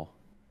 Darth Maul.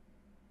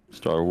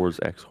 Star Wars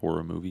X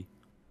horror movie.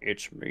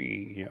 It's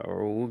me,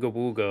 ooga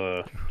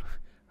booga.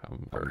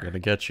 I'm gonna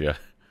get you.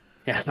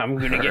 Yeah, I'm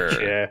gonna get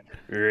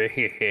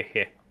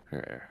you.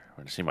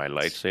 Want to see my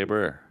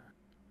lightsaber?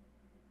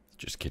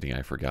 Just kidding.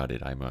 I forgot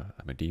it. I'm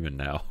a demon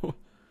now.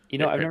 You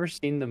know, I've never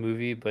seen the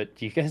movie, but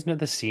do you guys know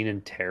the scene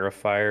in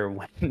Terrifier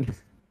when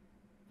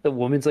the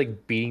woman's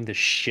like beating the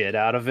shit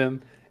out of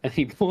him, and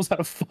he pulls out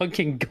a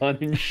fucking gun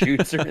and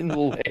shoots her in the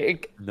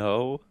leg?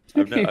 No,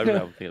 I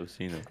don't think I've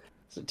seen it.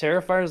 So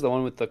Terrifier is the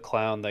one with the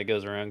clown that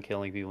goes around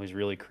killing people. He's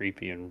really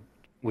creepy and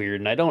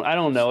weird, and I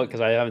don't know it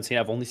because I haven't seen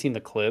it. I've only seen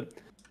the clip,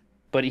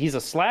 but he's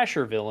a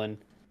slasher villain,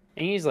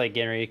 and he's like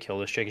getting ready to kill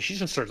this chick, and she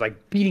just starts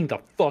like beating the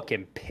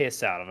fucking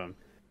piss out of him,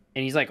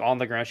 and he's like on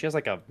the ground. She has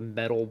like a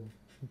metal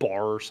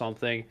bar or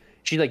something.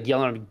 She's like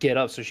yelling at him to get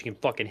up so she can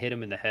fucking hit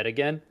him in the head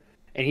again,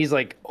 and he's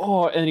like,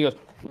 oh, and he goes,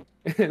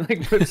 and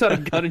like whips out a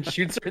gun and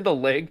shoots her in the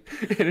leg,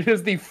 and it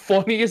is the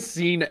funniest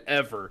scene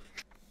ever.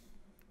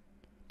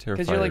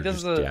 Terrifier you're like, this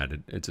just is a-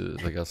 gadded. It's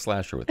like a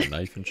slasher with a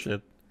knife and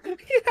shit. Yeah,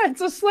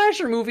 it's a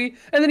slasher movie,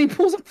 and then he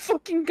pulls a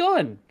fucking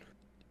gun.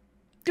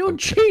 Dude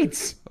Okay.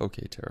 cheats.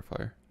 Okay,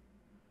 Terrifier.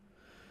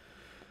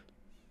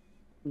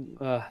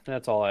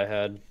 That's all I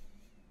had.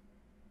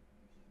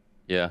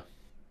 Yeah,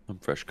 I'm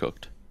fresh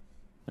cooked,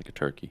 like a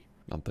turkey.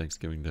 On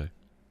Thanksgiving Day.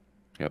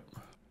 Yep.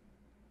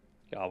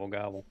 Gobble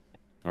gobble.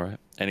 All right.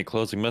 Any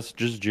closing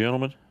messages,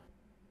 gentlemen?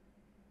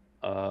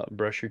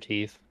 Brush your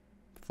teeth.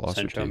 Floss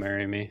your Central teeth.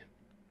 marry me.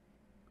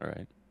 All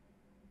right.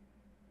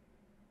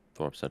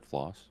 Thorpe said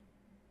floss.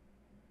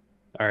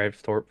 All right,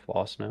 Thorpe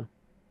floss now.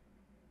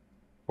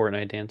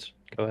 Fortnite dance.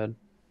 Go ahead.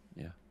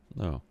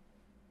 No,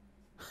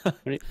 What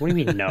do you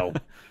mean no?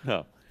 No.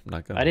 I'm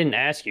not gonna. I didn't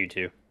ask you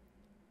to.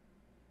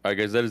 All right,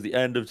 guys, that is the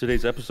end of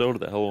today's episode of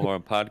the Hello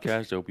Harem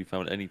podcast. I hope you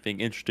found anything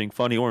interesting,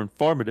 funny, or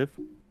informative.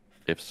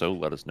 If so,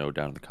 let us know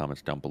down in the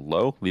comments down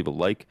below. Leave a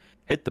like,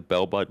 hit the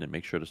bell button, and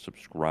make sure to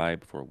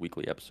subscribe for a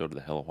weekly episode of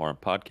the Hello Harem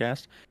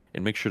podcast.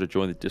 And make sure to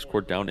join the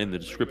Discord down in the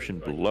description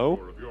below.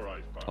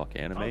 Talk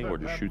anime or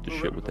just shoot the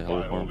shit with the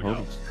Hello Harem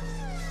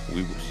homies.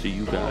 We will see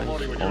you guys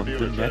on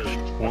the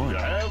next one.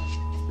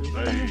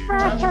 Say,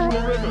 pass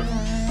the ribbon.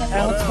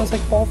 Alex smells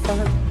like ball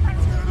fart.